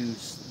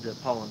use the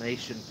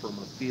pollination from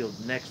a field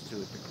next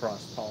to it to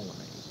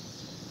cross-pollinate.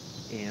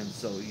 And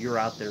so you're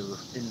out there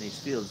in these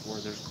fields where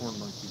there's corn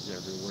monkeys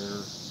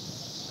everywhere,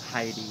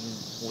 hiding,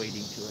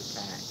 waiting to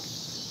attack.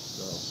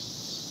 So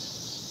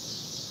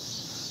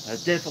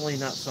definitely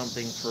not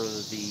something for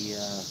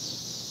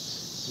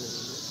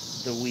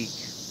the weak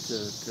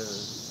to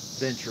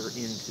venture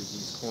into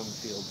these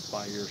cornfields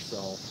by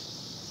yourself.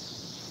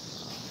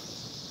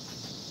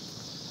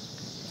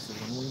 So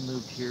when we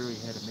moved here, we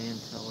had a man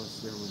tell us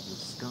there was a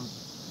skunk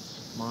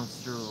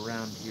monster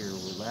around here.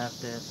 We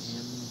laughed at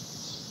him.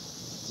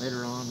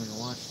 Later on, we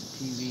watched a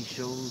TV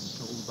show and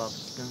told about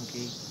the skunk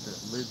ape that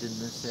lived in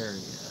this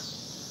area.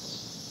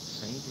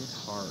 Faint at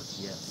heart,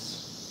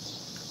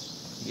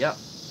 yes. Yep.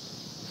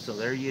 So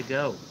there you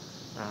go.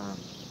 Um,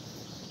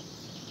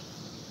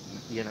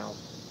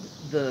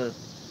 the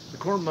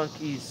corn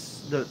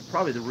monkeys.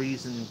 Probably the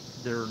reason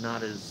they're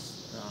not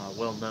as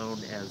well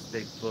known as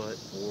Bigfoot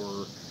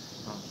or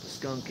the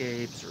skunk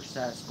apes or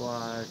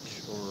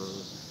Sasquatch or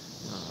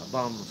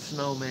abominable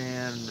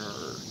snowman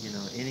or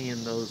any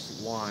in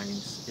those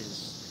lines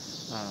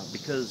is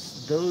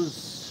because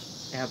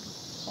those have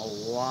a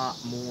lot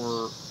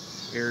more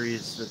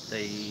areas that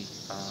they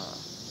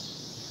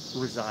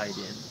reside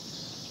in.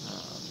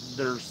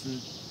 There's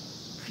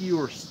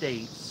fewer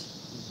states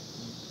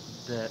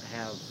that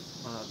have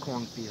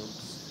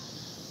cornfields.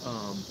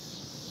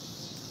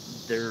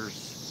 There's,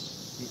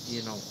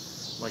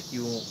 like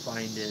you won't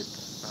find it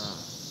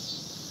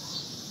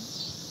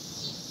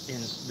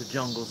in the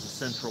jungles of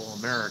Central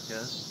America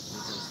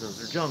because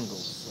those are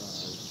jungles.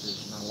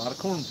 There's not a lot of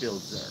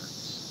cornfields there.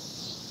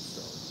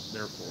 So,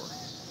 therefore.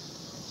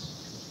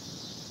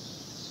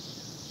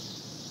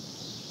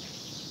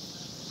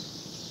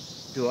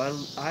 Do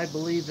I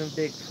believe in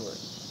Bigfoot?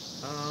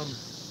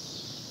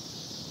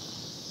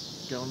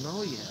 Don't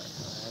know yet.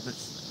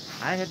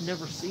 I have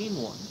never seen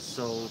one,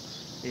 so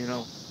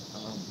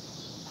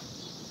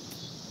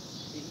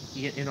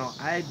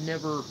I've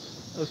never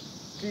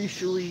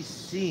officially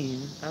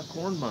seen a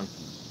corn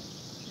monkey.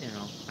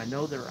 I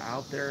know they're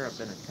out there. I've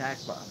been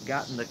attacked, but I've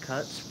gotten the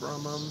cuts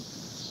from them,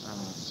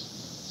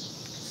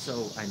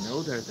 so I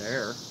know they're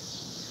there.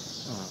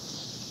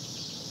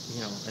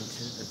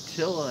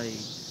 Until I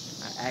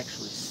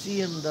actually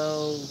see them,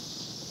 though,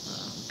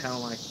 kind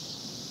of like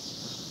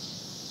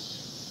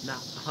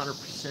not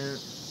 100%.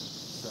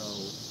 So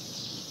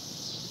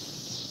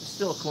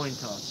still a coin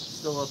toss,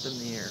 still up in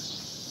the air,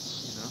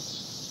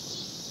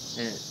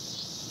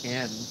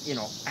 and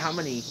how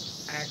many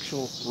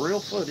actual real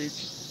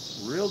footage,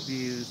 real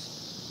views,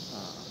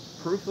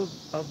 proof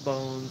of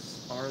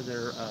bones are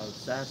there of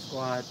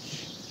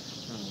Sasquatch,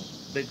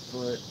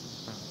 Bigfoot,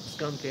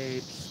 skunk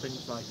apes,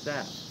 things like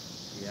that.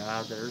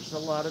 Yeah, there's a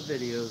lot of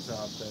videos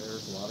out there.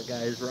 There's a lot of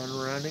guys running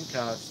around in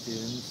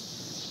costumes.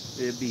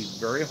 It'd be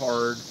very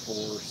hard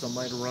for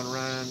somebody to run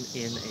around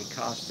in a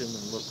costume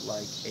and look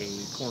like a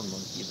corn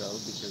monkey, though,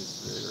 because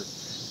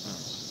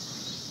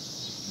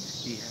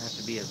you have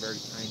to be a very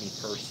tiny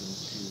person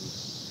to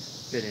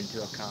fit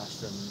into a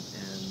costume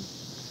and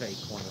fake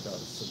one of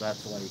those. So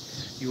that's why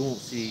you won't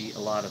see a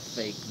lot of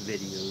fake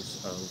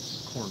videos of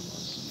corn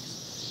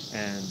monkeys.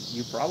 And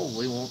you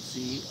probably won't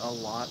see a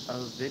lot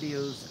of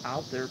videos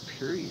out there,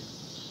 period.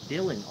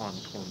 dealing on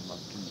corn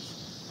monkeys.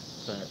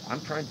 But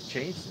I'm trying to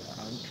change that.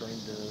 I'm trying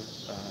to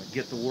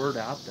get the word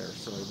out there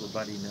so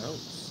everybody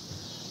knows.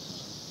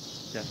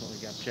 Definitely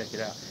got to check it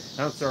out.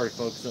 I'm sorry,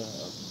 folks.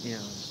 You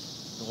know,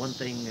 the one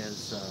thing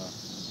is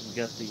we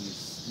got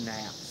these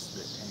gnats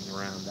that hang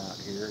around out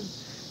here, and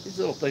these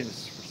little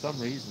things, for some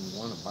reason,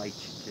 want to bite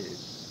you too.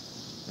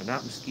 They're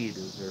not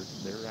mosquitoes.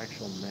 They're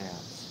actual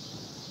gnats.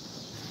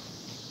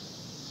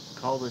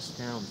 Call this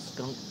town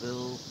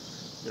Skunkville.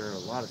 There are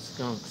a lot of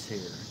skunks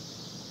here.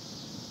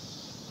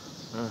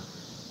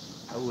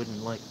 I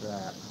wouldn't like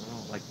that. I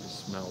don't like the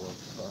smell of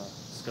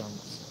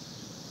skunks.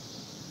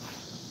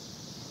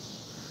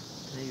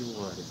 Tell you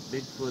what, if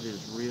Bigfoot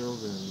is real,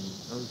 then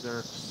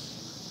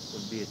Ozarks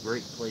would be a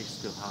great place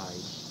to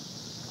hide.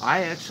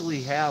 I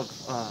actually have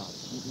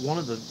one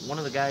of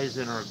the guys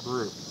in our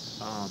group.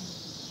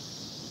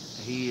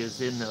 He is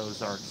in the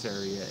Ozarks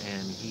area,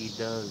 and he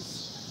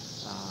does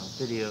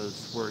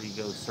videos where he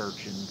goes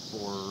searching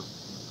for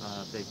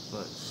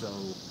Bigfoot. So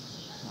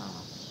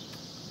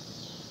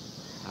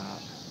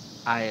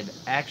I had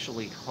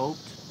actually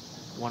hoped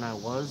when I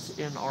was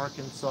in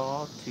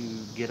Arkansas to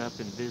get up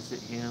and visit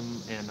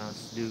him and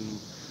us do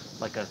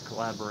like a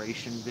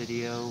collaboration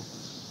video.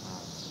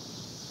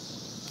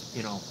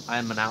 You know,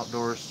 I'm an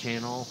outdoors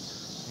channel,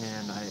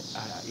 and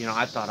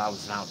I thought I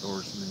was an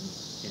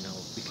outdoorsman, you know,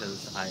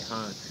 because I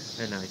hunt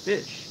and I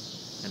fish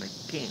and I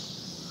camp,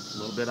 a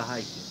little bit of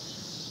hiking.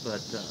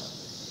 But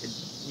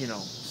you know,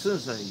 as soon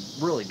as I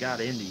really got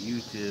into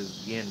YouTube,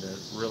 began to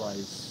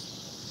realize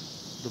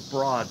the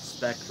broad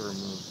spectrum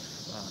of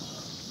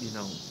you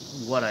know,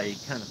 what I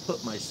kind of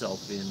put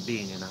myself in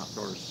being an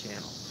outdoors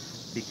channel,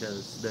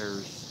 because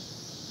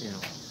there's, you know,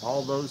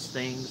 all those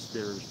things.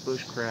 There's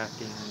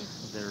bushcrafting,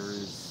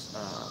 there's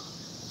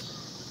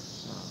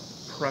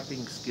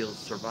prepping skills,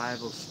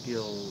 survival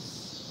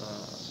skills,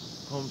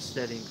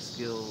 homesteading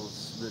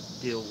skills that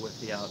deal with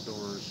the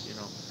outdoors, you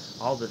know,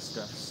 all this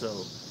stuff.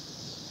 So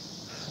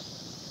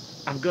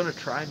I'm gonna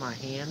try my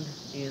hand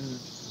in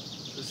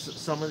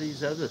some of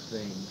these other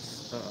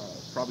things.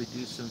 Probably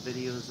do some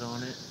videos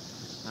on it.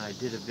 I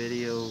did a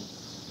video,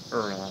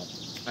 or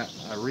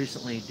I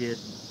recently did,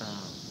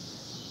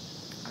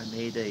 I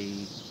made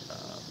a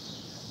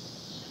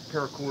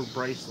paracord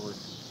bracelet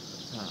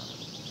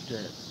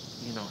that,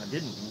 you know, I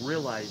didn't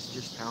realize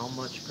just how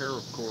much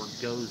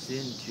paracord goes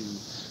into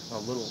a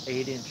little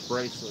 8-inch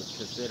bracelet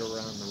to fit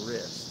around the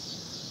wrist.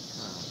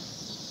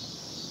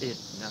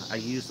 I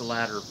used a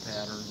ladder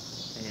pattern,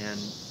 and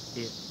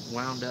it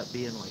wound up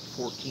being like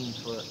 14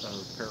 foot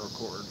of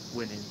paracord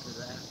went into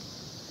that.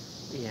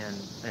 And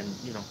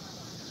you know,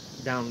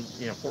 down,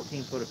 you know,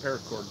 14 foot of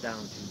paracord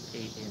down to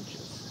 8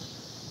 inches.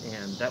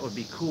 And that would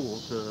be cool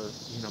to,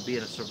 you know, be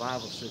in a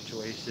survival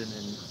situation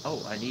and,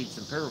 oh, I need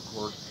some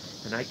paracord,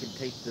 and I can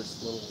take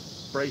this little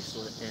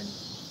bracelet and,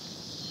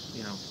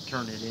 you know,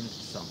 turn it into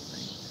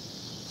something.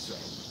 So,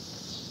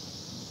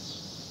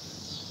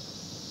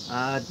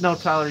 no,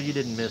 Tyler, you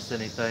didn't miss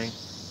anything.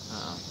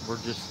 We're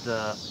just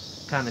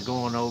kind of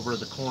going over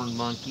the corn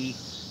monkey.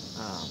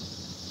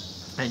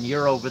 And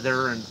you're over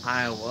there in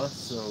Iowa,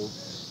 so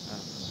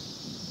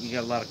you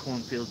got a lot of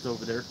cornfields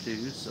over there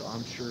too, so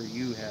I'm sure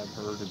you have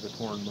heard of the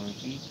corn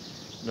monkey,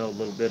 know a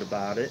little bit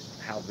about it,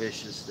 how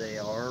vicious they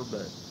are.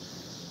 But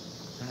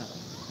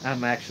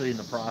I'm actually in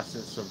the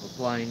process of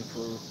applying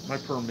for my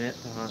permit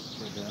to hunt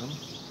for them.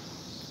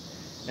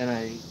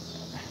 And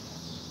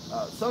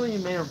some of you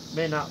may or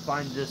may not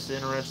find this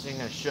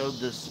interesting. I showed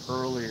this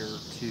earlier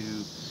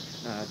to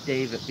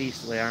Dave at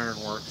Beastly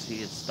Ironworks. He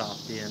had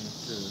stopped in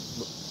to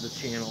the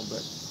channel,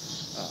 but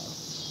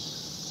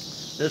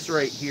this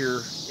right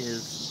here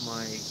is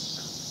my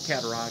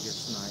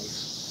cattaraugus knife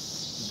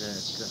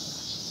that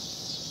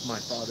my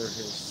father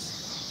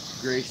has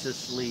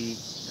graciously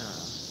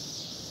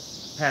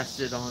passed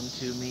it on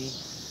to me.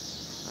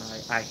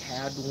 I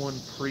had one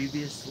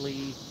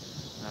previously.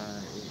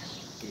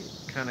 It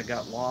kind of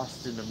got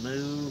lost in the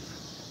move,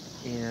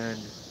 and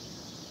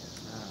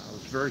I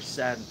was very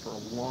saddened for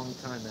a long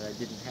time that I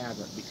didn't have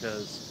it,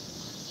 because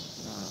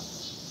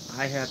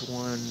I had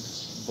one,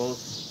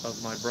 both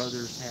of my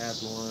brothers had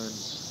one.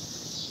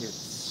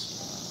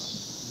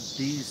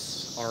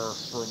 These are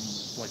from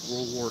like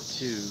World War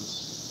II.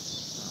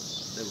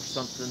 There was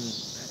something,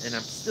 and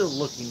I'm still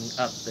looking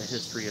up the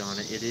history on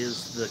it. It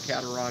is the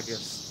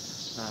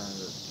cattaraugus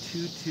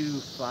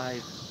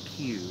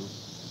 225Q.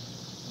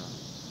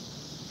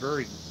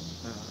 Very,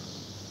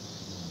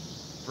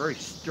 very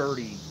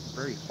sturdy,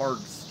 very hard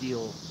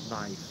steel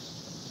knife.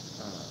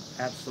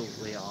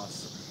 Absolutely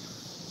awesome.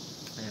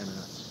 And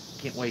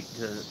can't wait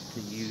to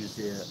use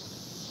it,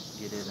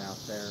 get it out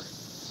there,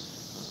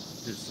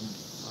 do some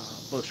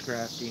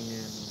bushcrafting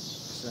and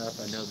stuff.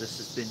 I know this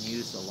has been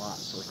used a lot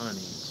for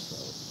hunting, so.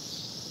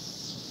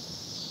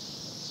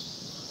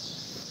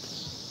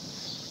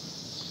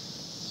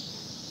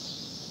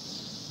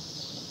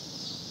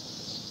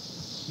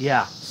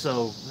 Yeah,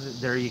 so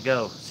there you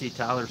go. See,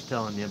 Tyler's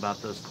telling you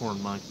about those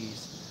corn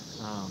monkeys.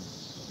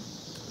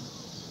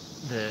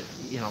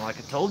 You know, like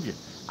I told you,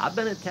 I've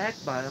been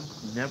attacked by them,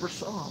 never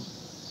saw them.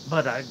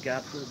 But I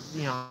got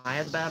the, I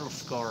had the battle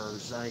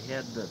scars. I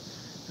had the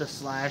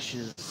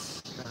slashes.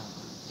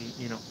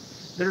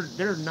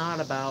 They're not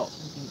about,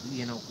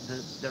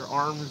 their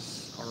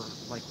arms are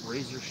like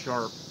razor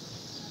sharp,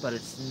 but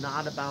it's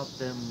not about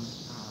them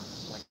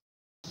like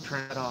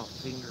trying to cut off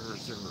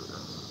fingers or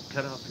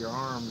cut off your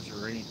arms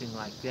or anything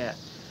like that.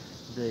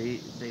 They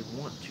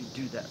want to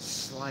do that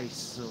slice,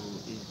 so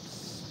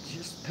it's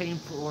just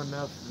painful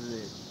enough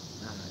that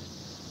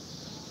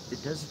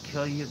it doesn't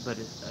kill you, but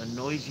it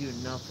annoys you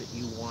enough that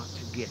you want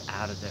to get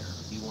out of there.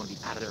 You want to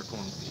be out of their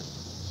cornfield.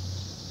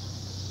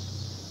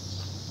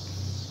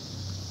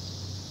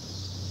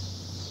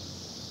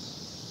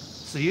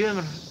 So you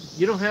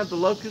don't have the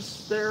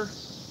locusts there,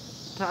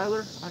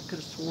 Tyler? I could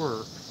have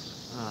swore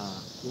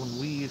when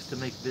we used to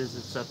make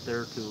visits up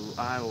there to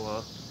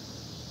Iowa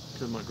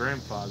to my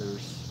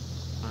grandfather's,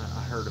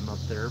 I heard him up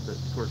there, but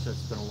of course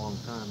that's been a long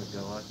time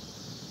ago. I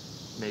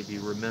may be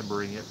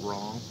remembering it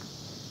wrong.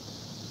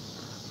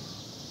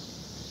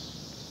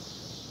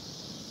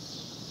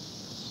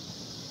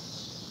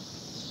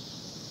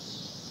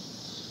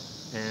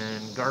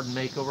 And Garden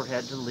Makeover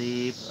had to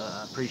leave.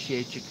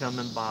 Appreciate you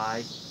coming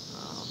by.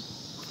 Um,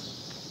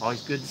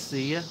 Always good to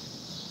see you.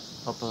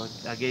 Hope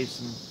I gave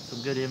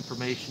some good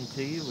information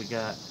to you. We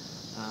got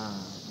uh,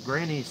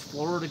 Granny's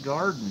Florida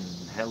Garden.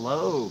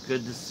 Hello,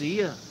 good to see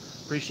you.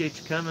 Appreciate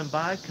you coming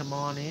by. Come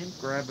on in,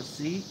 grab a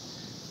seat.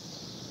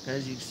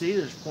 As you can see,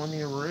 there's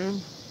plenty of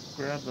room.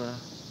 Grab a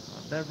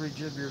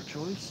beverage of your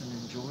choice and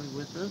enjoy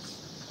with us.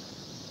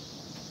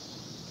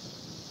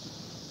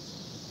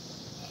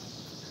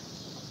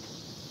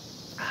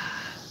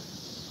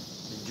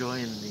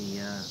 Enjoying the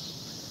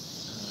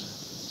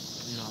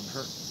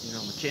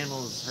my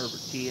channel is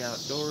Herbert T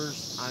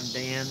Outdoors. I'm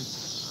Dan.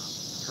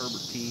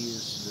 Herbert T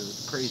is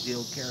the crazy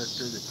old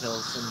character that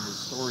tells some of the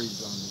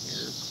stories on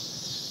here.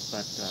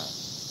 But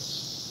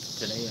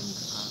today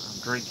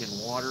I'm drinking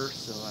water,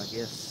 so I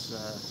guess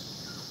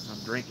I'm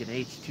drinking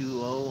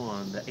H2O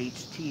on the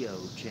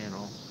HTO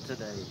channel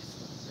today.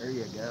 So there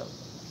you go.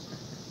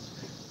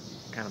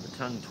 Kind of a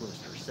tongue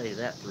twister. Say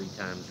that 3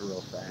 times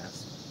real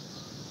fast.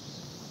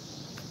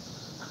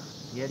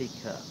 Yeti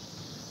cup.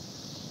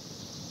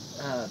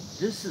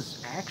 This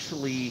is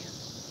actually,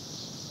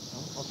 I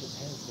don't know if it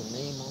has the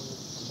name on the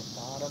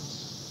bottom.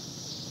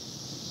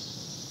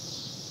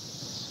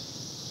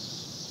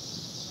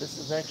 This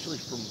is actually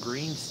from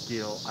Green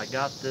Steel. I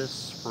got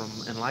this from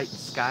Enlightened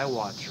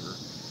Skywatcher.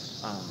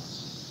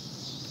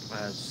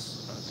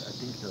 As I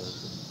think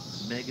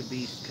the Mega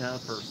Beast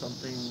Cup or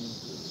something.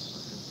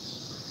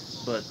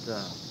 But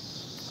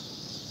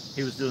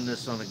he was doing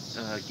this on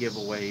a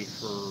giveaway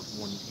for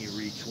when he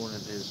reached one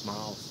of his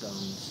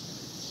milestones.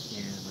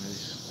 And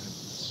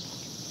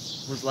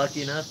I was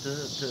lucky enough to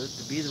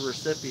be the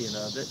recipient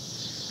of it.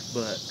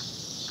 But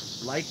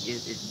like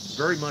it's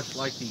very much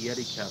like the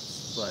Yeti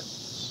cups, but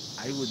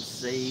I would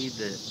say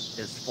that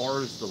as far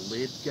as the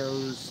lid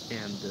goes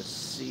and the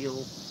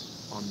seal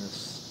on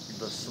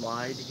the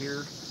slide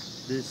here,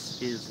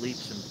 this is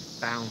leaps and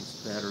bounds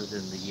better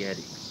than the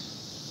Yeti.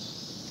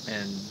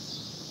 And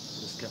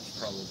this cup's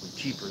probably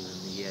cheaper than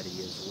the Yeti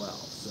as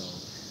well. So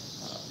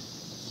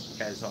you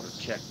guys ought to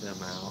check them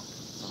out.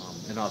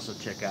 And also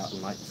check out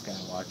Enlightened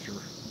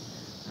Skywatcher.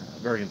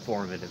 Very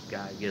informative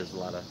guy. Gives a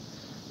lot of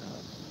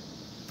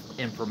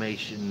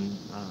information.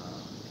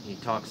 He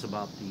talks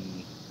about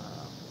the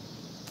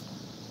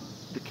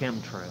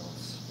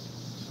chemtrails.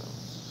 So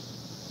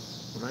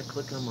when I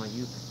click on my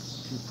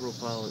YouTube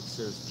profile, it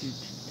says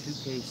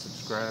 2K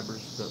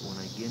subscribers, but when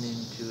I get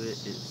into it,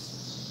 it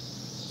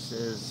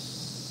says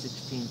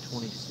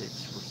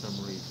 1626 for some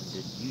reason.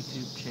 Did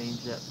YouTube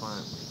change that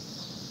finally?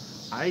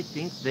 I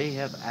think they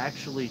have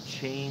actually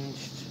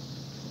changed,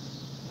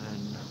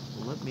 and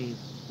let me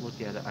look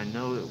at it. I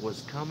know it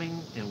was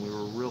coming, and we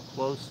were real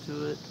close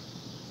to it.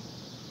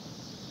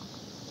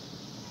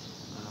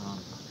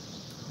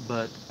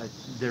 But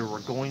they were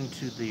going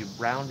to the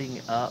rounding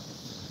up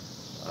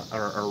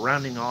or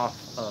rounding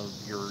off of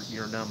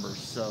your numbers.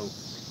 So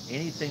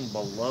anything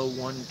below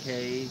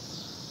 1K,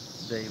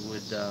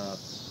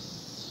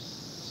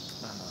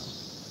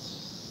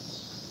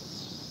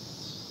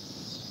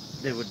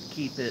 they would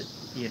keep it,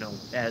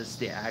 as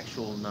the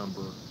actual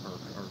number,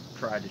 or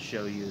try to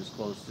show you as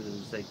close to it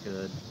as they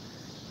could.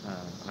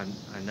 I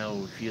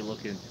know if you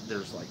look at,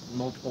 there's like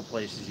multiple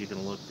places you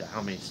can look at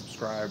how many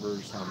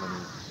subscribers, how many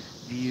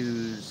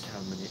views,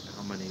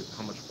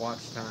 how much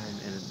watch time,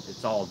 and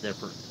it's all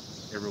different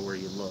everywhere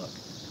you look.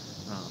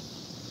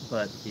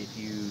 But if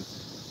you,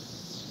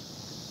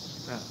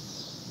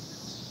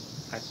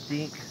 I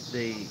think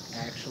they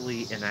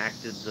actually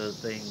enacted the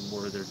thing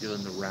where they're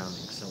doing the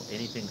rounding. So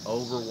anything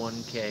over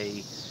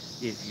 1K,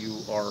 if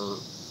you are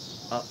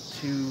up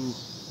to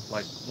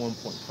like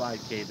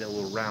 1.5K, they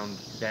will round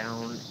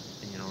down,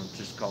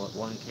 just call it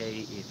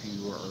 1K. If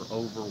you are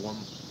over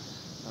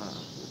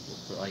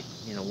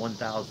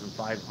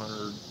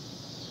 1,500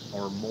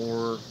 or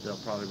more, they'll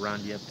probably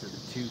round you up to the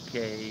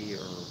 2K,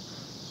 or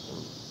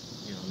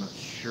I'm not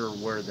sure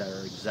where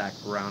their exact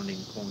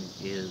rounding point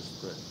is,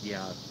 but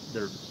yeah,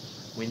 they're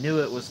we knew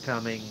it was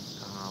coming.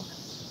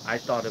 I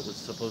thought it was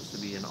supposed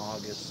to be in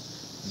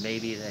August.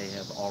 Maybe they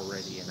have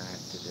already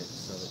enacted it,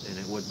 so, and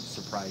it wouldn't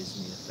surprise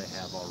me if they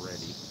have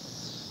already.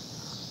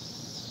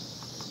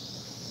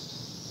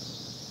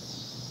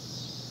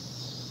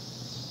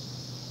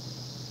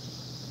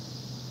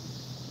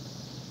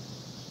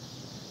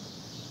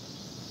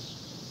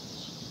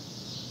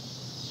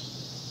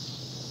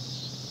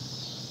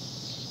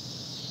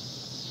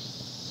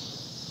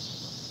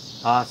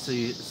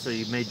 So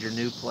you made your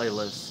new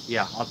playlist.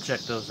 Yeah, I'll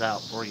check those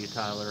out for you,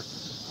 Tyler.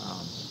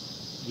 Um,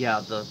 yeah,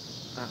 the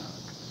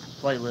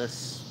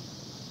playlists,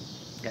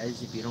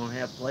 guys. If you don't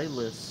have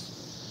playlists,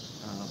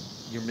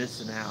 you're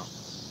missing out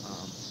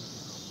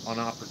on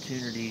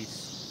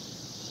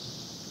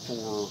opportunities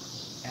for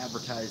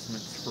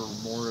advertisements for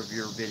more of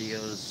your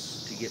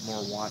videos to get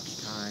more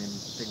watch time,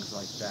 things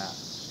like that.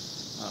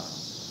 Uh,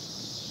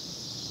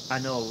 I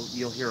know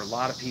you'll hear a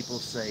lot of people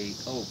say,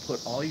 oh,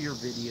 put all your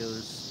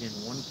videos in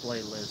one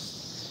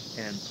playlist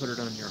and put it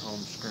on your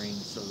home screen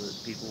so that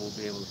people will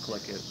be able to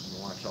click it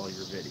and watch all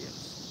your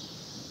videos.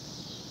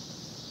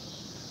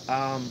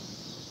 Um,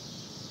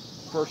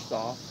 First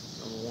off,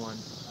 number one,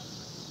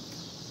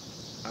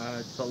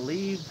 I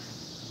believe,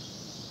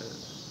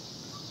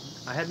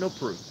 I have no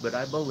proof, but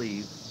I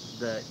believe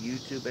that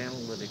YouTube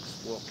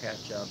analytics will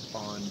catch up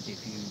on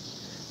if you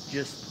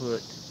just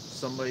put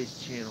somebody's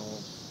channel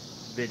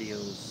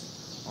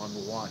videos on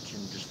the watch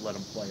and just let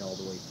them play all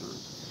the way through.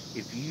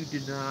 If you do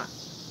not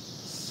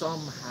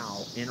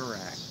somehow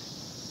interact,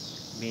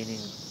 meaning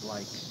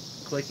like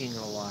clicking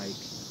a like,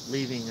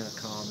 leaving a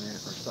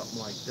comment or something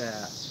like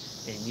that,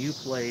 and you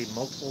play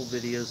multiple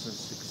videos in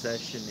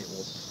succession, it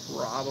will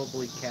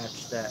probably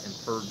catch that and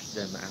purge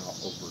them out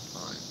over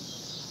time.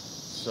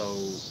 So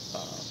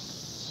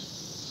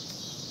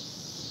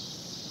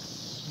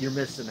you're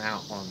missing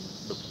out on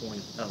the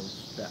point of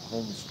that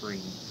home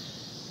screen.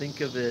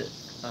 Think of it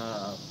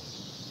uh,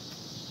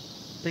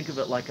 think of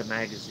it like a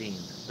magazine.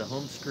 The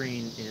home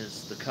screen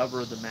is the cover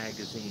of the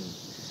magazine.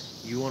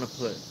 You want to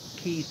put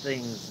key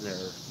things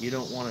there. You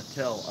don't want to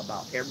tell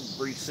about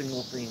every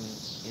single thing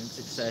in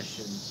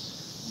succession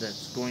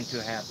that's going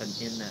to happen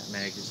in that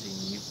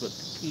magazine. You put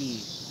the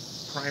key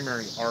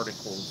primary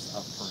articles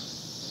up front.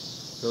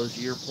 Those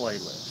are your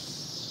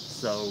playlists.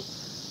 So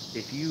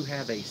if you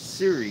have a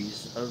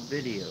series of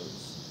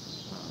videos,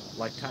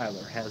 like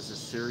Tyler has a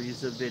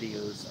series of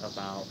videos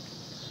about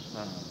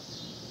uh,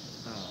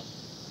 uh,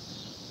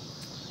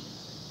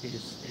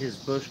 his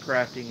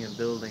bushcrafting and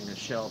building a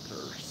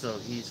shelter. So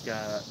he's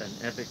got an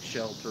epic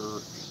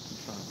shelter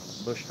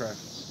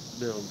bushcraft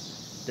build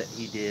that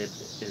he did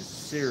is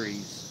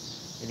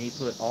series, and he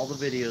put all the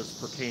videos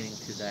pertaining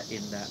to that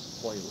in that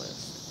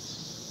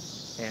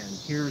playlist. And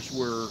here's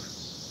where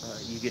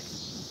you get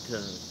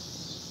to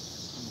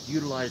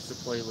utilize the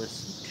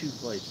playlist in two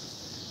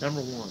places.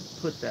 Number one,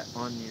 put that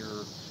on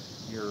your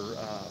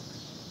uh,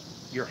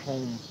 your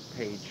home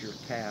page, your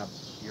tab,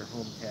 your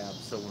home tab.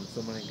 So when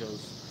somebody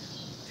goes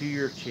to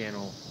your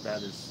channel,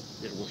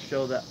 it will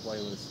show that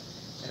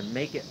playlist, and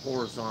make it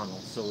horizontal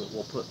so it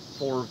will put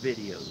 4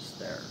 videos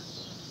there.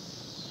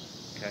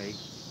 Okay.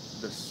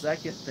 The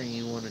second thing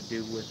you want to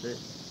do with it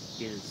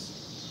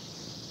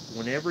is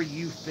whenever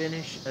you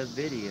finish a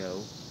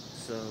video,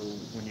 so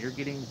when you're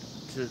getting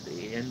to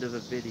the end of a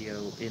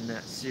video in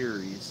that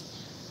series,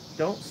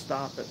 don't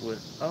stop it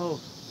with, oh,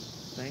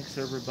 thanks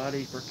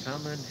everybody for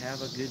coming,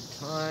 have a good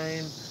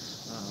time,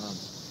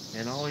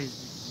 and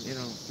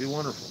always, be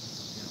wonderful.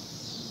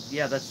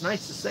 Yeah, that's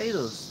nice to say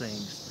those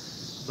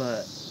things,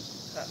 but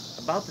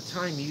about the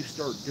time you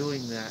start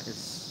doing that,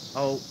 it's,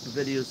 oh, the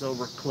video's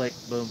over, click,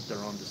 boom, they're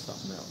on to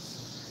something else.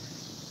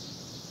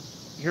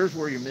 Here's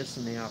where you're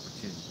missing the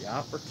opportunity. The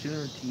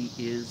opportunity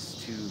is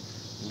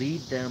to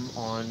lead them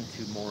on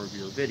to more of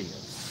your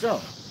videos.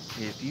 So,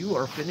 if you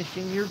are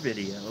finishing your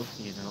video,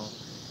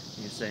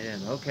 you're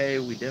saying, okay,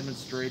 we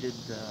demonstrated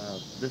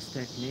this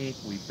technique,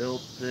 we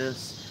built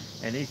this,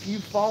 and if you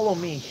follow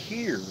me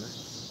here,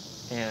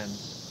 and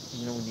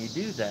when you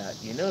do that,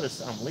 you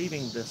notice I'm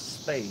leaving this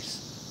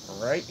space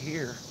right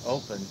here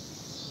open,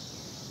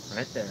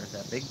 right there,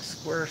 that big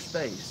square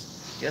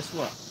space. Guess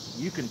what?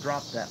 You can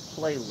drop that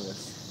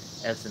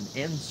playlist as an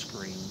end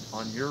screen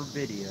on your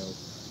video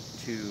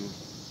to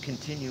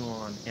continue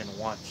on and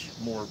watch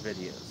more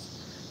videos.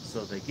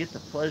 So they get the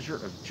pleasure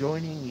of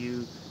joining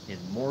you in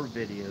more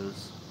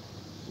videos,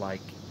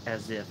 like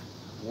as if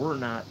we're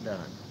not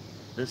done.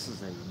 This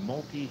is a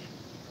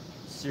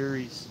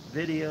multi-series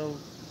video.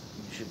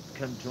 You should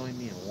come join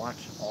me and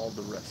watch all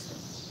the rest of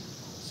them.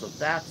 So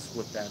that's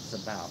what that's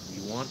about.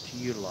 You want to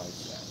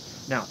utilize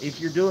that. Now, if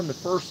you're doing the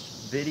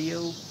first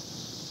video,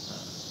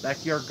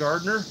 Backyard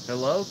Gardener,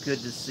 hello, good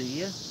to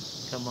see you.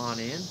 Come on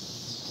in.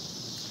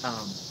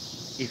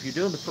 If you're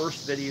doing the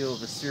first video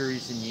of a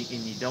series and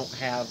you don't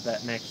have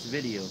that next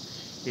video,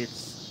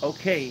 it's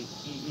okay,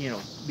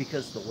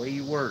 because the way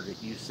you worded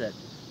it, you said,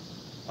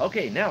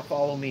 okay, now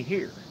follow me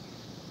here.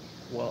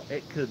 Well,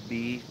 it could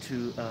be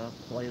to a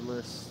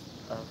playlist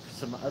of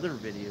some other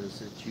videos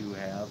that you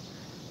have,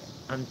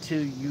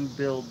 until you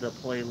build the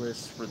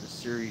playlist for the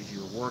series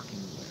you're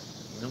working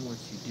with. And then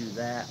once you do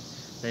that,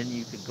 then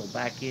you could go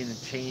back in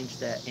and change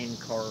that end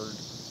card,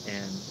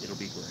 and it'll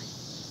be great.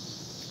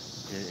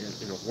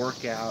 It'll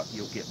work out.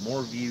 You'll get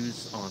more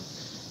views on,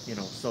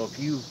 so if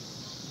you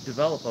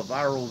develop a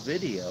viral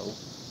video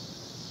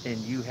and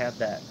you have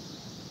that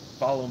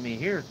follow me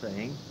here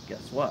thing,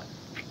 guess what?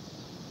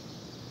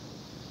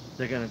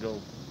 They're going to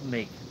go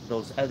make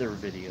those other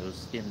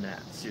videos in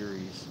that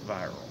series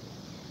viral.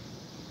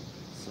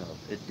 So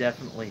it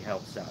definitely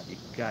helps out. You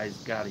guys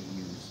got to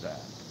use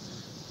that.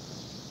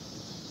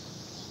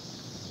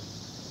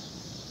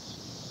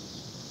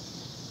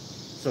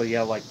 So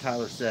yeah, like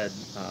Tyler said,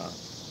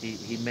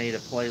 he made a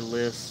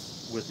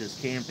playlist with his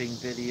camping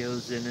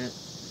videos in it.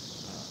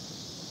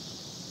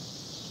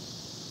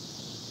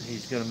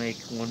 He's going to make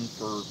one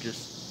for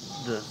just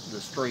the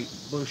straight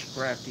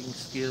bushcrafting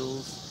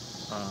skills.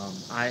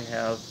 I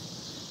have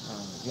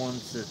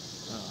ones that,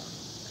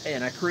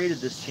 and I created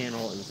this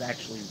channel. It was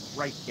actually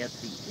right at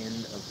the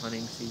end of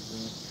hunting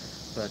season,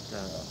 but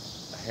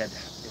I had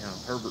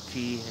Herbert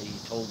T.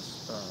 He told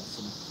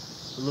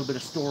a little bit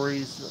of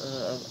stories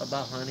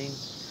about hunting.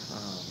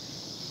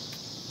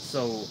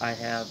 So I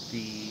have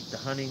the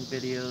hunting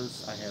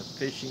videos. I have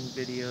fishing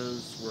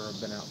videos where I've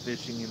been out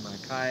fishing in my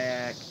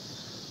kayak.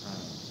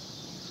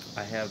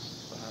 I have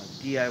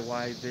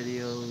DIY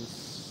videos.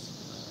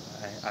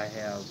 I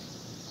have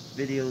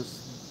videos,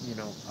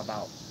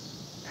 about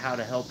how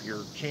to help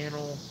your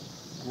channel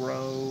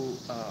grow,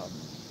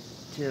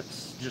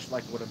 tips, just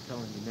like what I'm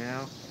telling you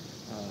now.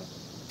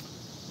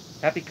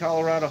 Happy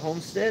Colorado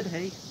Homestead.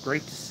 Hey,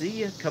 great to see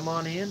you. Come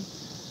on in,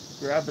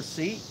 grab a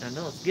seat. I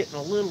know it's getting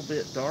a little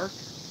bit dark.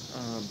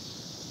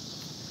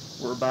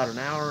 We're about an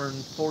hour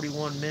and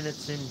 41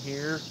 minutes in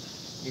here.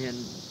 In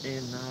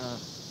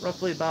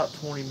roughly about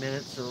 20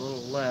 minutes or a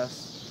little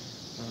less,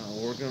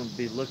 we're going to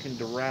be looking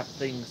to wrap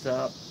things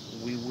up.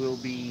 We will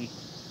be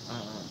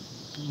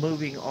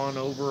moving on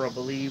over, I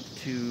believe,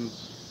 to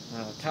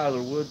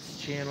Tyler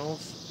Wood's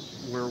channels,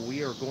 where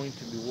we are going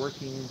to be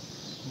working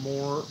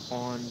more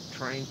on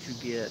trying to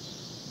get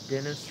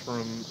Dennis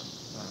from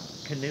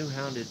Canoe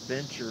Hound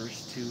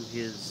Adventures to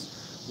his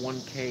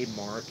 1K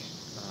mark.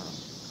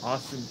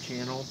 Awesome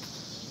channel.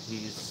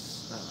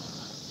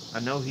 I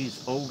know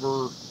he's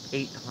over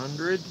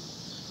 800,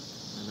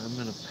 and I'm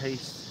going to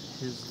paste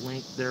his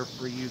link there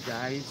for you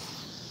guys.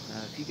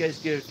 If you guys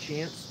get a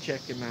chance,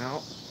 check him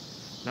out.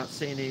 Not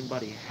saying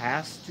anybody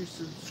has to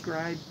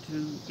subscribe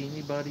to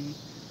anybody,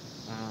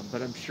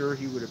 but I'm sure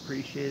he would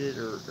appreciate it,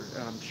 or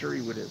I'm sure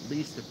he would at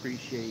least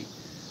appreciate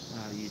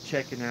you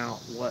checking out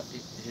what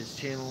his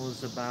channel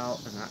is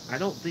about. And I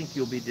don't think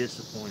you'll be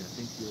disappointed. I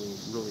think you'll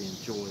really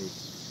enjoy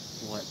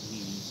what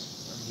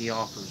he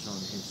offers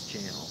on his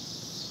channel.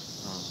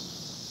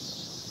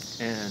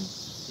 And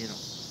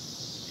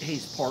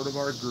he's part of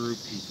our group.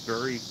 He's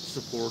very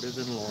supportive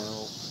and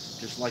loyal,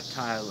 just like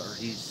Tyler.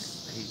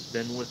 He's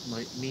been with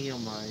me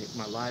on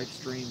my live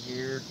stream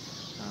here.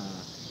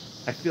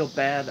 I feel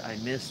bad I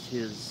missed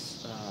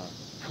his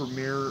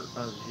premiere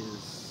of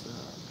his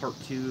part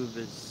 2 of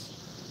his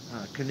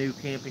canoe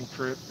camping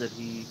trip that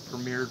he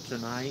premiered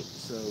tonight.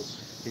 So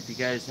if you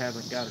guys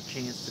haven't got a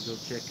chance to go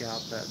check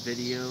out that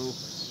video,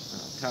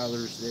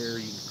 Tyler's there.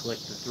 You can click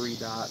the 3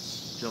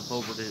 dots, jump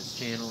over to his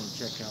channel and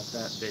check out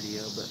that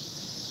video. But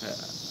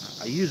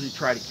I usually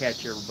try to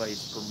catch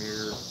everybody's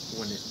premiere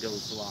when it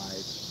goes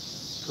live.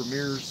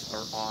 Premieres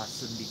are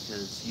awesome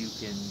because you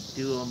can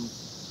do them.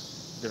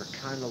 They're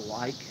kind of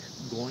like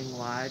going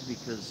live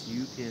because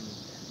you can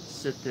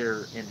sit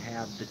there and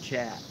have the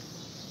chat,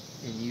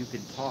 and you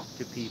can talk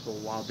to people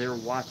while they're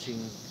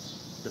watching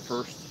the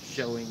first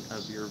showing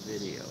of your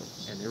video,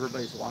 and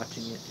everybody's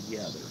watching it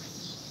together,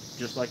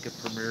 just like a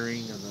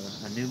premiering of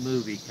a new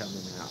movie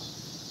coming out.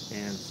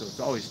 And so it's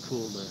always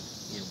cool to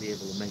be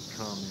able to make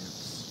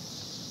comments.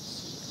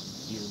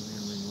 You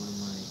remembering one of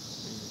my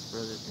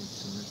brother,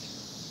 thanks so much.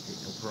 Okay,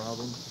 no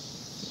problem.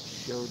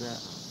 Show that.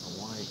 I don't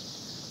know why.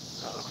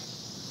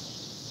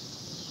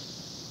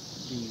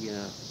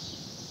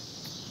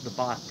 The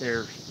bot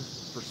there,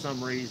 for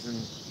some reason,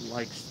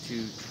 likes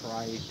to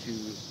try to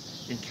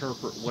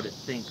interpret what it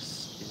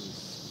thinks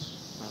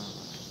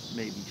is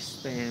maybe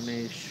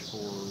Spamish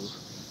or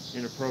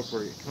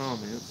inappropriate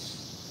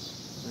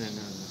comments, and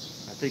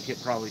I think it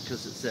probably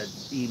because it said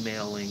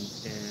emailing,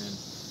 and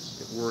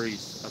it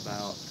worries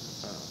about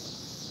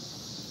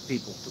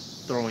people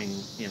throwing,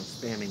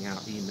 spamming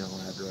out email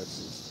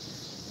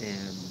addresses,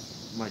 and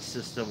my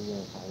system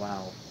won't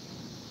allow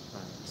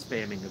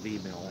spamming of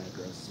email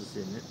addresses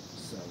in it.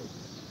 So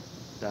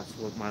that's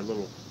what my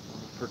little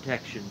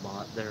protection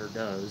bot there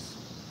does.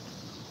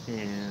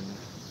 And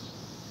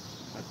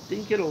I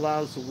think it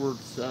allows the word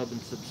sub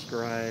and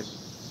subscribe.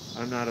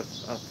 I'm not a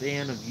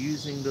fan of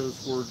using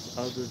those words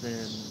other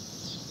than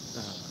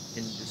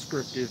in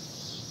descriptive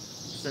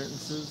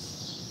sentences.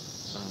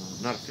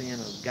 I'm not a fan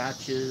of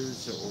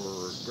gotchas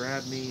or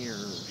grab me or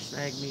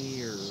snag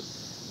me or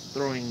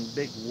throwing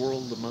big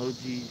world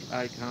emoji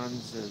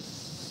icons as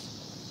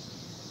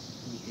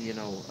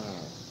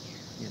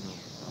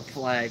a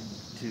flag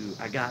to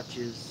I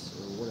gotchas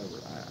or whatever.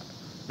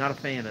 Not a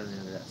fan of any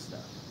of that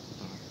stuff.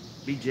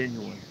 Be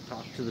genuine.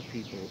 Talk to the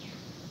people.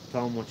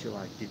 Tell them what you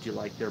like. Did you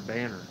like their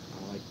banner?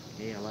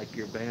 Hey, I like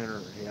your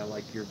banner. Hey, I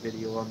like your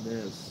video on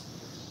this.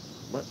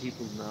 Let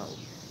people know.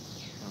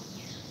 Um,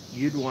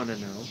 you'd want to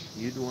know.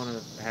 You'd want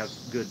to have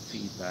good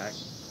feedback.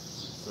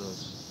 So,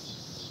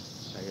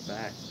 pay it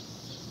back.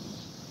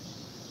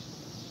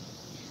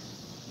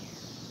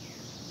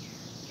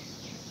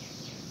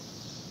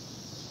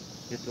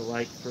 Hit the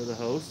like for the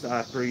host. I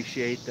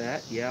appreciate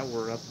that. Yeah,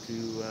 we're up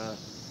to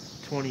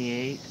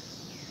 28.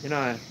 You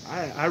know,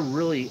 I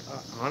really,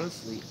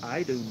 honestly,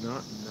 I do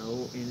not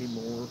know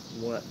anymore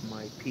what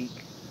my peak,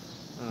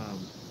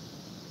 um,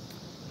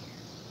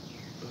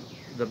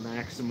 the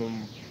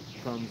maximum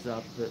thumbs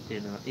up that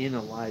in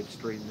a live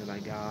stream that I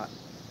got.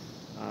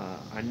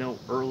 I know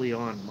early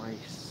on, I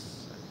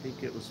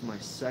think it was my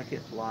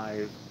second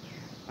live,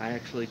 I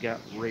actually got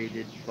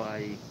rated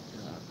by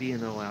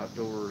B&O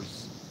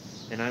Outdoors,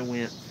 and I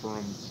went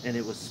from, and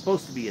it was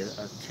supposed to be a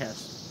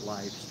test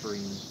live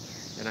stream,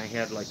 and I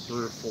had like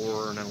 3 or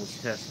 4, and I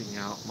was testing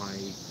out my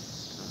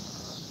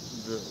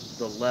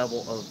the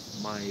level of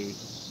my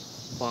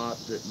bot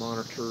that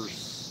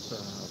monitors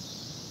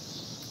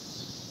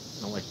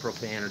like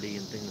profanity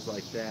and things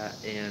like that.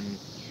 And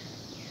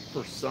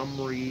for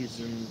some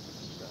reason,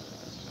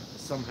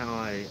 somehow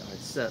I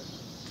set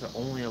to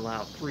only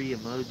allow 3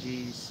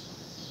 emojis,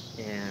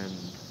 and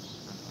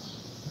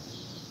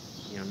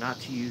not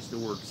to use the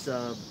word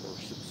sub or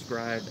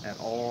subscribe at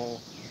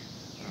all.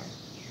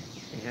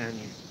 And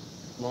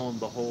lo and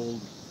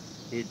behold,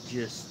 it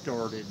just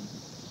started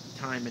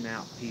timing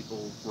out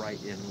people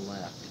right and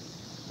left.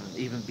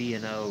 Even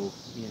B&O,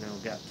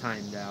 got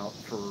timed out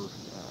for,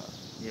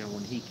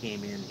 when he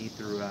came in, he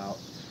threw out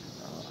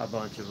a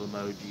bunch of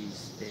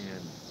emojis,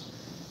 and,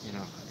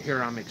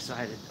 here I'm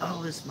excited.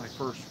 Oh, this is my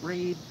first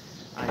raid.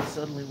 I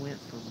suddenly went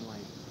from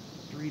like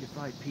 3 to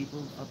 5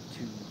 people up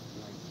to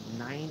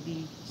like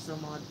 90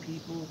 some odd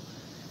people,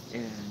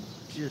 and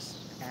just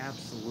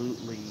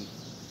absolutely,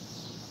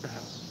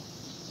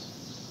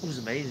 it was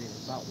amazing.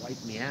 It about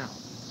wiped me out.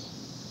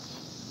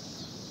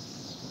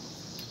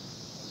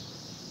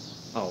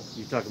 Oh,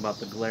 you're talking about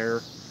the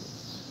glare?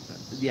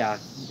 Yeah,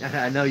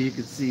 I know you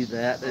can see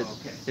that. Oh,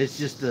 okay. It's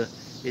just a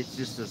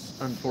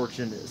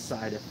unfortunate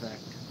side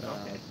effect.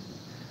 Okay.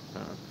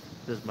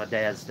 Because my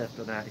dad's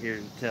stepping out here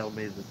to tell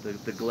me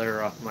that the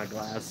glare off my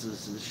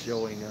glasses is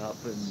showing up,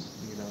 and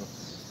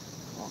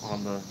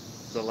on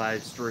the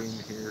live stream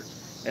here.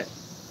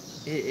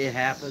 It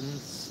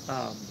happens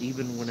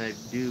even when I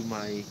do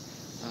my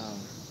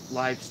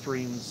live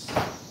streams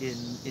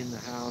in the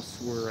house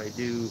where I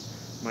do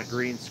my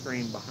green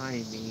screen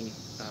behind me.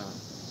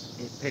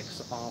 It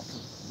picks off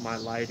my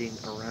lighting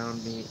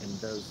around me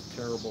and does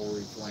terrible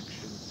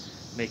reflection,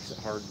 makes it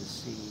hard to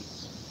see.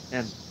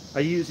 And I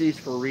use these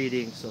for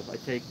reading, so if I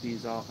take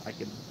these off, I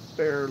can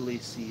barely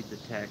see the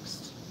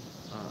text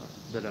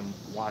that I'm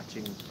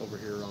watching over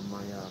here on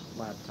my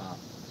laptop.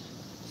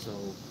 So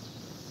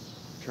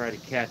try to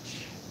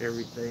catch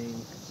everything.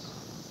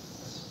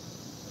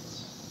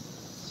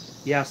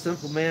 Yeah,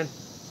 simple man,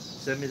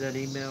 send me that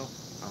email.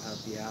 I'll help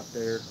you out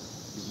there.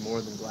 Be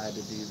more than glad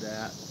to do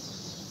that.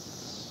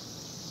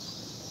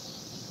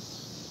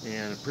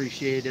 And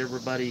appreciate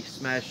everybody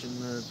smashing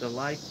the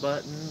like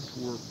button.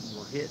 We're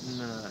hitting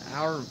an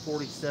hour and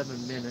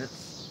 47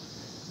 minutes.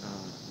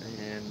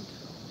 And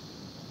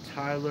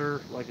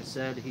Tyler, like I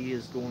said, he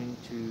is going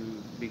to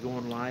be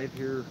going live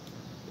here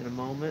in a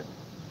moment.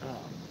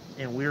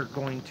 And we're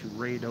going to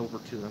raid over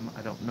to him.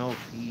 I don't know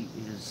if he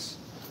is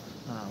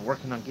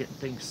working on getting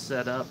things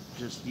set up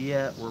just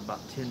yet. We're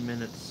about 10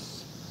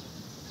 minutes,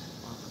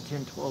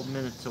 12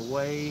 minutes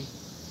away.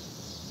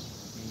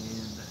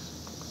 And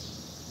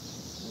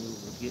we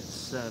will get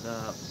set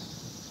up.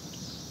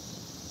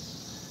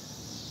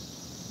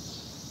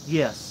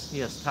 Yes,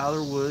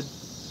 Tyler Wood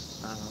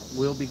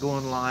will be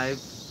going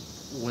live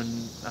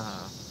when,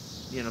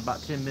 in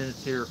about 10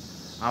 minutes here.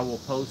 I will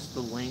post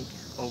the link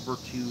over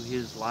to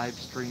his live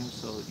stream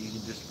so that you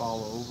can just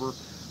follow over.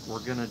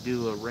 We're going to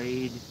do a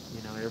raid.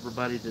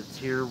 Everybody that's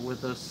here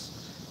with us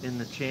in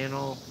the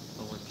channel,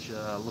 which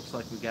looks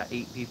like we got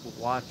 8 people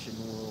watching.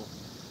 We'll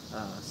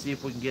see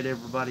if we can get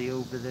everybody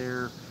over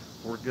there.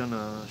 We're going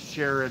to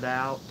share it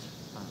out,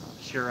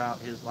 share out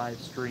his live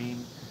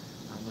stream.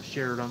 I'm going to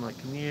share it on my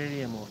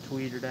community. I'm going to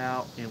tweet it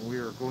out, and we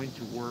are going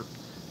to work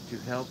to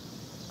help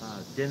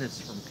Dennis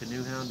from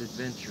Canoe Hound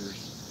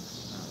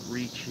Adventures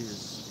reach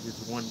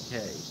his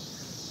 1K.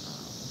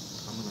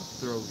 I'm going to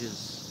throw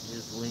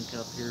his link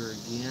up here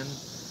again.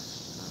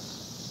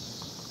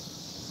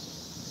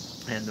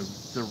 And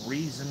the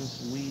reason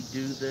we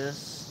do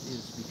this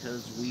is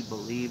because we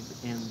believe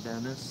in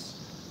Dennis.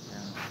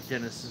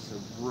 Dennis is a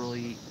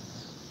really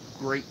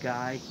great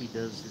guy. He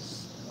does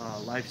his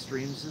live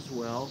streams as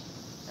well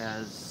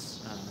as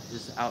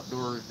his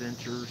outdoor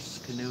adventures,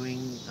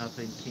 canoeing up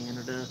in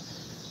Canada.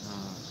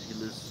 He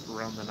lives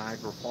around the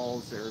Niagara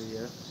Falls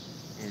area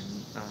and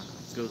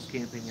goes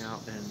camping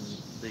out in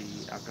the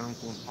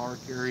Algonquin Park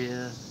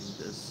area.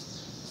 He does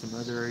some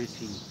other areas.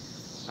 He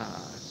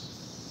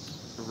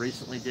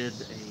Recently did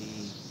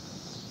a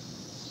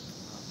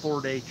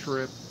 4-day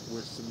trip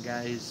with some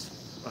guys,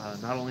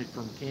 not only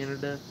from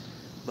Canada,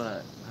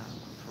 but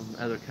from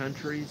other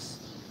countries.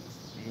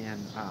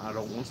 And I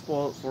don't want to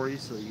spoil it for you,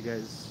 so you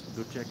guys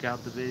go check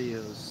out the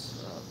videos.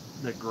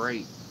 They're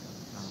great,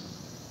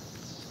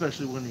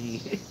 especially when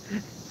he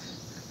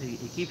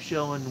keeps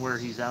showing where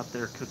he's out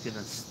there cooking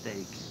a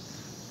steak.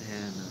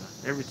 And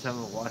every time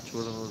I watch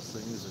one of those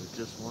things, I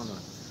just want to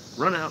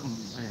run out and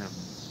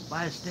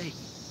buy a steak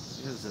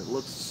because it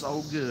looks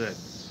so good.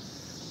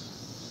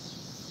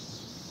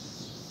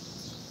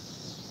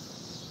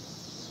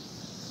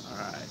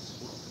 Alright,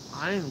 well,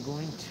 I am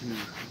going to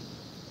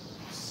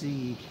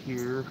see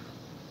here.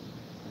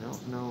 I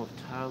don't know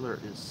if Tyler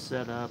is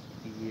set up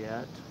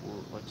yet.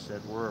 Like I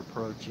said, we're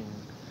approaching.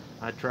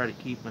 I try to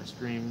keep my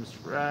streams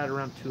right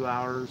around 2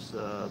 hours.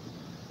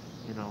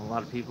 You know, a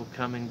lot of people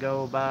come and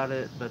go about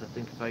it, but I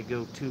think if I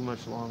go too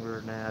much longer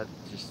than that,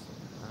 it just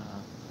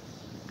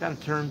kind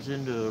of turns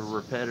into a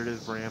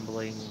repetitive,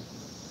 rambling,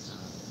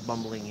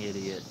 bumbling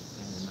idiot.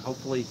 And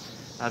hopefully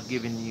I've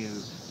given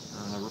you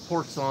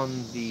reports on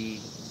the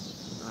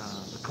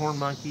corn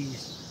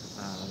monkeys.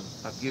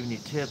 I've given you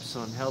tips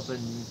on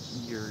helping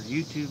your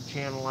YouTube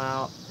channel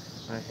out.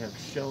 I have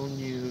shown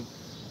you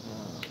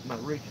my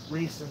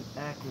recent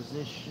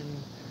acquisition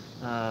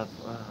of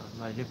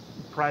my new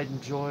pride and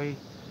joy,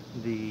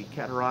 the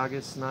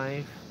Cattaraugus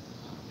knife.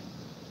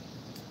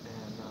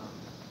 And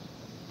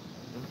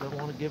I don't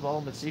want to give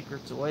all my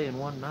secrets away in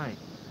one night.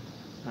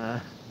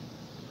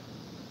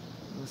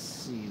 Let's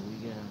see,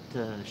 we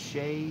got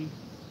Shay,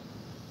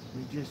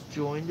 who just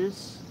joined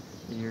us.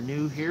 And you're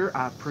new here,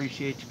 I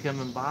appreciate you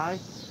coming by.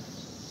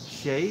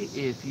 Shay,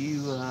 if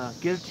you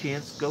get a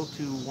chance, go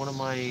to one of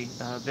my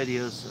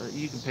videos.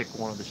 You can pick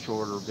one of the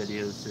shorter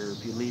videos there.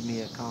 If you leave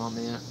me a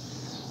comment,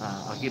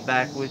 I'll get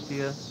back with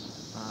you.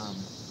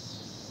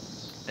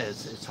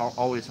 It's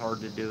always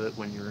hard to do it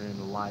when you're in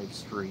a live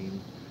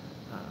stream.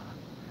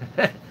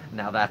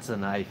 Now that's a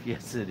knife.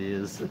 Yes, it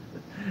is.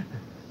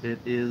 It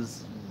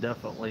is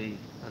definitely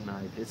a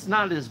knife. It's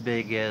not as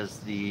big as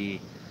the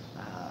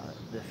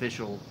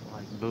official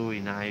like Bowie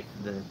knife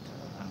that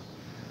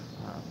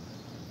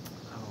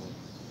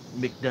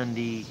Mick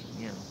Dundee,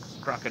 you know,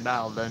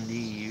 Crocodile Dundee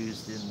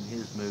used in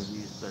his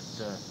movies, but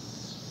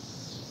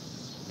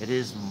it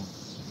is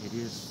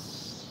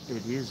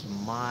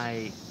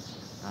my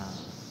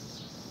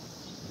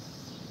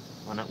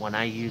when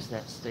I use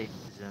that steak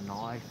as a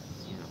knife,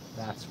 you know,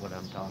 that's what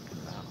I'm talking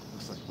about.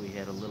 Looks like we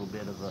had a little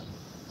bit of a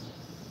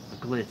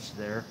glitch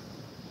there,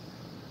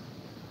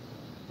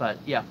 but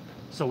yeah.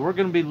 So we're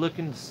going to be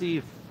looking to see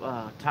if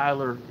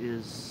Tyler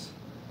is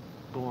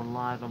going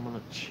live. I'm going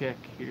to check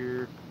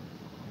here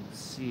and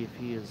see if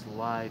he is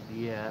live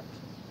yet.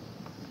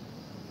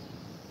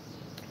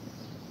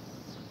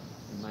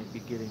 He might be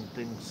getting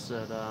things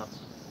set up.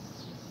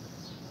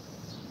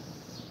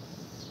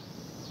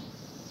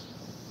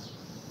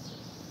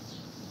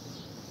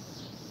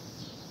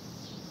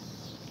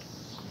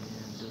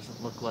 And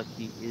doesn't look like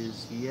he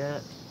is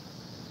yet.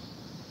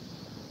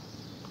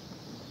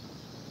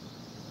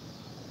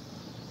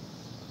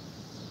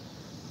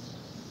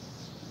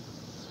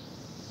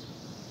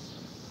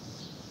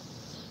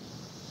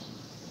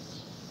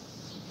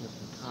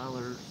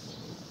 Tyler's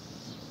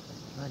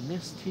I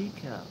missed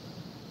teacup.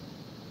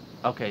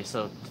 Okay,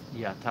 so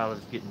yeah,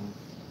 Tyler's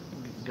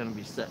gonna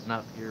be setting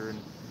up here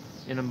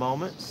in a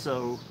moment.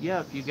 So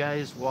yeah, if you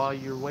guys, while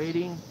you're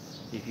waiting,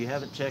 if you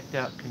haven't checked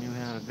out Canoe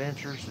Hound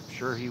Adventures, I'm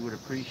sure he would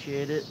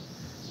appreciate it.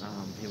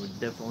 He would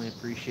definitely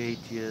appreciate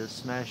you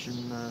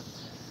smashing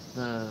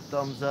the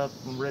thumbs up,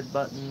 red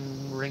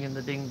button, ringing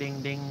the ding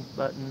ding ding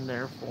button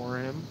there for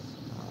him,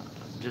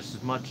 just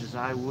as much as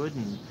I would,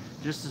 and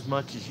just as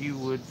much as you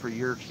would for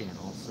your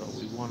channel. So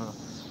we want to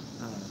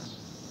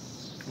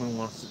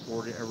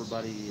support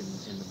everybody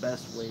in the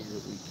best way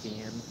that we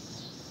can.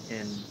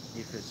 And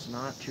if it's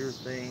not your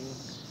thing,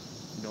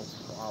 no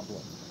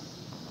problem.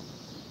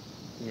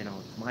 You know,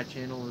 if my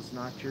channel is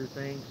not your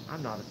thing,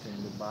 I'm not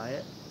offended by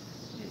it.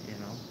 You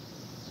know,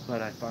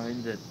 but I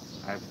find that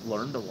I've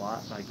learned a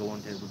lot by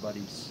going to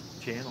everybody's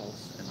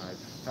channels, and I've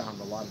found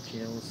a lot of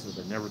channels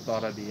that I never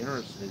thought I'd be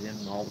interested in,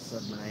 and all of a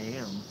sudden I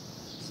am.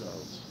 So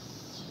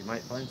you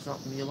might find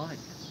something you like.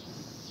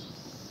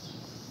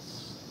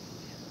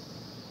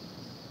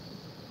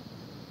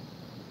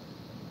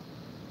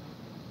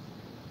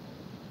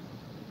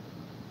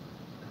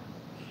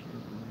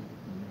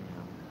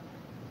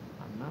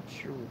 I'm not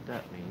sure what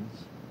that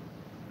means.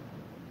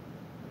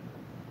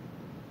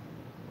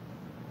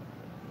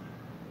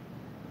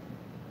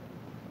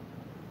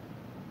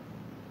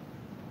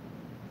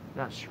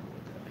 Not sure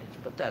what that means,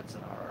 but that's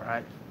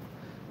alright.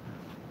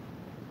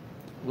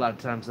 A lot of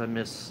times I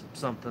miss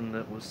something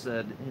that was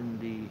said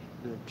in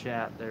the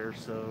chat there,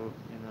 so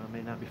you know, I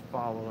may not be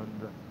following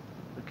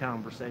the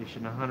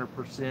conversation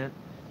 100%,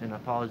 and I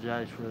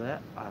apologize for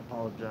that. I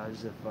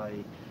apologize if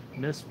I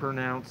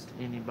mispronounced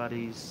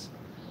anybody's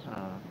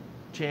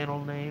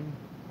channel name.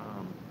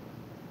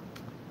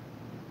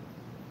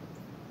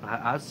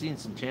 I've seen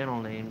some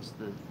channel names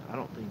that I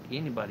don't think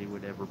anybody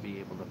would ever be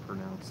able to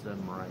pronounce them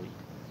right.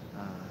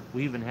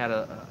 We even had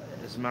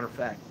as a matter of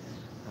fact,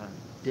 uh,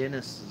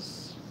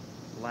 Dennis's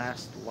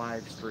last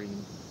live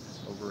stream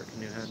over at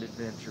Canoe Hunt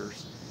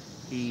Adventures,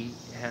 he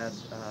had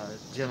a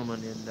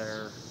gentleman in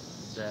there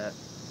that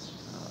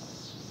I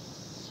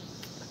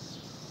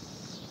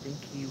think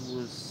he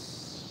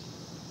was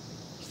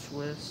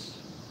Swiss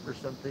or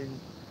something,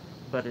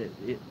 but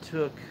it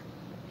took,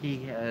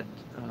 he had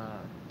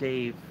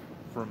Dave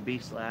from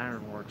Beastly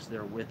Ironworks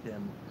there with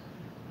him.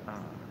 Uh,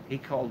 he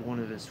called one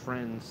of his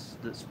friends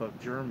that spoke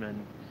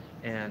German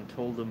and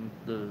told him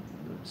the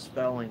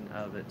spelling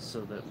of it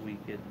so that we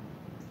could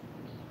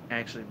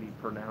actually be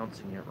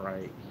pronouncing it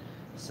right.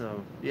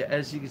 So, yeah,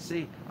 as you can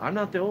see, I'm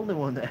not the only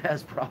one that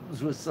has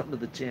problems with some of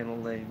the channel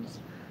names.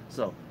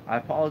 So, I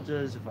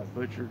apologize if I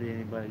butchered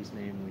anybody's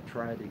name. We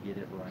try to get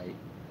it right.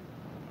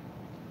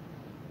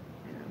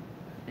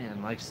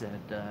 And like I said,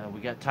 we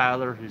got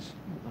Tyler, who's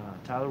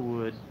Tyler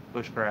Wood,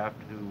 Bushcraft,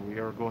 who we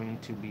are going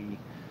to be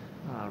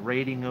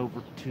raiding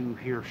over to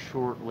here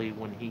shortly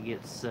when he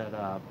gets set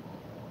up.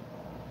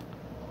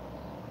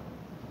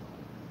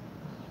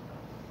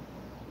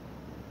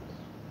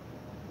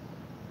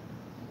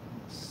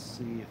 Let's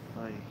see if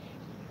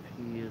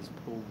he is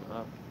pulled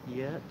up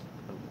yet.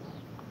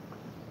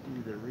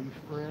 Do the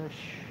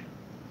refresh.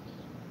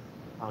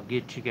 I'll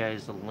get you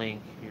guys a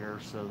link here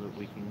so that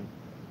we can,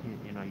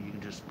 you know, you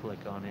can just click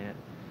on it.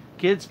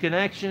 Kids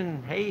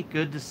Connection, hey,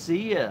 good to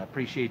see you.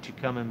 Appreciate you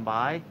coming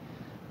by.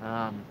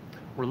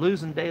 We're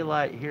losing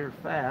daylight here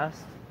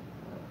fast.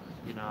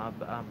 You know,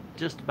 I'm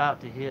just about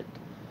to hit,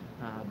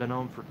 I've been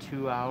on for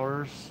 2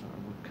 hours.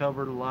 We've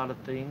covered a lot of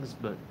things,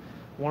 but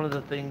one of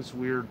the things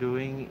we're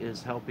doing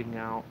is helping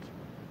out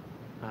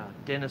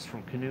Dennis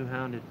from Canoe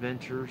Hound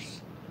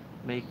Adventures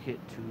make it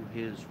to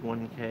his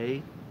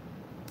 1K.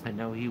 I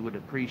know he would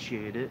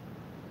appreciate it.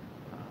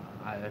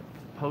 I've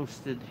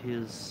posted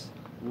his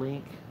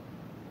link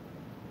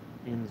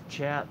in the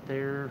chat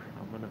there.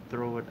 I'm going to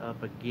throw it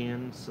up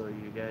again so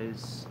you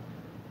guys,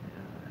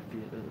 if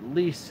you at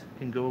least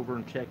can go over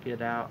and check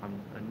it out.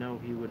 I know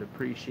he would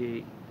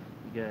appreciate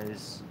you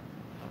guys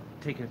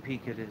taking a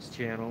peek at his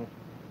channel.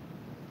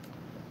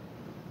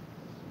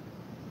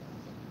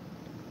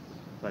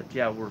 But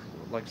yeah,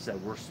 like I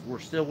said, we're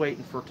still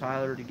waiting for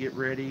Tyler to get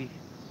ready.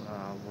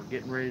 We're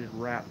getting ready to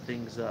wrap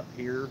things up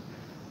here.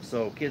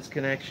 So, Kids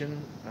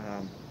Connection,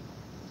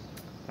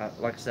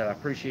 like I said, I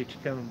appreciate you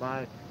coming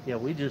by. Yeah,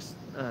 we just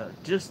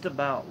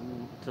about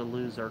to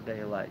lose our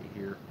daylight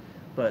here.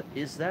 But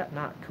is that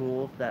not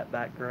cool, that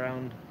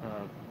background,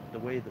 the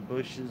way the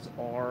bushes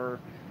are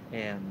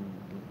and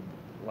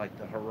like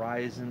the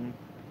horizon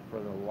for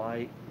the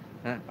light?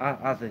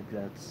 I think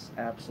that's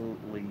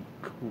absolutely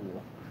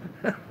cool.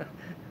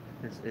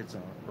 It's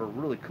a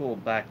really cool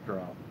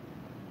backdrop.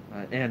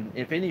 And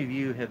if any of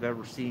you have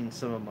ever seen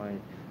some of my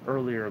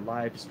earlier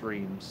live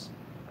streams,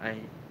 I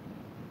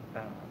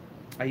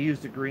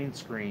used a green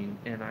screen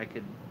and I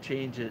could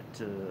change it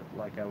to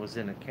like I was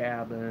in a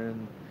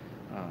cabin.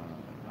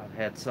 I've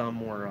had some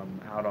where I'm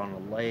out on a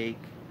lake.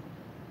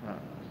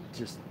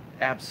 Just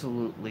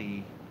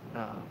absolutely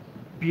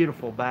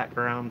beautiful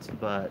backgrounds,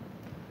 but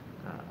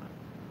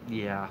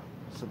yeah,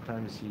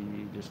 sometimes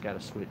you just got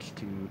to switch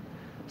to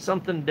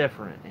something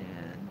different,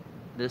 and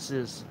this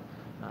is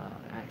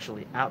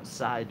actually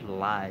outside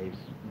live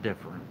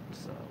different,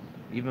 so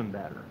even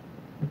better.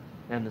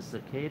 And the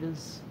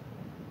cicadas,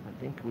 I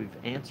think we've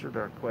answered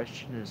our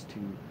question as to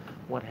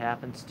what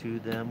happens to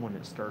them when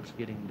it starts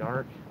getting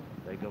dark.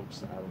 They go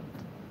silent.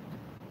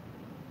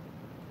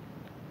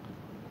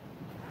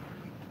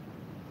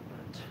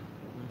 But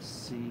let's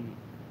see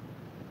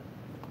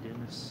if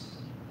Dennis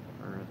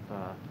or if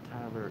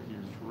Tyler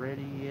is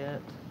ready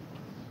yet.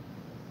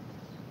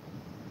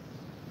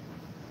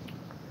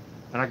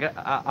 And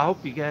I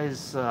hope you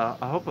guys, I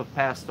hope I've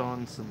passed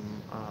on some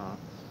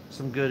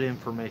good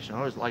information. I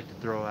always like to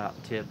throw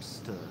out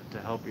tips to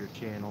help your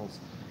channels.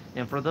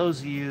 And for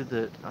those of you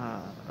that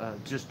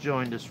just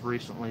joined us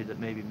recently that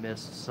maybe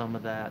missed some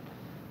of that,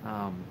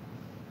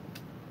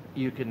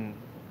 you can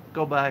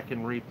go back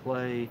and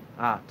replay.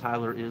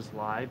 Tyler is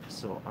live,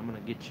 so I'm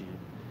going to get you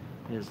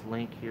his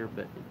link here,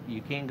 but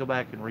you can go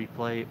back and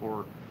replay,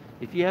 or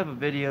if you have a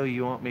video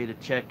you want me to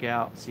check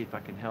out, see if I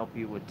can help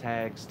you with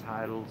tags,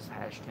 titles,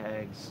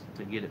 hashtags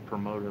to get it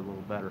promoted a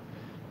little better,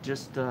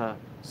 just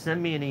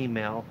send me an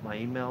email. My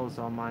email is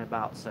on my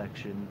About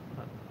section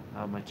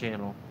of my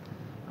channel.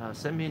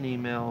 Send me an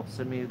email,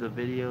 send me the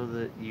video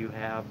that you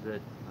have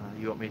that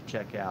you want me to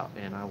check out,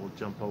 and I will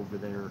jump over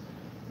there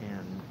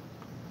and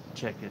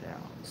check it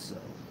out. So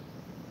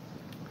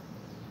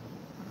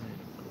I'm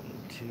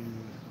going to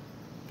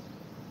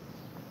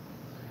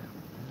grab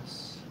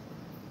this.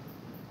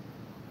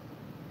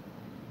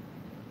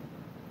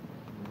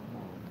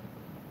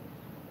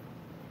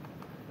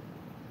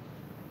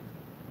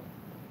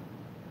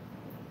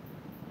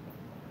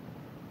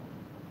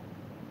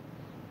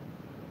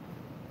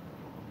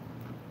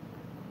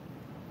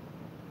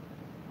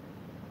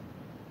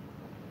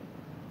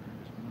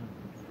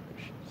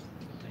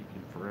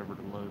 forever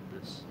to load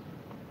this.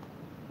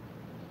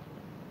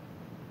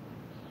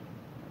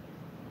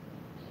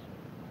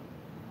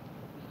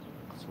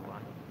 So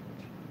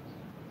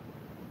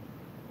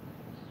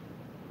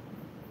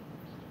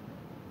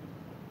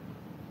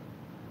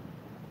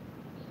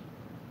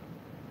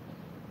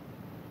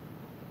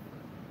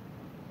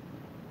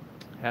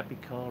Happy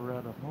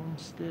Colorado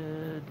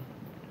Homestead.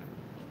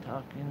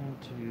 Talking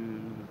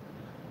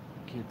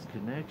to Kids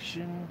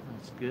Connection.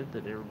 It's good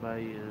that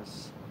everybody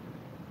is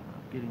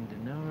getting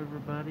to know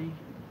everybody.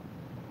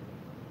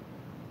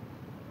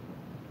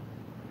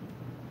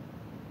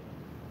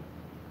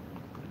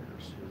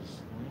 There's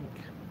his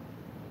link.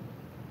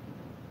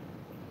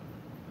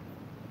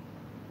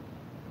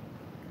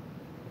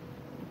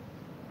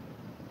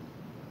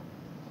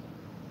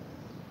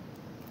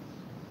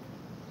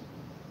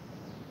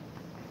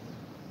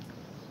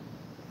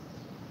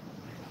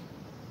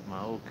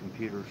 My old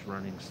computer's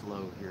running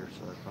slow here,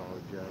 so I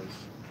apologize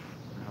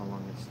for how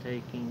long it's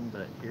taking,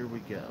 but here we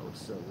go.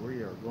 So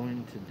we are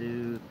going to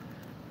do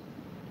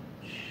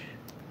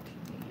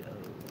HTO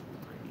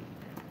raid.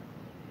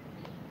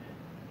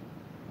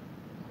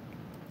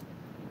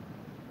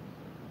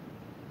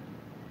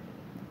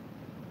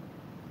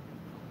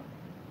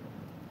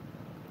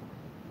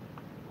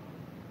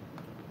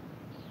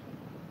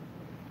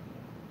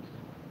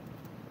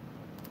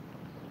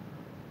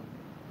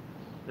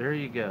 There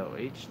you go,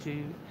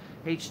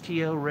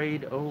 HTO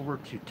raid over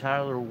to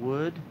Tyler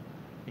Wood,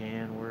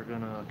 and we're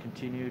gonna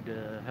continue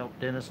to help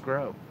Dennis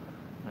grow.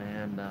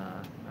 And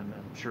I'm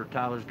sure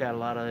Tyler's got a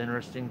lot of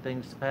interesting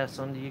things to pass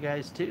on to you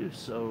guys too.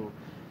 So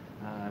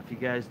if you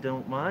guys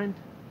don't mind,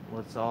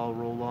 let's all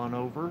roll on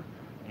over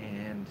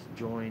and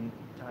join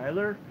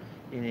Tyler.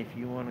 And if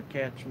you want to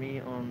catch me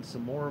on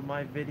some more of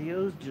my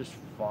videos, just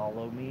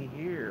follow me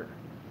here.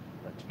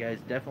 But you guys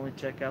definitely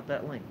check out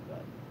that link.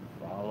 But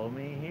follow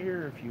me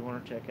here if you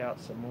want to check out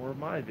some more of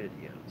my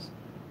videos.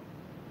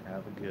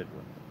 Have a good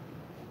one.